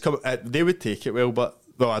think it is coming. They would take it well, but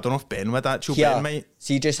I don't know if Ben would actually. Ben might.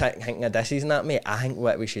 See, just thinking of disses and that, mate. I think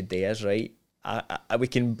what we should do is, right, we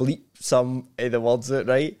can bleep some of the words out,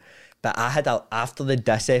 right? But I had after the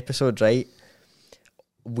diss episode, right,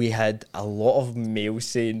 we had a lot of mails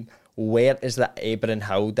saying, where is the Abraham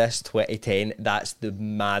Hill diss 2010? That's the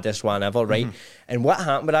maddest one ever, right? And what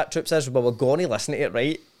happened with that, Troops, is we were going to listen to it,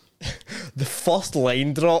 right? The first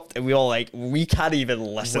line dropped and we were like, we can't even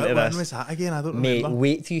listen to this. When was that again? I don't remember. Mate,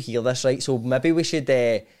 wait till you hear this, right? So maybe we should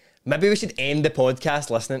end the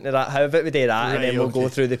podcast listening to that. How about we do that, right, and then we'll go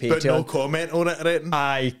through the Patreon. But no comment on it, right?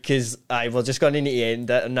 Aye, because we're just going to need to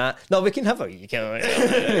end it and that. No, we can have a wee.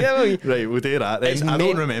 Right, we'll do that then. I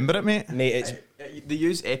don't remember it, mate. Mate, it's... They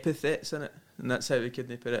use epithets in it, and that's how we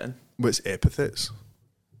couldn't put it in. What's epithets?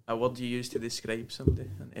 A word you use to describe somebody,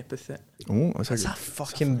 an epithet. Oh, that's a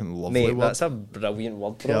fucking lovely mate, word. That's a brilliant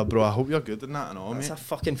word, bro. Yeah, bro, I hope you're good in that and all, That's mate. a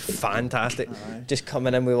fucking fantastic. Just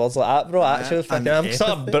coming in with words like that, bro. Actually, fucking,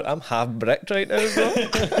 I'm half bricked right now, bro.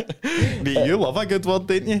 Mate, you love a good word,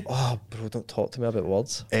 don't you? Oh, bro, don't talk to me about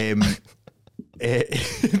words. Don't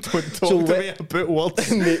talk to me about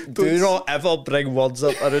words. Mate, do not ever bring words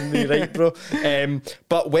up around me, right, bro?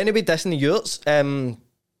 But when are we dissing the yurts?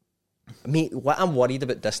 Mate, what I'm worried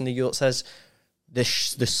about dissing the yurts is the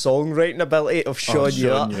songwriting ability of Sean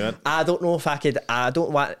Ewart. I don't know if I could. I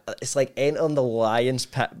don't want. It's like entering the lion's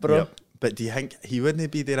pit, bro. Yep. But do you think he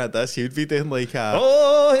wouldn't be doing a diss? He would be doing like a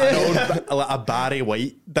like a Barry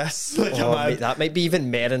White diss. Like mate, that might be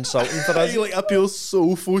even more insulting for us. Like a pure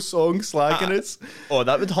soulful song slagging us. Oh,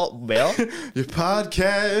 that would hurt well. Your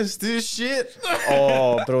podcast is shit.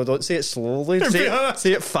 Oh, bro, don't say it slowly.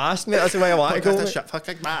 Say it fast, mate. That's the way I want to go. Shit,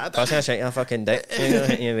 fucking mad. That's gonna shake your fucking dick.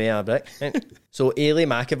 So Ailey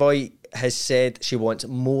McAvoy has said she wants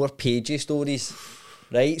more Paigey stories.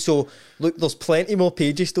 Right, so look, there's plenty more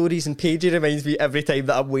Paigey stories, and Paigey reminds me every time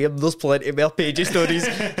that I'm weird. There's plenty more Paigey stories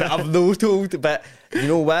that I've no told. But you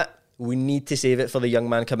know what? We need to save it for the young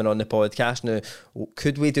man coming on the podcast. Now,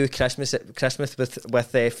 could we do Christmas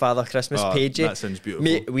with Father Christmas, Paigey? That sounds beautiful.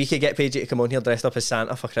 Mate, we could get Paigey to come on here dressed up as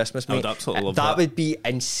Santa for Christmas, mate. I would absolutely love that. Would be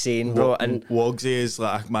insane, bro. And Wogsy is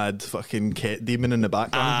like a mad fucking cat demon in the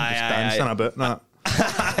background, just dancing about that.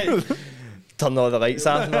 Turn all the lights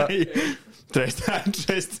on, mate. Dressed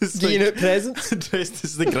as giving out presents. Dressed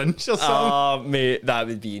as the Grinch or something. Oh, mate, that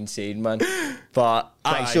would be insane, man. But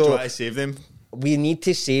so try to save them. We need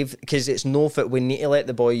to save, because it's no fit. We need to let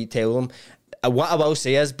the boy tell them. What I will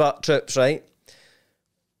say is, but Troops, right?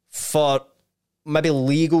 For maybe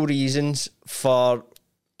legal reasons, for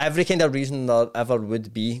every kind of reason there ever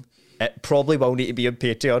would be, it probably will need to be on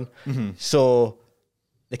Patreon. So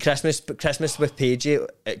the Christmas with Paigey,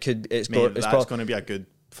 it's going to be a good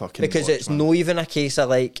fucking because watch, it's man. no even a case of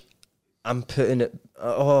like I'm putting it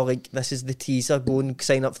like this is the teaser, go and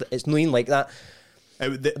sign up for it's not even like that.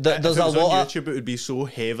 There's a lot on of YouTube, it would be so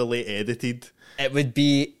heavily edited. It would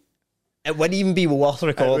be It wouldn't even be worth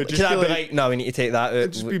recording. just Can I be be like, no, we need to take that out.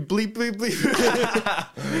 It'd just be bleep, bleep,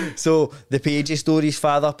 bleep. So the Pagey stories,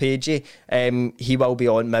 Father Pagey, he will be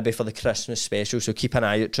on maybe for the Christmas special. So keep an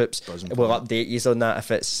eye out, troops. We'll update you on that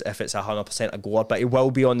if it's 100% a goer. But he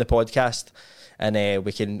will be on the podcast, and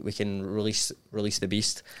we can release the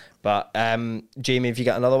beast. But Jamie, have you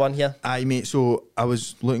got another one here? Aye, mate. So I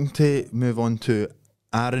was looking to move on to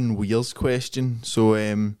Aaron Weir's question. So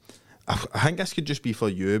I think this could just be for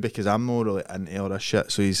you because I'm not really into all this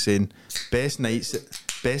shit. So he's saying best nights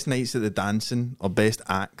at the dancing or best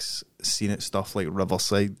acts seen at stuff like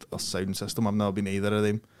Riverside or Sound System. I've never been either of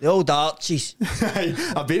them. The old Archies.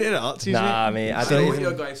 I've been to the Archies. Nah, mate. I I know don't what even.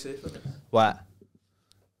 your guy say for this. What?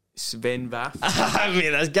 Sven Vath. I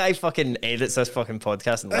mean, this guy fucking edits this fucking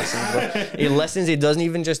podcast and listens. Bro. He listens. He doesn't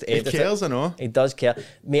even just He edit cares, it. I know. He does care,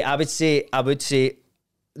 mate. I would say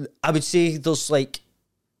there's like.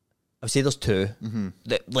 I would say there's two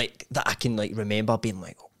that I can like remember being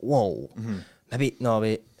like, whoa, maybe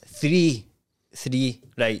three,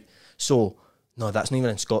 right? So no, that's not even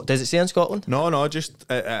in Scotland. Does it say in Scotland? No, just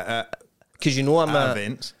Because you know I'm a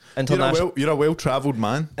events. international You're a well-travelled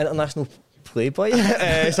man. international playboy.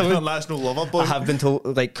 Something International lover boy. I have been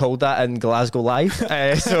called that in Glasgow Live.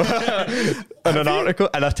 So in an article,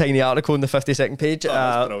 in a tiny article on the 52nd page,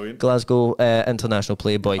 that's brilliant. Glasgow international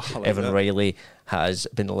playboy Evan that. Reilly has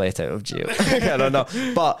been let out of jail. I don't know,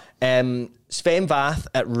 but Sven Vath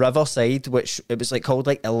at Riverside, which it was like called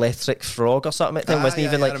like Electric Frog or something. At the time, wasn't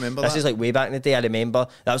even I like remember this that. is like way back in the day. I remember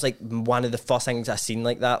that was like one of the first things I seen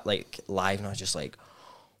like that, like live, and I was just like.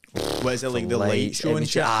 What is it like the light show and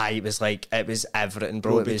shit? Aye, it was everything,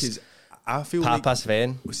 bro. It was Because I feel Papa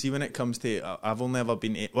Sven. See, when it comes to, I've only ever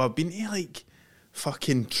been to, I've been to like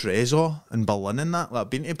fucking Trezor in Berlin and that. Like, I've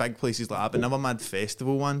been to big places like that, but never mad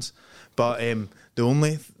festival ones. But the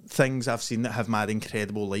only things I've seen that have mad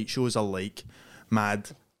incredible light shows are like mad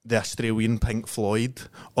the Australian Pink Floyd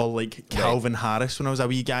or like Calvin Harris when I was a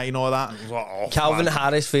wee guy and all that. Calvin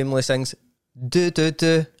Harris famously sings do do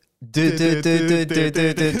do. Do do do do do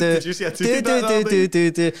do do. Did you see I tweeted that the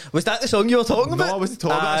other day? Was that the song you were talking about? No, I wasn't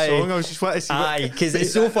talking about a song. I was just wanting to see Aye, because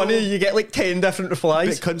it's so funny. You get like 10 different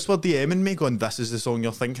replies. But cunts were DMing me going, this is the song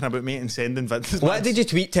you're thinking about, mate, and sending Vince's. What did you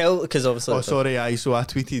tweet? Tell, because obviously. Oh, sorry, aye. So I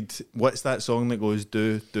tweeted, what's that song that goes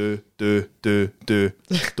do, do, do, do, do,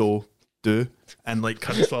 do, do? And like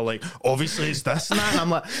cunts were like, obviously it's this and that. And I'm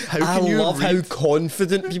like, how can you love read? how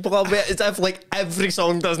confident people are. It's as if like every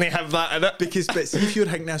song doesn't have that in it. Because, but see if you're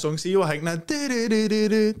thinking a song, see you were thinking that, do, do, do, do,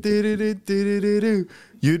 do, do, do, do, do, do,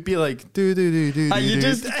 you'd be like, do, do, do, do, And you do.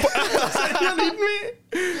 just. You need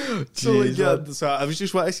me. So like, yeah, so I was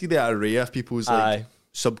just wanting to see the array of people's like Aye.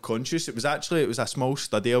 subconscious. It was a small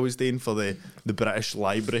study I was doing for the British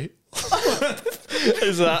Library.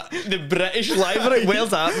 Is that the British Library? Where's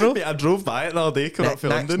that, bro? Mate, I drove by it the other day coming up from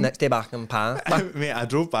London. Next day back in Pan. Mate, I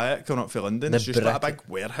drove by it coming up from London. The It's just like a Brit- big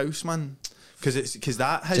warehouse, man. Because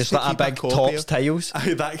that has Just to like a keep big copy Tops of- tiles.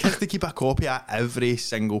 Aye, that has to keep a copy of every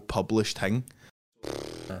single published thing.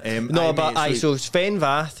 No, but aye, so Sven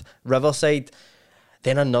Vath, Riverside,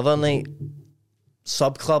 then another night,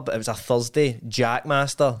 Sub Club. It was a Thursday,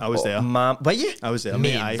 Jackmaster. I was there. Were you? I was there,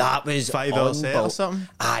 mate. mate, aye. That was 5 hour set or unbel- something?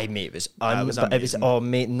 Aye, mate, it was That was it was amazing. oh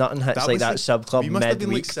mate, nothing hits like was that the- Sub Club we must have been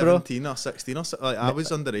like midweek, bro. 17 or 16 or something. Like, I was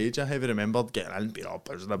underage. I heavy remembered getting in and being all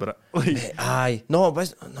buzzing about it. Like, Aye, no, it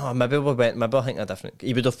was no. Maybe we went. Maybe I think a different.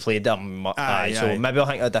 He would have played there. Aye, So aye. maybe I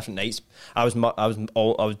think a different nights. I was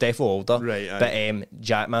definitely older. Right, aye. But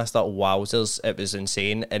Jackmaster, wowzers, it was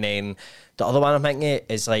insane. And then the other one I'm thinking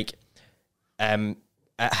is like, at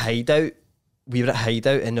Hideout. We were at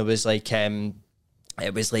Hideout and it was like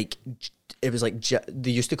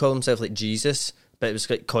they used to call themselves like Jesus, but it was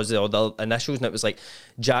like because of all the initials, and it was like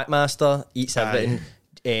Jackmaster eats everything.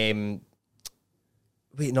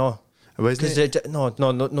 Wait, no. wasn't it?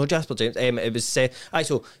 No, Jasper James. It was Seth. Aye,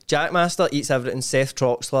 so Jackmaster eats everything. Seth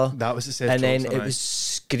Troxler. That was the Seth and then Troxler, it aye. was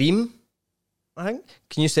Scream. I think.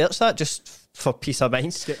 Can you search that just for peace of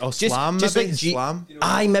mind? Or Slam, maybe? Slam?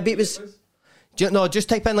 Aye, maybe it was. No, just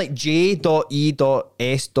type in like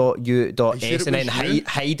J.E.S.U.S it and then was you?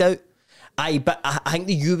 Hideout. Aye, but I think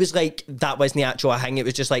the U was like that wasn't the actual thing. It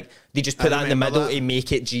was just like they just put that in the remember middle that. to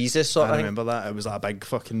make it Jesus sort I of thing. remember that. It was like a big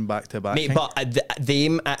fucking back-to-back Mate, thing. but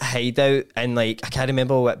them at Hideout and like I can't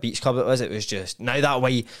remember what beach club it was. It was just now that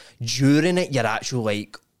way during it you're actually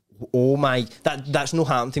like, oh my, that's no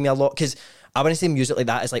happened to me a lot because I wouldn't say music like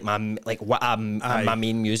that is like my my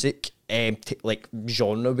main music like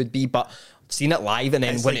genre would be, but seeing it live and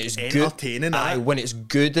then It's when like it's good, entertaining, aye, innit? when it's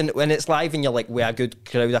good and when it's live and you're like with a good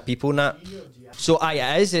crowd of people and that. So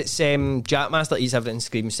it is. It's Jackmaster Eats Everything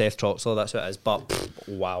Screams Seth Troxler. That's what it is. But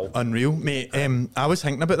wow, unreal, mate. I was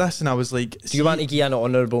thinking about this and I was like, do you want to give an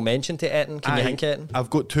honourable mention to Eton? Can you think Eton? I've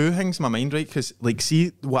got two things in my mind, right? Because like,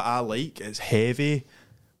 see what I like. It's heavy.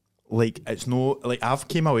 Like, it's no, like, I've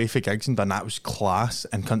came away for gigs and done that was class,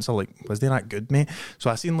 and cunts are like, was they that good, mate? So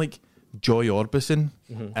I seen like Joy Orbison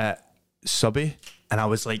at Subby, and I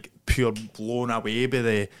was like pure blown away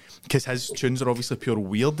by because his tunes are obviously pure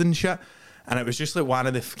weird and shit, and it was just like one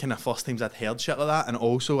of the kind of first times I'd heard shit like that. And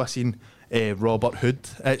also I seen Robert Hood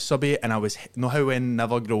at Subby, and I was, know how when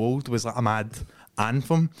Never Grow Old was like a mad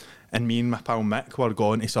anthem, and me and my pal Mick were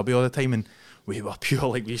going to Subby all the time, and we were pure,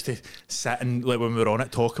 like, we used to sit and, like, when we were on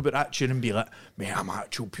it, talk about that tune and be like, mate, I'm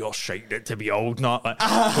actual pure shite it to be old, not like,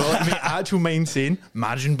 well, like, mate, actual mind saying,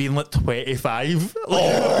 imagine being like 25.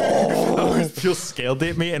 Like, I was pure scared of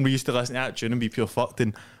it, mate, and we used to listen to that tune and be pure fucked.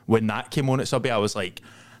 And when that came on at Subby, I was like,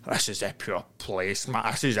 this is a pure place,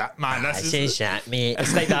 man. This is it, man. This is that, mate.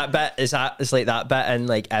 It's like that bit. It's like that bit in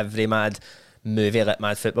like every mad movie, like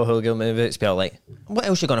mad football hooligan movie. It's pure like, what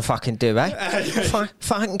else you gonna fucking do, eh?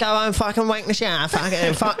 Fucking go out and fucking wank the shit out.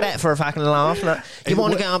 Fuck that for a fucking laugh. Like, you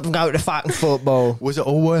want to get up and go to fucking football? Was it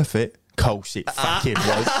all worth it? Course it fucking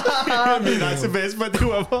was. I mean, that's the best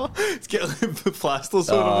video ever. It's getting the plasters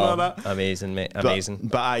on and all that. Amazing, mate. Amazing.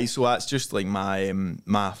 But aye, so that's just like my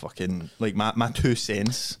fucking, like my 2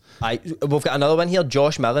 cents. We've got another one here,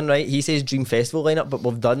 Josh Millen, right? He says Dream Festival lineup, but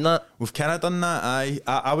we've done that. We've kind of done that.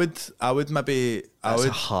 I would maybe. That's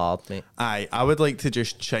hard, mate. I would like to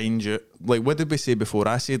just change it. Like, what did we say before?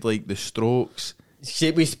 I said like the Strokes.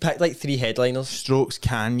 We picked like 3 headliners. Strokes,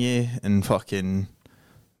 Kanye, and fucking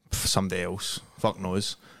somebody else. Fuck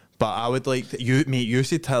knows. But I would like you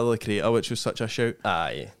said Tyler the Creator, which was such a shout.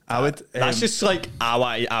 Aye. I would. That's just like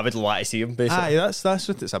I would like to see him basically. Aye, that's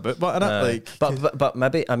what it's about. But like, but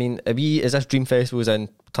maybe I mean, is this Dream Festival's in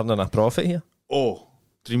turning a profit here? Oh,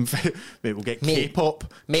 Dream Festival, mate, we'll get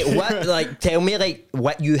K-pop. Mate, what? Like, tell me like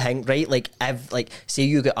what you think, right? Like, if like say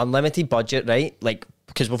you got unlimited budget, right? Like,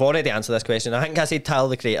 because we've already answered this question. I think I said Tyler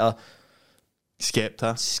the Creator,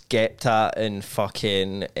 Skepta, and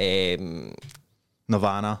fucking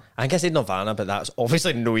Nirvana. I think I said Nirvana, but that's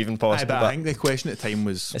obviously no even possible. But I think the question at the time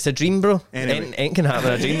was, it's a dream, bro. Anyway. Anything can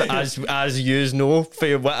happen in a dream, as you know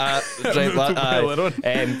for what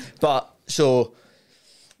but so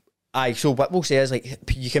what we'll say is like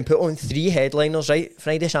you can put on 3 headliners, right?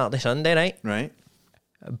 Friday, Saturday, Sunday, right? Right.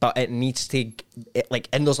 But it needs to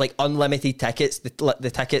and there's like unlimited tickets,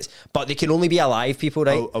 the tickets, but they can only be alive people,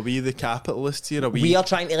 right? Are we the capitalists here? We are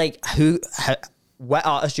trying to like what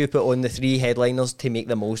artist do you put on the 3 headliners to make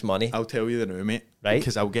the most money? I'll tell you the now, mate. Right.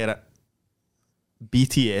 Because I'll get it.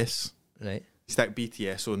 BTS. Right. Stick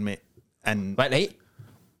BTS on, mate. And What night?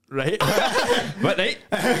 right. What night?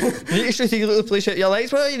 You need to strategically place out your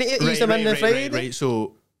lights. Well, you need to ease them in the Friday. Right,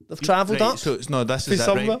 so They've travelled up. So no, this is it,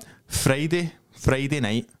 somewhere. right? Friday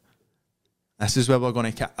night. This is where we're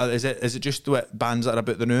going to. Is it just what bands that are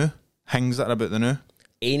about the new, things that are about the new?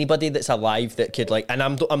 Anybody that's alive that could like, and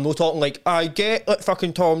I'm not talking like I get like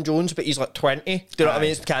fucking Tom Jones, but he's like 20. Do you know what I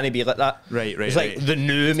mean? It can't be like that. Right. It's like the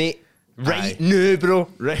new mate. Right, Aye. new bro.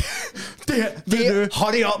 Right. the New.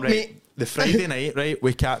 Hurry up, right. mate. The Friday night, right?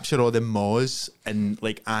 We capture all the moz and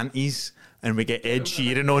like aunties, and we get Ed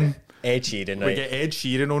Sheeran on. Ed Sheeran, right? We get Ed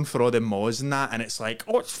Sheeran on for all the moz and that, and it's like,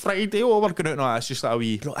 oh, it's Friday, oh, we're going out. No, it's just like a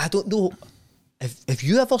wee. Bro, I don't know if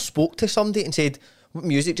you ever spoke to somebody and said, what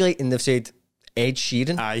music do you like? And they've said Ed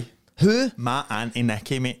Sheeran. Aye. Who? My auntie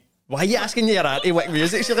Nikki, mate. Why are you asking your auntie what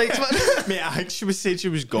music she likes, man? Mate, I think she said she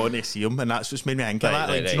was going to see him, and that's what's made me think of that.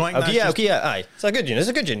 Like, do you know what I think Okay, aye. It's a good unit. It's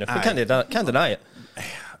a good unit. We can't deny it.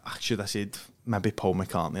 I should have said maybe Paul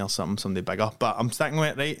McCartney or somebody bigger, but I'm sticking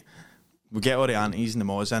with it, right? We get all the aunties and the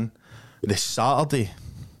moz in. The Saturday,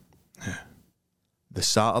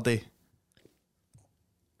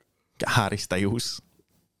 get Harry Styles.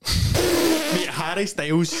 Mate, Harry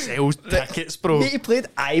Styles sells tickets, bro. Mate, he played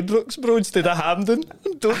Ibrox, bro, instead of Hampden.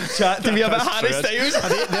 Don't chat to me about Harry Styles.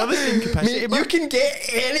 They're the same capacity. Mate, you can get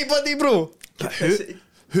anybody, bro.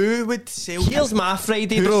 Who would sell Here's my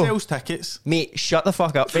Friday, Who bro. sells tickets? Mate, shut the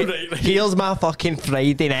fuck up, mate. Right. Here's my fucking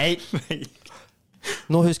Friday night. Right.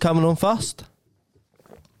 Know who's coming on first?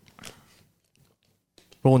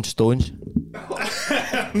 Rolling Stones.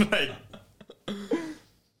 Right.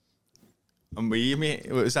 And we, mate,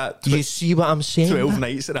 what was that? Do you see what I'm saying? 12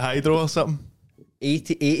 nights at the Hydro or something?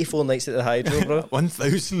 84 nights at the Hydro, bro.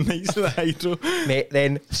 1,000 nights at the Hydro. Mate,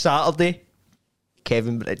 then Saturday,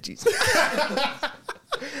 Kevin Bridges.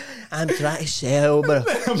 I'm trying to sell, bro.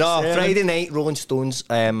 No, Friday night, Rolling Stones,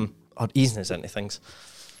 or easing us into things.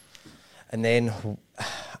 And then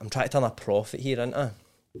I'm trying to turn a profit here, aren't I?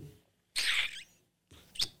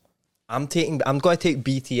 I'm going to take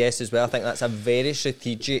BTS as well. I think that's a very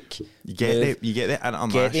strategic. You get move. the international.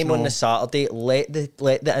 Get them on the Saturday. Let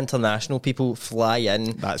the international people fly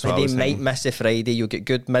in. That's what I they was might thinking. miss the Friday. You'll get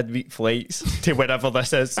good midweek flights to wherever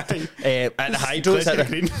this is. At the Hydros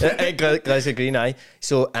at Glasgow Green. Aye.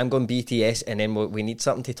 So I'm going BTS, and then we need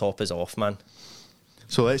something to top us off, man.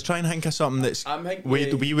 So let's try and think of something that's I'm thinking-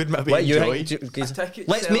 we would maybe What you enjoy. think? ticket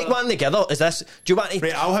Let's seller. make one together. Is this? Do you want to?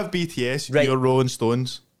 Right, I'll have BTS. Right. You're Rolling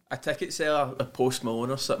Stones. A ticket seller, a Post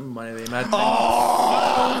Malone or something, one of them. I'd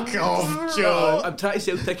Oh God, Joe. I'm trying to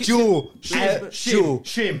sell tickets. Joe, Joe.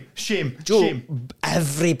 shame.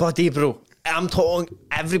 Everybody, bro. I'm talking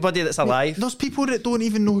everybody that's alive. There's people that don't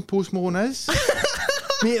even know who Post Malone is.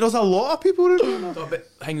 Mate, there's a lot of people that don't know. No, but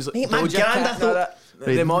things like Mate, my Doja grand, I Cat and all that.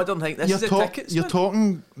 Right. The modern thing. This is the tickets. You're man.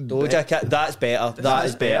 talking Doja Cat, that's better. That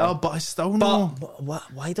is better. but I still know. But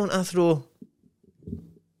why don't I throw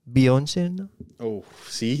Beyonce in there? Oh,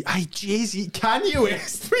 see, Jay-Z, Kanye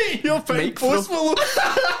West, mate, you're big Mike Post Malone.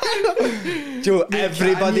 Joe, Mate,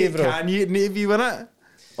 everybody, Kanye, bro. Kanye Navy, wasn't it?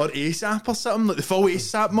 Or ASAP or something, like the full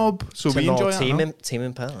ASAP mob. So we No, enjoy Tame it. Tame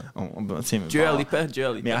Impala. Oh, I'm about Tame Dua Impala.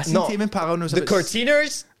 Lipa. Mate, I seen No. Tame Impala when I was The about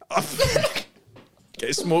Cortiners.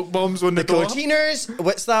 Get smoke bombs on the The door. Cortiners.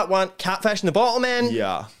 What's that one? Catfish in the Bottle Man.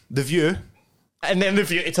 Yeah, The View. And then the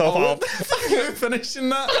View to top off. Finishing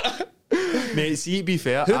that. Mate, see, to be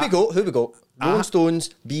fair, Who we go? Rolling Stones,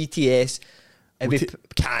 BTS, and we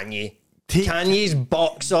Kanye. Take- Kanye's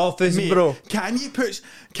box office, Mate, bro.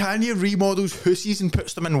 Kanye remodels hussies and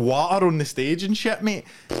puts them in water on the stage and shit, mate.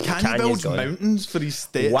 Kanye Kanye's builds got it. mountains for his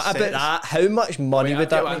sets. What about that? How much money would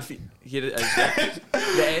that be? Here it is.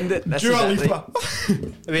 The end. This Dua is it, Lipa.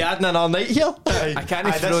 right? Are we adding another night here? I can't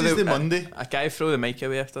Aye, throw this is the the Monday. I can't throw the mic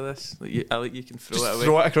away after this. Like you can throw it away.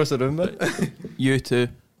 Throw it across the room, man. You too.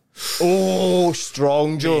 Oh,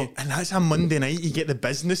 strong, Joe. Mate, and that's a Monday night. You get the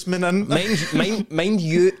businessmen in. Mind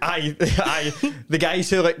you, aye, the guys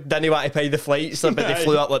who like didn't want to pay the flights, but they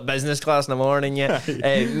flew up like business class in the morning. Yeah,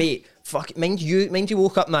 mate. Fuck, mind you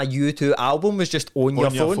woke up and that U2 album was just on your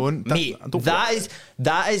phone. Mate.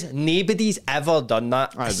 That is nobody's ever done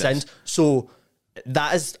that Aye, since. So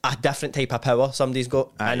that is a different type of power somebody's got,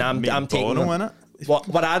 Aye, and I'm mate, taking Bono them. in it.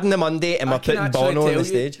 We're adding the Monday and we're putting Bono on the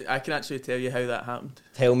stage. I can actually tell you how that happened.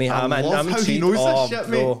 Tell me, I I'm love how he intrigued. knows this Oh, shit,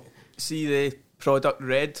 bro. mate. See the product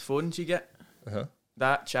Red phones you get? Uh-huh.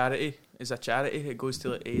 That charity is a charity. It goes to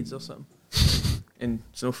like AIDS or something. And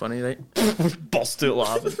it's no funny, right? Bust out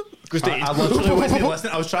laughing. Goes to I literally wasn't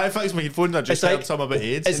listening. I was trying to fix my headphones. I just It's heard like- some about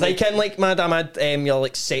AIDS. It's like in like Madam Ad, your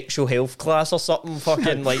like sexual health class or something.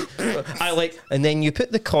 Fucking like I like, and then you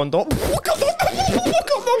put the condom.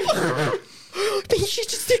 Then she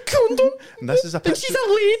just did condom. And this is a And picture. she's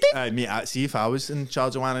a lady. Mate, see if I was in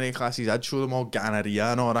charge of one of the classes, I'd show them all gonorrhea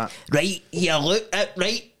and all that. Right here, look at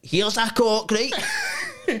right. Here's a cock, right?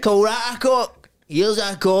 Call that a cock. Here's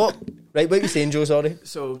a cock. Right, what you saying, Joe? Sorry.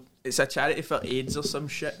 So it's a charity for AIDS or some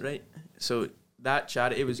shit, right? So that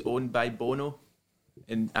charity was owned by Bono,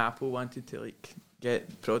 and Apple wanted to like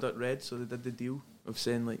get product Red, so they did the deal of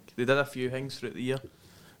saying like they did a few things throughout the year,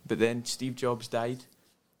 but then Steve Jobs died.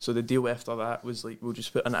 So the deal after that was like we'll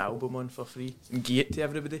just put an album on for free and give it to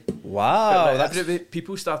everybody. Wow, But, like,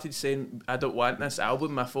 people started saying I don't want this album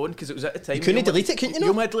on my phone because it was at the time You couldn't delete it, couldn't you?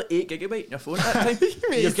 You know? had like 8 GB in your phone at that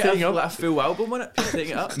time. You're getting like a full album on it, people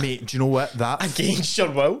taking it up, Mate, do you know what? That Against your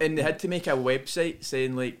will. and they had to make a website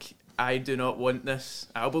saying like I do not want this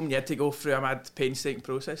album. You had to go through a mad painstaking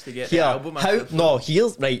process to get the Here, album. how? No,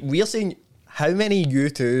 here's right. We're saying how many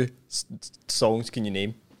U2 songs can you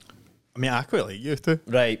name? I mean, I quite like you too.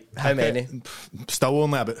 Right, how many? Still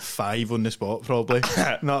only about 5 on the spot, probably.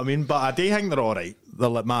 Know what I mean? But I do think they're all right. They're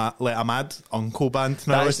like a mad uncle band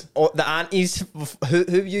now. That's the aunties. Who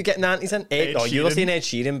you getting aunties in? Ed Oh, you were Sheeran. saying Ed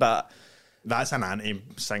Sheeran, but That's an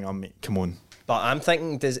anti-singer, mate. Come on. I'm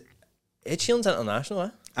thinking does Ed Sheeran's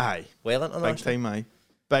international? Aye. Well, Big international. time, aye.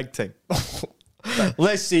 Big time.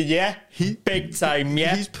 Listen, yeah, big time,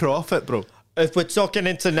 yeah. He's profit, bro. If we're talking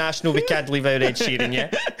international, we can't leave out Ed Sheeran,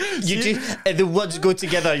 yeah. You just the words go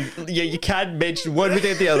together. You can't mention one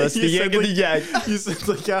without the other. It's the yin and the yang. You sound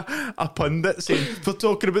like a pundit saying, if we're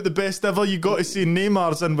talking about the best ever, you got to say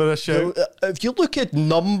Neymar's in with a shout. If you look at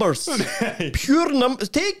numbers, pure numbers,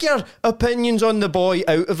 take your opinions on the boy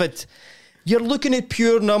out of it. You're looking at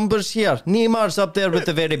pure numbers here. Neymar's up there with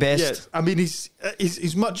the very best. Yes, I mean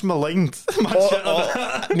he's much maligned.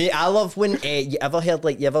 Mate, I love when you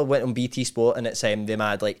ever went on BT Sport and it's they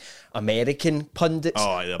mad like American pundits.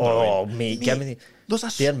 Oh, they're oh brilliant. mate, give me Those are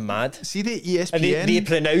they're mad. See the ESPN. And they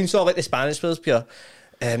pronounce all like the Spanish words pure.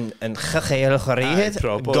 and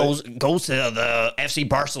proper. goes to the FC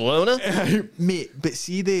Barcelona. Mate, but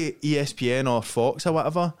see the ESPN or Fox or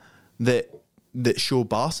whatever that show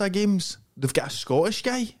Barca games, they've got a Scottish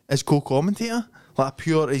guy as co-commentator. Like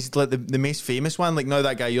pure, he's like the most famous one. Like now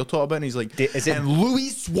that guy you're talking about, and he's like, and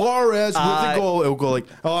Luis Suarez with the goal. It'll go like,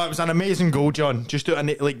 oh, it was an amazing goal, John. Just do it,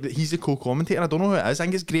 and like he's the co-commentator. I don't know who it is. I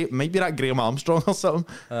think it's great. Might be that Graham Armstrong or something.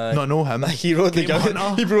 No, no him. He wrote the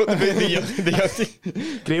Hunter. He wrote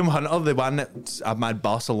the Graham Hunter, the one that's a mad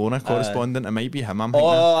Barcelona correspondent. It might be him. I'm thinking.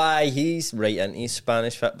 aye, he's right into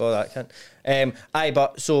Spanish football. That can.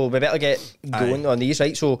 But so we better get going on these,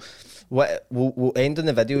 right? So. We'll end on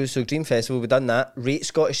the video. So Dream Festival, we've done that. Rate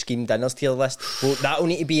Scottish Scheme dinners tier list. Well, that'll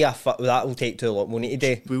need to be that will take too long. We'll need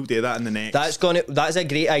to do. We'll do that in the next. That's a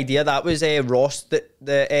great idea. That was Ross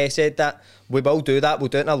that said that. We will do that. We'll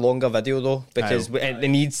do it in a longer video though, because it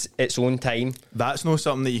needs its own time. That's not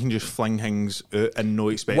something that you can just fling things out and no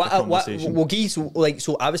expect a conversation.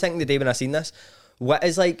 So I was thinking the day when I seen this, what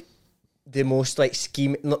is like the most like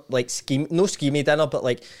no schemey dinner, but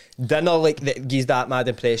like dinner like that gives that mad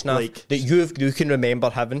impression of like, that you can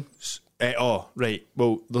remember having. Right.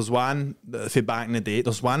 Well, there's one for back in the day.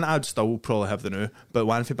 There's one I'd still probably have the now, but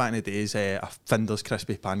one for back in the day is a Finder's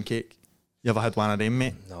crispy pancake. You ever had one of them,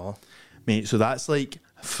 mate? No, mate. So that's like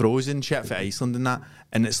frozen shit for Iceland and that,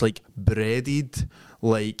 and it's like breaded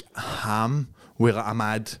like ham with like a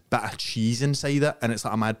mad bit of cheese inside it, and it's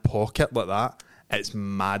like a mad pocket like that. It's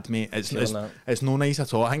mad, mate. It's no nice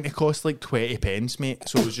at all. I think it cost like 20 pence, mate.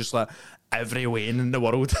 So it was just like every Wayne in the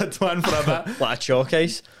world had one for a bit. like a chalk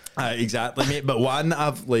ice. Exactly, mate. But one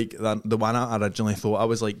I've like the one I originally thought I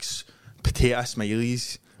was like potato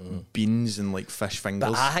smileys, beans, and like fish fingers.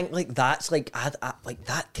 But I think like that's like I like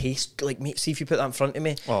that taste. Like, mate, see if you put that in front of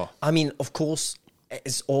me. Oh. I mean, of course.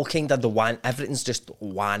 It's all kind of the one. Everything's just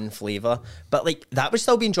one flavour. But like that would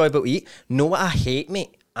still be enjoyable to eat. Know what I hate,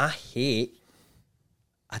 mate? I hate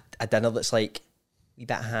a dinner that's like wee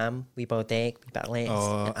bit of ham, wee bit of egg, wee bit of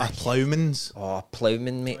lettuce. A ploughman's. Oh, a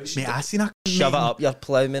ploughman, mate. Mate, I seen a shove it up your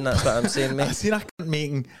ploughman. That's what I'm saying, mate. I seen a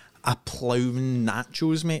making a ploughman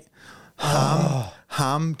nachos, mate.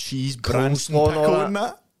 Ham, cheese, Branston pickle and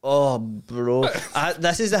that. Oh, bro.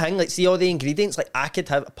 This is the thing. Like, see all the ingredients. Like, I could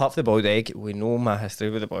have, apart from the boiled egg, we know my history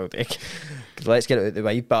with the boiled egg. Let's get it out of the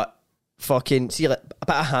way. But fucking, see, like, a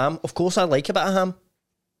bit of ham. Of course, I like a bit of ham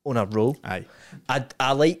on a roll. Aye.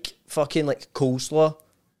 I like fucking, like, coleslaw.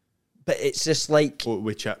 But it's just like...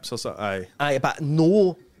 with chips or something. Aye, but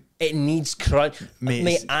no... It needs crunch.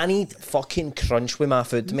 Mate, I need fucking crunch with my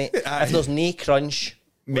food, mate. Aye. If there's no crunch,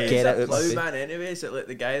 Mate, get is it that out. Ploughman anyway? Is it like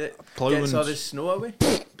the guy that Ploughman's- gets all the snow away?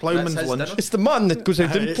 Ploughman's That's his lunch. dinner? It's the man that goes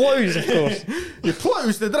out and ploughs, of course. He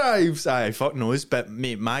ploughs the drives. Aye, fuck knows. But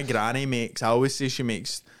mate, my granny makes, I always say she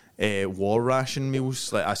makes war ration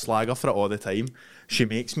meals. Like, I slag her for it all the time. She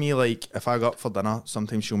makes me, like, if I go up for dinner,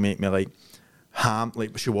 sometimes she'll make me, like, ham.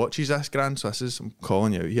 Like, she watches this, Gran, so this is, I'm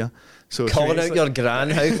calling you out here. So she Calling makes, out like, your gran,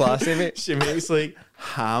 how classy, mate. she makes, like,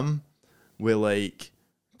 ham with, like,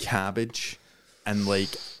 cabbage and, like,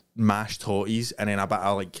 mashed totties and then a bit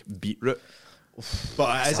of, like, beetroot.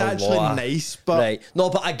 But it's actually nice, but... Right. No,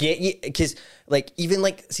 but I get you, because, like, even,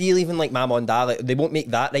 like, see, even, like, my mum and dad, like, they won't make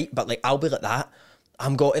that, right? But, like, I'll be like that.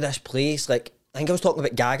 I'm going to this place, like, I think I was talking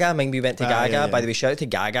about Gaga. I mean, we went to Gaga. Yeah. By the way, shout out to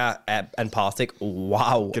Gaga in Partick.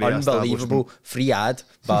 Wow. Great unbelievable. Free ad,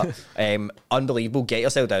 but unbelievable. Get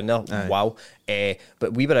yourself down there. Aye. Wow.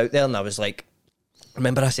 But we were out there and I was like, I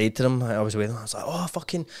remember I said to them, I was with them, I was like, oh,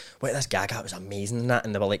 fucking, wait, this Gaga, it was amazing and that.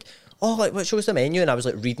 And they were like, oh, like, what, show us the menu. And I was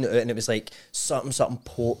like reading it out and it was like something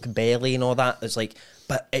pork belly and all that. It's like,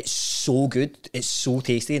 but it's so good. It's so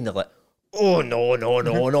tasty. And they're like, oh, no,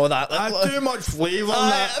 that. Too much flavour in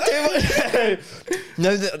that. Too much.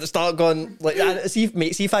 Now that they start going, like, see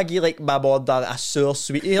if I give, like, my mod a sour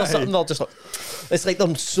sweetie or something, they're just like, it's like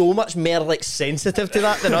they're so much more, like, sensitive to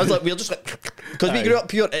that than I was like, we're just like, because we grew up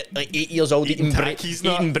pure at, like, 8 years old eating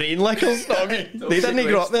brain lickers. They didn't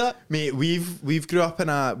grow up with that. Mate, we've grew up in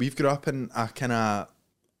a kind of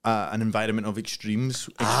an environment of extremes.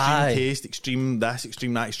 Extreme taste, extreme this,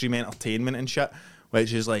 extreme that, extreme entertainment and shit.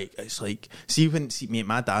 Which is like, it's like, mate,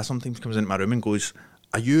 my dad sometimes comes into my room and goes,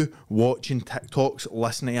 are you watching TikToks,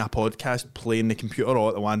 listening to a podcast, playing the computer all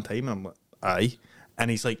at the one time? And I'm like, aye. And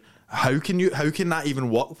he's like, how can that even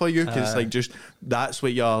work for you? Because like, just, that's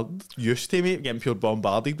what you're used to, mate, getting pure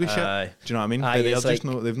bombarded with shit. Do you know what I mean?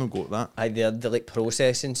 But they've not got that. Aye, they're like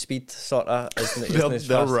processing speed, sort of.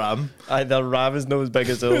 Their RAM. Aye, their RAM is not as big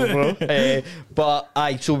as ours, bro. But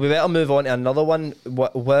aye, so we better move on to another one.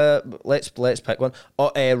 Let's pick one.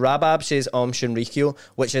 Rabab says Shinrikyo,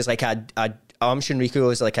 which is like a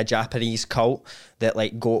Shinrikyo is like a Japanese cult that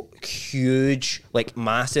like got huge, like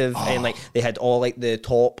massive, and like they had all like the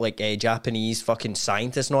top like Japanese fucking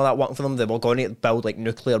scientists and all that working for them. They were going to build like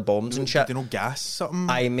nuclear bombs and shit. Do you know gas something?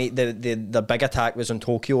 I mate, the big attack was on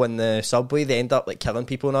Tokyo in the subway. They end up like killing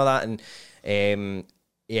people and all that, and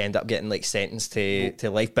he end up getting like sentenced to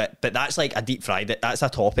life. But that's like a deep fried. That's a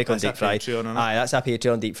topic on deep fried. Aye, that's a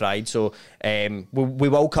Patreon deep fried. So we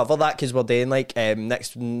will cover that because we're doing like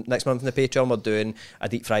next month in the Patreon we're doing a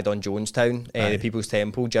deep fried on Jonestown, the People's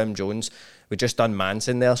Temple, Jim Jones. We just done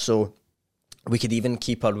Manson there, so we could even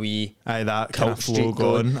keep our wee that cult kind of flow streak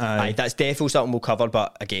going. Aye, that's definitely something we'll cover.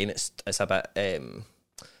 But again, it's a bit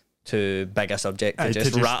too big a subject to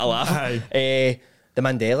just rattle off. The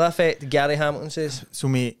Mandela effect, Gary Hamilton says. So,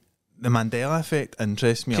 mate, the Mandela effect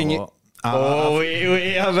interests me a lot.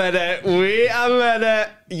 Wait a minute.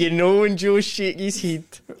 You know when Joe shake his head?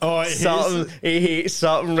 Oh, he hates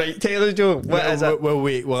something, right? Tell us, Joe. What is it? Well,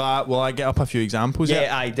 wait, will I get up a few examples?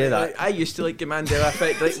 Yeah, I do that. I used to like the Mandela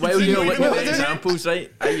effect. Like, while you're looking at the examples, right,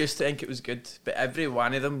 I used to think it was good, but every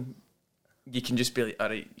one of them, you can just be like,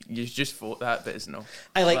 alright, you just thought that, but it's no.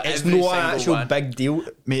 It's no actual big deal.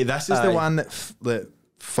 Mate, this is the one that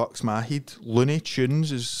fucks my head. Looney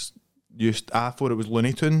Tunes is used. I thought it was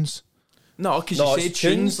Looney Tunes. No, because you said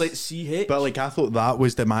tunes like CH. But like I thought that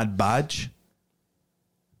was the mad badge.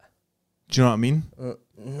 Do you know what I mean?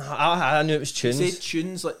 No, I knew it was tunes. You say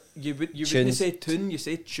tunes like you wouldn't say tune, you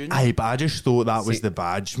say tunes. Aye, but I just thought that was the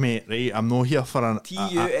badge, mate. Right, I'm not here for an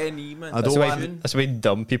TUNE, man. I don't want. That's why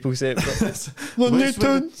dumb people say it.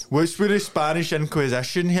 What's with the Spanish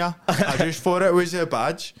Inquisition here? I just thought it was a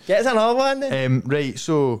badge. Get us another one then. Right,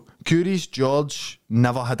 so Curious George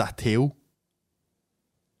never had a tail.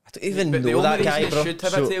 I don't even but know that guy, bro. bro. Should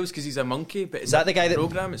have a tail because he's a monkey. But is that the guy that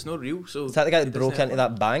program? It's not real. So is that the guy that broke into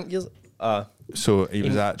that bank? So he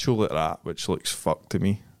was actually like that, which looks fucked to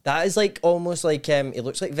me. That is like almost like he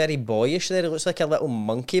looks like very boyish there. He looks like a little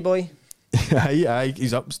monkey boy. Aye,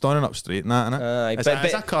 he's standing up straight and that, innit?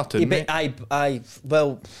 It's a cartoon, mate.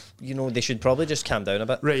 Well, you know, they should probably just calm down a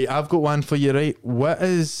bit. Right, I've got one for you, right? What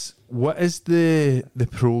is the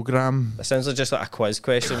programme? That sounds like just like a quiz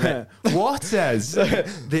question, mate. What is?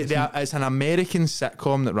 It's an American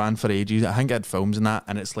sitcom that ran for ages. I think it had films in that,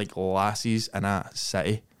 and it's like lassies in a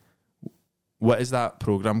city. What is that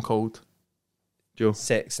programme called, Joe?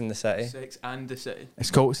 Sex in the City. Sex and the City.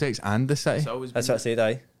 It's called Sex and the City. That's what I said,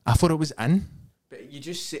 aye. I thought it was in. But you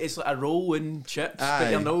just, it's like a roll in chips,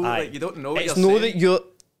 but you know, like, you don't know what it's you're saying. That you're...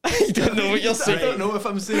 you don't know what you're saying. I don't know if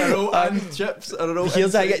I'm saying a roll and chips or a roll.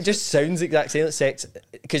 Here's how it just sounds the exact same. Like sex,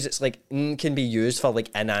 because it's like can be used for like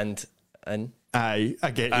in and in. Aye,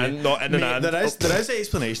 I get you. And not in. There is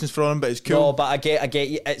explanations for them, but it's cool. No, but I get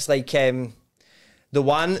you. It's like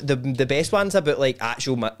the best one's about like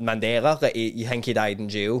actual Mandela. Like you think he died in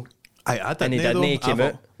jail. I didn't. And he didn't. He came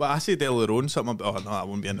out. Well, I said earlier on something about. Oh no, that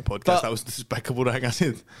won't be in the podcast. That was despicable. I think I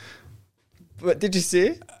said. What did you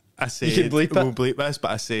say? I said, you can bleep it. We'll bleep this,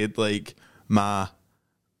 but I said like my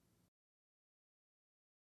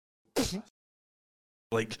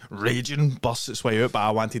like raging burst its way out, but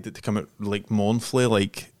I wanted it to come out like mournfully,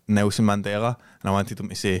 like Nelson Mandela, and I wanted him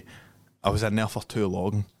to say, "I was in there for too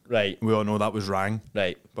long." Right. We all know that was wrong.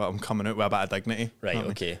 Right. But I'm coming out with a bit of dignity. Right.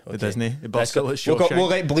 Okay. The Disney. It burst we'll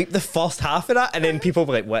like bleep the first half of that, and then people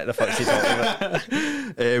will be like, "What the fuck is he talking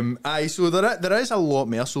about?" Aye. So there is a lot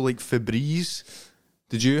more. So like Febreze.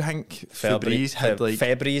 Did you think Febreze had like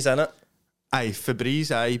Febreze in it? Aye,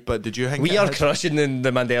 Febreze, aye. But did you think we are crushing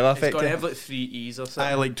the Mandela effect? It's got to have like 3 E's or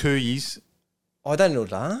something. Aye, like 2 E's. Oh, I didn't know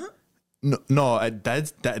that. No, it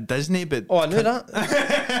did. Disney, but I knew that.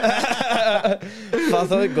 I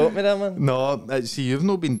thought it got me there, man. No, see, you've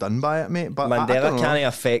not been done by it, mate. But Mandela can't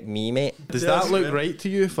affect me, mate. Does that look right to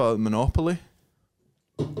you for Monopoly?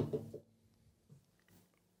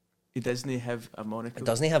 He doesn't have a monocle.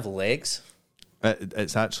 Doesn't he have legs?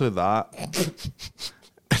 It's actually that.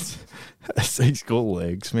 He's got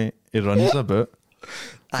legs, mate. He runs about.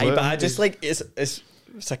 Aye, but I just like it's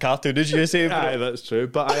a cartoon, as you say. Aye, that's true.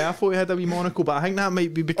 But I thought he had a wee monocle. But I think that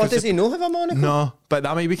might be because. Does he not have a monocle? No, but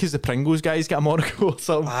that might be because the Pringles guys get a monocle or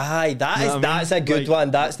something. Aye, that's a good one.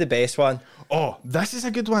 That's the best one. Oh, this is a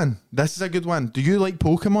good one. Do you like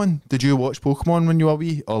Pokemon? Did you watch Pokemon when you were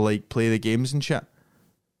wee, or like play the games and shit?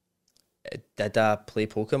 Did I play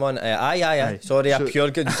Pokemon? Aye. Sorry, so, I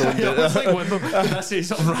pure good don't do that. Did I say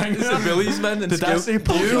something wrong? It's the Billy's man. Did I say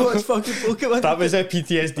Pokemon? You watch fucking Pokemon? That was a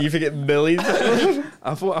PTSD for getting millies.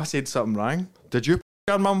 I thought I said something wrong. Did you,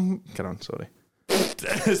 mum? Come on, sorry. We need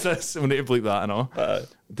to bleep that and all.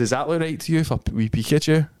 Does that look right to you for wee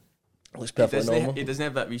Pikachu? Looks perfectly normal. He doesn't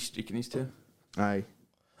have that wee streak in his tail. Aye.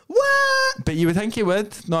 What? But you would think he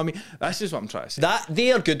would. No, I mean, that's just what I'm trying to say.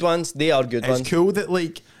 They are good ones. They are good ones. It's cool that,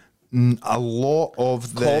 like, a lot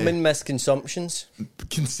of the... Common misconceptions.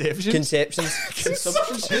 Conceptions? Conceptions.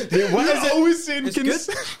 Consumptions. Mate, what is it? Always saying it's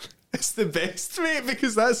good. It's the best, mate,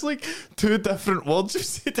 because that's, like, two different words you've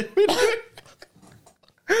said it with.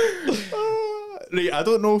 Right, I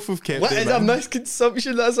don't know if we've kept What it is a in.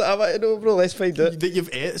 misconsumption? That's what I want to know, bro. Let's find out. That you've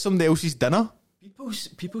ate somebody else's dinner?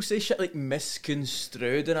 People say shit like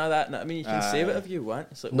misconstrued and all that. And I mean, you can say whatever you want.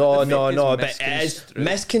 It's like, No, what the fuck no, is but it is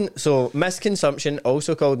misconstrued? misconsumption,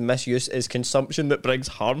 also called misuse, is consumption that brings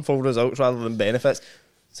harmful results rather than benefits.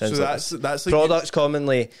 Sounds So like that's like products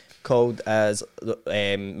commonly called as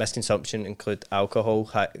misconsumption include alcohol.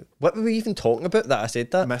 What were we even talking about that I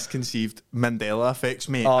said that? misconceived Mandela effects,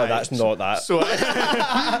 mate. Oh, that's not that. So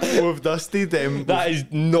we've dusted them. That is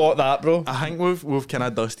not that, bro. I think we've kind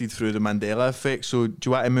of dusted through the Mandela effect. So do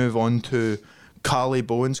you want to move on to Carly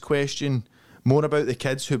Bowen's question? More about the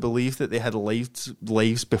kids who believe that they had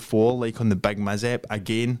lives before, like on the Big Miz ep.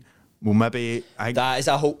 Again, well, maybe That is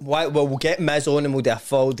a whole. Well, we'll get Miz on and we'll do a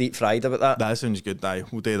full deep fried about that. that sounds good. Aye,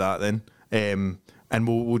 we'll do that then. And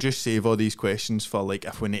we'll just save all these questions for like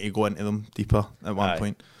if we need to go into them deeper at one Aye.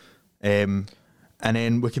 point. And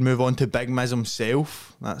then we can move on to Big Miz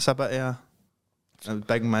himself. That's a bit of a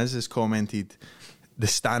Big Miz has commented the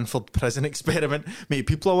Stanford prison experiment. Mate,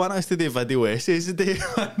 people want us to do video essays today.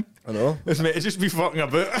 I know. It's meant to just be fucking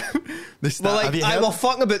about. Well, like, I will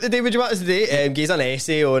fucking about the day. Would you want us today? Gives an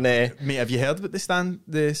essay on. Mate, have you heard about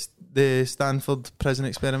the Stanford prison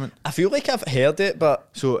experiment? I feel like I've heard it, but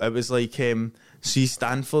So it was like, see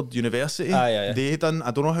Stanford University. Aye. They done,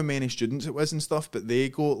 I don't know how many students it was and stuff, but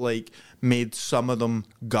they made some of them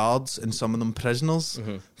guards and some of them prisoners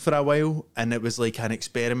for a while, and it was like an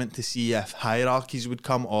experiment to see if hierarchies would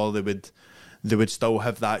come or they would still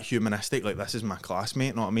have that humanistic, like, this is my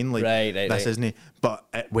classmate, know what I mean? Like, Right, this isn't, but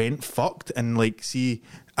it went fucked, and like, see,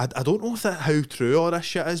 I don't know if how true all this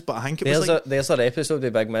shit is, but I think it was like, there's our episode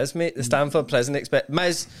with Big Miz, mate. The Stanford prison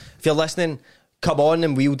Miz, if you're listening, come on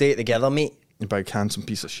and we'll do it together, mate. a big handsome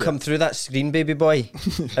piece of shit. Come through that screen, baby boy,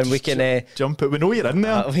 and we can. Jump it. We know you're in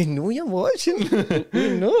there. We know you're watching. We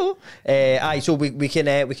know. Aye, so we can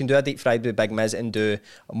do a deep fried with Big Miz and do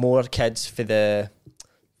more kids for the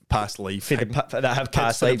Past life. that have Kids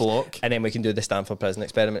past for the lives, block. and then we can do the Stanford prison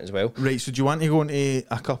experiment as well. Right, so do you want to go into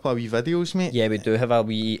a couple of wee videos, mate? Yeah, we do have a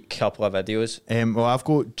wee couple of videos. Well, I've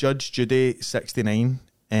got Judge Judy 69.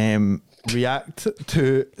 React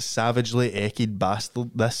to savagely ekid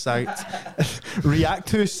bastard. This site. React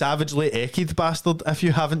to savagely ekid bastard. If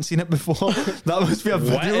you haven't seen it before, that must be a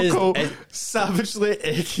video called Savagely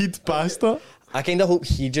Ekid Bastard. I kind of hope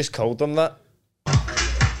he just called them that.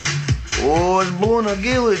 Oh, it's blowing a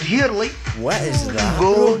gale out here, like. What is that?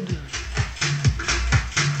 God.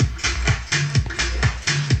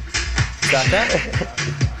 Is that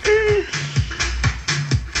it?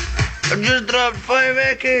 I just dropped 5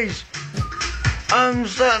 Eckies. I'm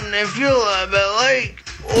starting to feel a bit like.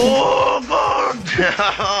 Oh,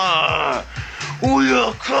 God. Oh,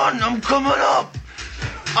 you cunt, I'm coming up.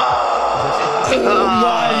 Oh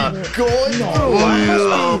my god,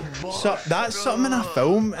 bro! Oh, So, that's something in a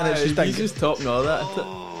film, and it's just like, He's just talking all that.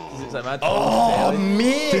 It's like mad. oh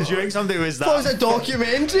mate! Did you think something was that? That was a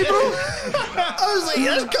documentary, bro. I was like,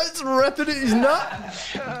 this cunt's ripping at his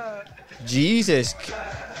nut. Jesus.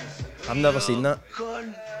 I've never seen that.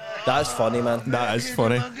 That's funny, man. That is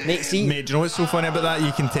funny. Mate, see, Mate, do you know what's so funny about that?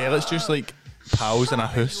 You can tell it's just like pals in a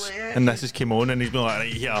house, and this has came on, and he's been like,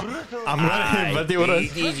 right here, I'm running a video on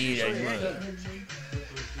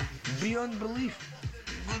beyond belief.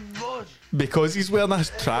 Good God. because he's wearing this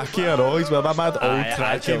trackie and all. He's wearing a mad old Aye, trackie,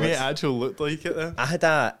 actually mate. looks- Actually looked like it there. I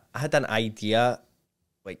had an idea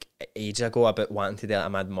like ages ago about wanting to do a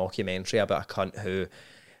mad mockumentary about a cunt who,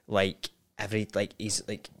 like,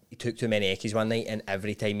 he took too many eckies one night, and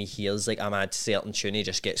every time he hears like a mad certain tune, he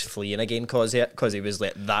just gets fleeing again because he was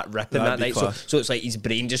like that ripping That'd that be night. class. So it's like his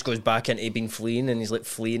brain just goes back into being fleeing, and he's like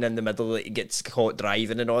fleeing in the middle, like he gets caught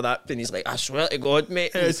driving and all that, and he's like, I swear to God,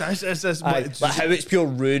 mate. It's Aye, like how it's pure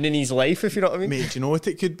ruining his life, if you know what I mean. Mate, do you know what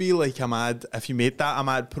it could be like? If you made that a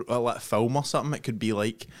mad like film or something, it could be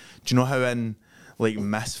like, do you know how in like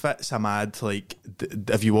Misfits, a mad like,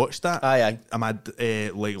 have you watched that? Aye. A mad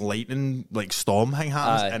like lightning, like storm thing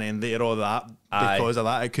happens, Aye. and then they're all that Aye. because of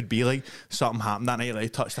that. It could be like something happened that night,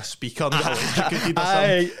 like touched a speaker and electrocuted or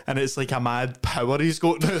Aye. something, and it's like a mad power he's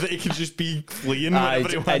got now that he can just be fleeing whenever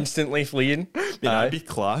he Aye, wants. instantly fleeing. Mate, that'd be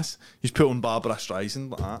class. He's put on Barbara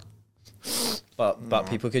Streisand like that. but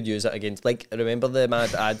people could use it against, like, remember the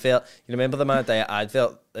mad advert? You remember the mad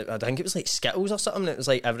advert? I think it was like Skittles or something. It was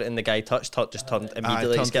like everything the guy touched just turned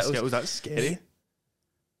immediately to Skittles. That's scary.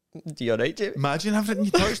 You alright, Jamie? Imagine everything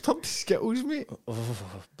you touched turned to Skittles, mate. Oh,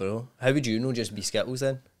 bro, how would you know just be Skittles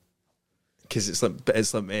then? Because it's like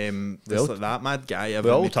that mad guy. We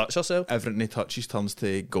all touch ourselves. Everything he touches turns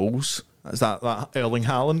to goals. Is that Erling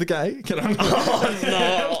Haaland guy?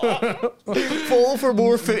 Follow for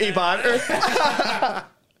more footy banter.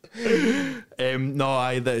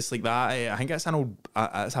 It's like that. I think it's an old.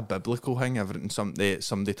 It's a biblical thing. Everything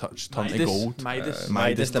somebody touched turned to gold. Midas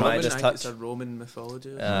touch. It's a Roman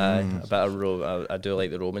mythology. A bit of I do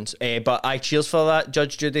like the Romans. But I cheers for that,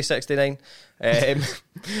 Judge Judy 69.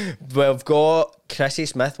 We've got Chrissy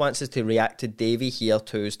Smith wants us to react to Davey here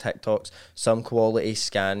 2's TikToks. Some quality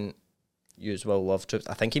scan. Yous will love troops.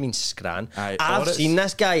 I think he means scran. I've seen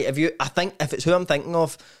this guy. I think if it's who I'm thinking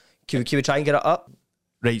of, can we try and get it up?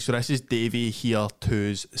 Right, so this is Davey here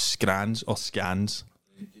 2's scrans or scans.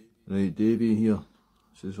 Right, Davey here.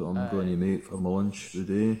 This is what I'm going to make for my lunch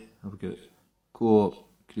today. I've got co-op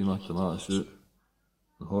cream of tomato soup,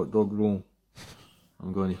 a hot dog roll.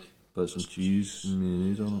 I'm going to put some cheese and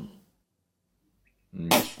mayonnaise on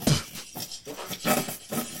it.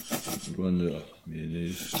 I'm going to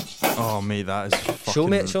mayonnaise. Oh, mate, that is fucking...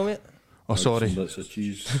 Show me it. Oh, sorry. Some bits of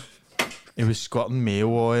cheese. He was squirting mayo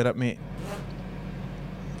all over it, mate.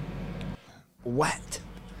 What?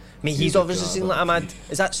 Mate, he's obviously seen like a mad...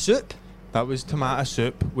 Is that soup? That was tomato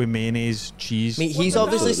soup with mayonnaise, cheese. Mate, he's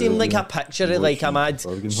obviously seen like a picture of like a mad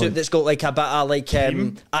soup that's got like a bit of like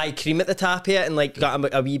cream at the top of it and like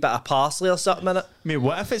got a wee bit of parsley or something in it. Mate,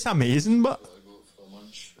 what if it's amazing, but...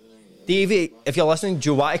 Davey, if you're listening, do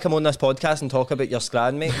you want to come on this podcast and talk about your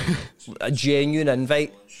scran, mate? A genuine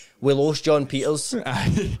invite. We lost John Peters.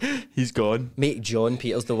 He's gone. Mate, John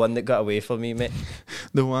Peters, the one that got away from me, mate.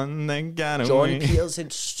 The one that got John away. Peters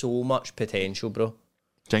had so much potential, bro.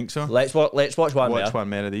 Think so? Let's watch one more. Watch one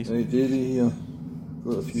more of these. Right, Davey here.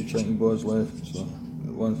 Got a few chicken balls left, so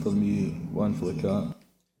one for me, one for the cat.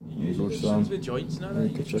 Sounds with joints now.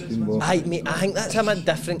 Like a chicken ball. Aye, mate, I think that's him a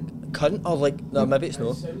different cunt, or like, no, maybe it's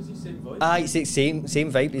not. Aye, it's the same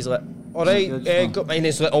vibe. He's like, alright, got mine.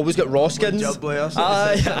 It's like always got Roskins.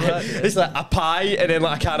 Aye, it's like a pie and then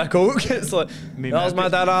like a can of Coke. It's like, that was my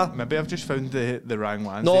dinner. Maybe I've just found the wrong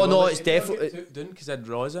one. No, it's definitely. Because it had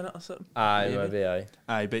raws in it or something. Aye, maybe aye.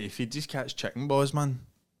 Aye, but if you just catch chicken balls, man,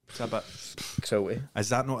 it's a bit cruelty. Is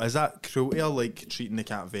that cruelty or like treating the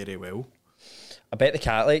cat very well? I bet the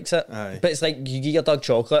cat likes it. Aye. But it's like you give your dog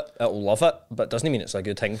chocolate, it'll love it, but it doesn't mean it's a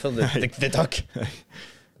good thing for the duck.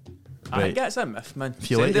 I think that's a myth, man.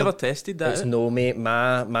 Feel like they ever tested that. It's no, mate.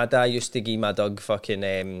 My dad used to give my dog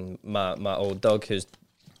fucking my old dog who's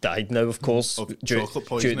died now, of course, due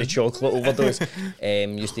to the chocolate overdose.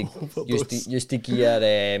 Used to give her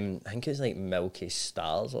I think it was like Milky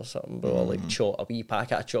Stars or something, bro. Or like a wee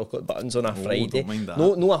packet of chocolate buttons on a Friday. Don't mind that.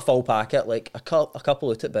 No, a full packet, like a couple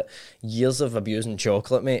of it, but years of abusing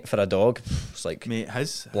chocolate, mate, for a dog. It's like, mate,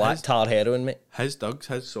 his tar heroin, mate. His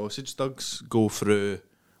sausage dogs go through,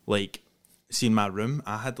 like, see in my room,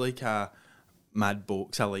 I had like a mad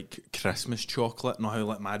box of like Christmas chocolate, not how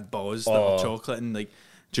like mad balls that were chocolate and like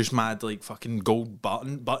just mad like fucking gold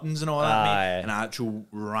buttons and all that, mate. And I actually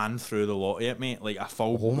ran through the lot of it, mate. Like a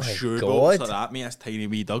full shoebox like that, mate. This tiny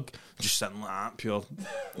wee dog just sitting like that, pure.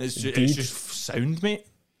 It's just sound, mate.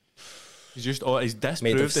 He's just he's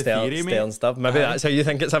disproved the theory, mate. Stuff. Maybe that's how you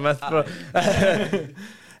think it's a myth, bro.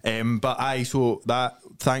 But aye, so that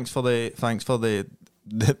thanks for the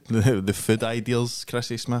food ideas,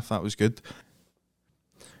 Chrissy Smith. That was good.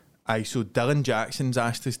 Aye, so Dylan Jackson's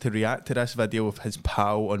asked us to react to this video of his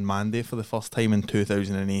pal on Mandy for the first time in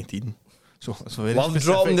 2018. So it's very love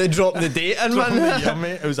dropping the date in, man. Yeah,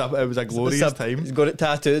 mate. It was a glorious time. He's got it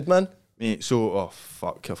tattooed, man. Mate, so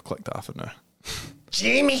fuck, I've clicked off it now.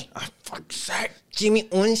 Jamie, fuck's sake. Jamie,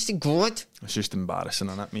 honest to God. It's just embarrassing,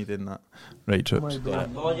 isn't it, me doing that? Right, Trips.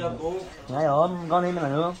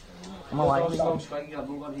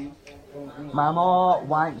 Mama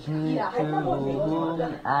wants me to boom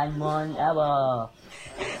and one ever,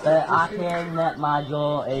 but I can't let my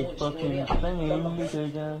jaw is fucking swinging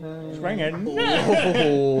because Swinging.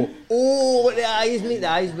 Oh, the eyes, mate. The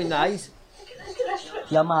eyes been nice.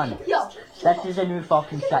 Yeah, man. This is a new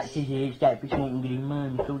fucking 60s age. Get be smoking green,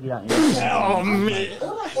 man. Told you that. Oh, mate.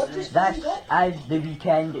 This is the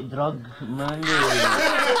weekend drug Monday.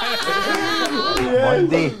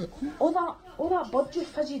 Monday. All that blood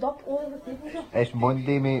just fizzied up all over the table there. It's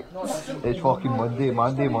Monday, mate. It's fucking Monday.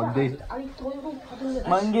 Monday. Are you tolerable?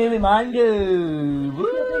 Mango.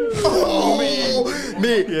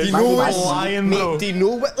 Mate, do you know what's lying, mate, bro. do you know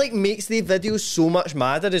what like makes the videos so much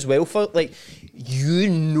madder as well? For like, you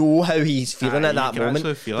know how he's feeling at you that can moment.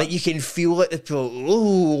 actually feel Like it. you can feel it.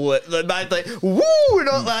 The man like woo,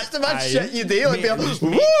 not that's the mad shit you do. Like,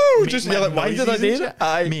 woo, just be like, why did I do that?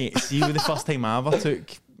 Aye. Mate, see, the first time I ever took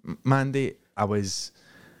Mandy, I was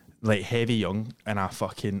like heavy young, and I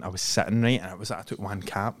was sitting right, and I took one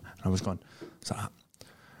cap, and I was going, what's that?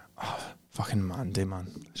 Oh, fucking Mandy, man.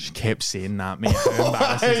 She kept saying that, mate. How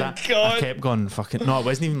embarrassing is that? God. I kept going, fucking, no, it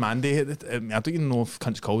wasn't even Mandy. I don't even know if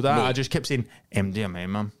cunt's called that. Mate. I just kept saying MDMA,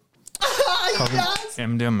 man. Yes.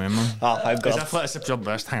 MDMA, man. Oh, I'm As good. if it's your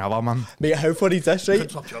best thing ever, man. Mate, how funny is this,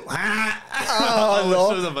 right? Oh, no.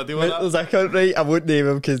 There's a video Mate, of there's a cunt, right? I won't name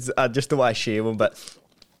him because I just don't want to shame him, but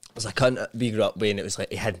there's a cunt that we grew up with, and it was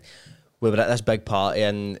like we were at this big party,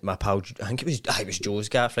 and my pal, I think it was Joe's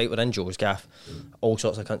gaff, right? We're in Joe's gaff, all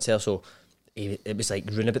sorts of cunts there, so it was like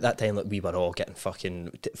round about that time, like we were all getting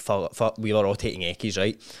fucking, we were all taking eckies,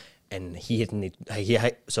 right? And he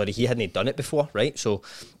hadn't done it before, right? So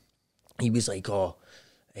he was like, oh,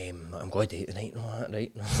 I'm going to date tonight and all that,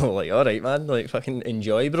 right? Like, all right, man, like, fucking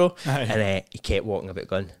enjoy, bro. Aye. And he kept walking about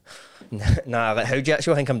going, nah, like, how do you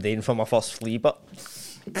actually think I'm dating for my first flea but?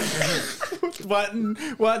 What in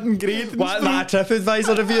grade? What, that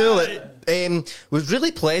TripAdvisor review, like, was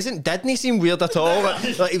really pleasant, didn't seem weird at all. Like,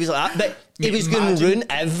 he was like that, but he was going to ruin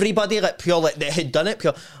everybody, like, pure, like, that had done it,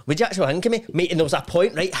 pure. Would you actually think of me? Mate, and there was a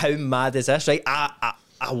point, right, how mad is this, right? I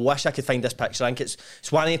wish I could find this picture. I think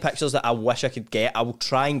it's one of the pictures that I wish I could get. I will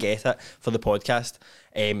try and get it for the podcast.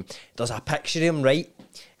 There's a picture of him, right?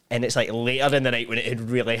 And it's like later in the night when it had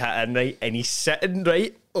really hit in, right? And he's sitting,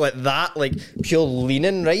 right, like that, like pure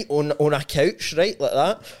leaning, right, on a couch, right, like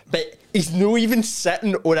that. But he's not even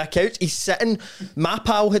sitting on a couch. He's sitting, my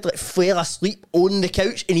pal had like fell asleep on the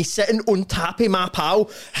couch, and he's sitting on top of my pal,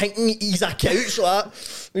 thinking he's a couch, like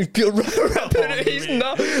that. He's pure ripping it. He's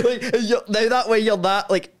not, like, now that way you're that,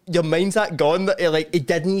 like, your mind's that gone that he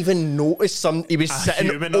didn't even notice he was sitting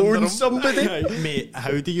human under on him. somebody. Mate,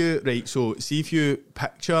 how do you, right, so see if you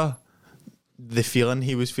picture the feeling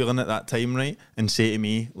he was feeling at that time, right, and say to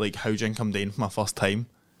me, like, how do you think I'm doing for my first time?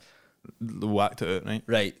 Whacked it out, right?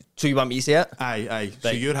 Right, so you want me to say it? Aye. So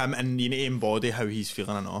Right. you're him, and you need to embody how he's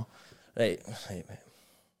feeling and all. Right, mate.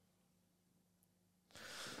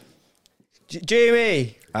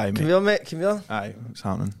 Jamie! Aye, Come mate. here, mate, come here. Aye, what's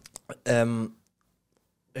happening?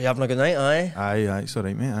 Are you having a good night, aye? Aye, it's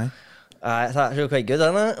alright, mate, aye. It's actually quite good,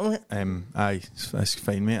 isn't it? Aye, it's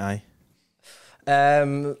fine, mate, aye.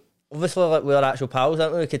 Obviously, like, we're actual pals,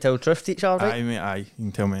 aren't we? We could tell the truth to each other, right? Aye, mate, aye, you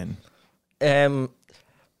can tell me anything.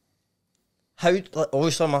 How, like,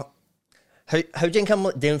 obviously, how do you think I'm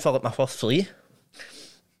like, doing for like my first flea?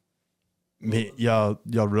 Mate, you're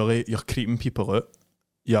creeping people out.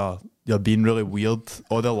 You're being really weird.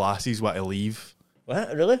 All the lassies want to leave.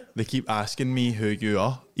 What, really? They keep asking me who you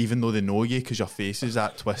are, even though they know you, because your face is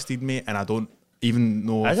that twisted, mate, and I don't even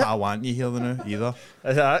know Is if it? I want you here now, either.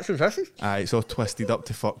 Is it actual truth? Aye, it's all twisted up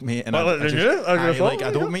to fuck, mate. And Well, I did just, you? Are you aye, fucking like, I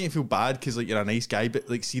you? don't make you feel bad, because like, you're a nice guy, but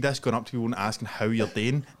like, see this going up to people and asking how you're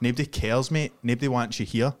doing. Nobody cares, mate. Nobody wants you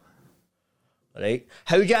here. Right.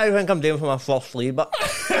 How do you think I'm doing for my first flea? But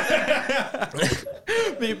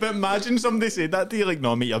Mate, but imagine somebody said that to you, like,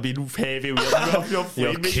 no, mate, you're being heavy weird off your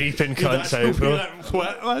You're flame, mate. creeping You're cunts actually out, bro. like,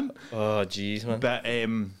 what, man? oh, jeez, man. But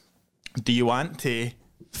do you want to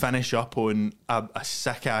finish up on a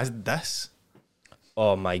sick ass diss?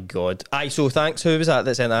 Oh my god. Aye, so thanks. Who was that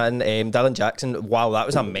sent that in? Dylan Jackson. Wow, that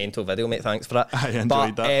was a mental video, mate. Thanks for that. I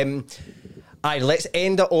enjoyed that. Aye, let's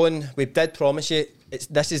end it on. We did promise you.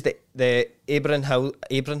 This is the Abram Hill.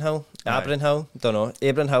 Don't know.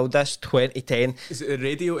 Abram Hill diss 2010. Is it a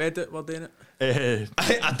radio edit we're doing it?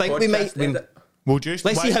 I think we might. We'll just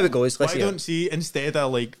Let's see how it goes. Let's why see don't see instead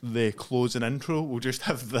of like the closing intro, we'll just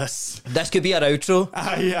have this. This could be our outro.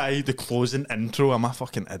 Aye, the closing intro. I'm a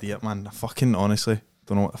fucking idiot, man. I fucking honestly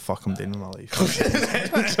don't know what the fuck I'm doing with my life.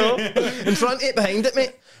 In front of it, behind it,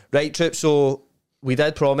 mate. Right, Troop. So we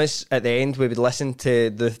did promise at the end we would listen to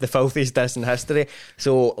the filthiest diss in history.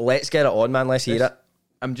 So let's get it on, man. Let's hear it.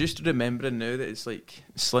 I'm just remembering now that it's like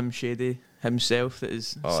Slim Shady himself that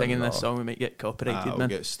is singing this song. We might get copyrighted, We'll man.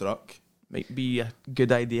 get struck. Might be a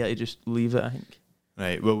good idea to just leave it, I think.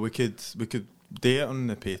 Right. Well, we could do it on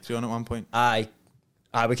the Patreon at one point. Aye,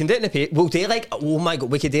 we can do it in the We'll do like, oh my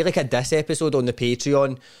god, we could do like a diss episode on the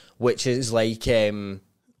Patreon, which is like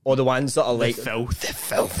or the ones that are like the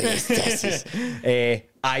filthiest disses.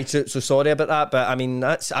 Aye, so sorry about that, but I mean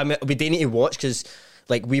we do need to watch because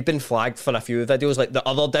like we've been flagged for a few videos, like the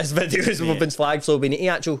other diss videos we've been flagged, so we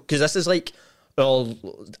need to because this is like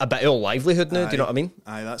a bit of our livelihood now. Do you know what I mean?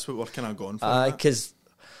 Aye, that's what we're kind of going for. Because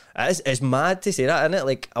it's mad to say that, isn't it?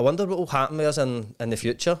 Like I wonder what will happen with us in the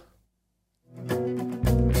future.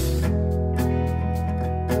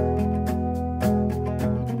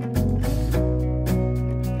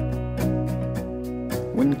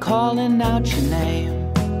 When calling out your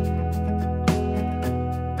name,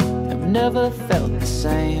 I've never felt the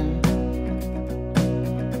same,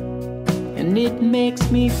 and it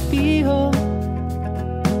makes me feel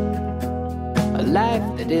a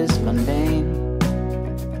life that is mundane.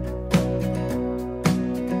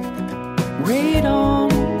 Read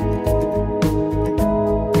on,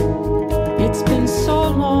 it's been so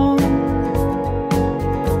long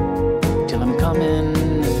till I'm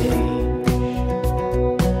coming of age.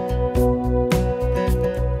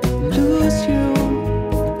 Lose you,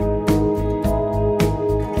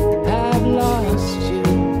 I've lost you,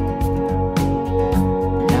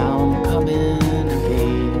 now I'm coming of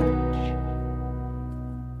age.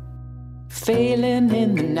 Failing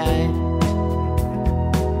in the night,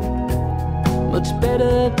 much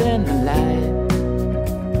better than the light.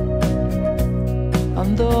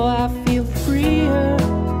 And though I feel freer,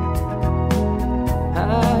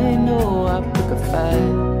 I know I pick a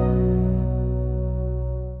fight.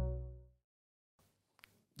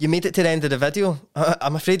 You made it to the end of the video.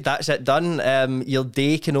 I'm afraid that's it done. Your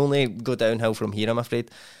day can only go downhill from here, I'm afraid,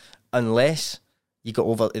 unless you go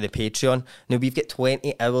over to the Patreon. Now, we've got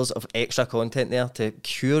 20 hours of extra content there to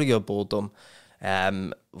cure your boredom.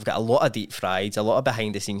 We've got a lot of deep frieds, a lot of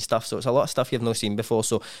behind the scenes stuff, so it's a lot of stuff you've not seen before.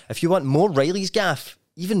 So if you want more Reilly's Gaff,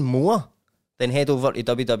 even more, then head over to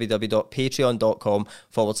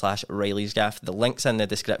www.patreon.com/Reilly's Gaff. The link's in the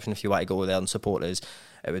description if you want to go there and support us.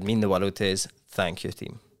 It would mean the world to us. Thank you,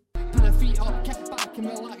 team. Put the feet up, kick back and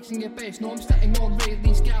relax in your best. No, I'm sitting on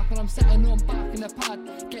Reilly's Gaff and I'm sitting on back in the pad.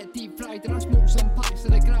 Get deep fried and I smoke some packs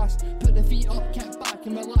of the grass. Put the feet up, kick back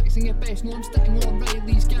and relax in your best. No, I'm sitting on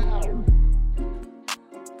Reilly's Gaff.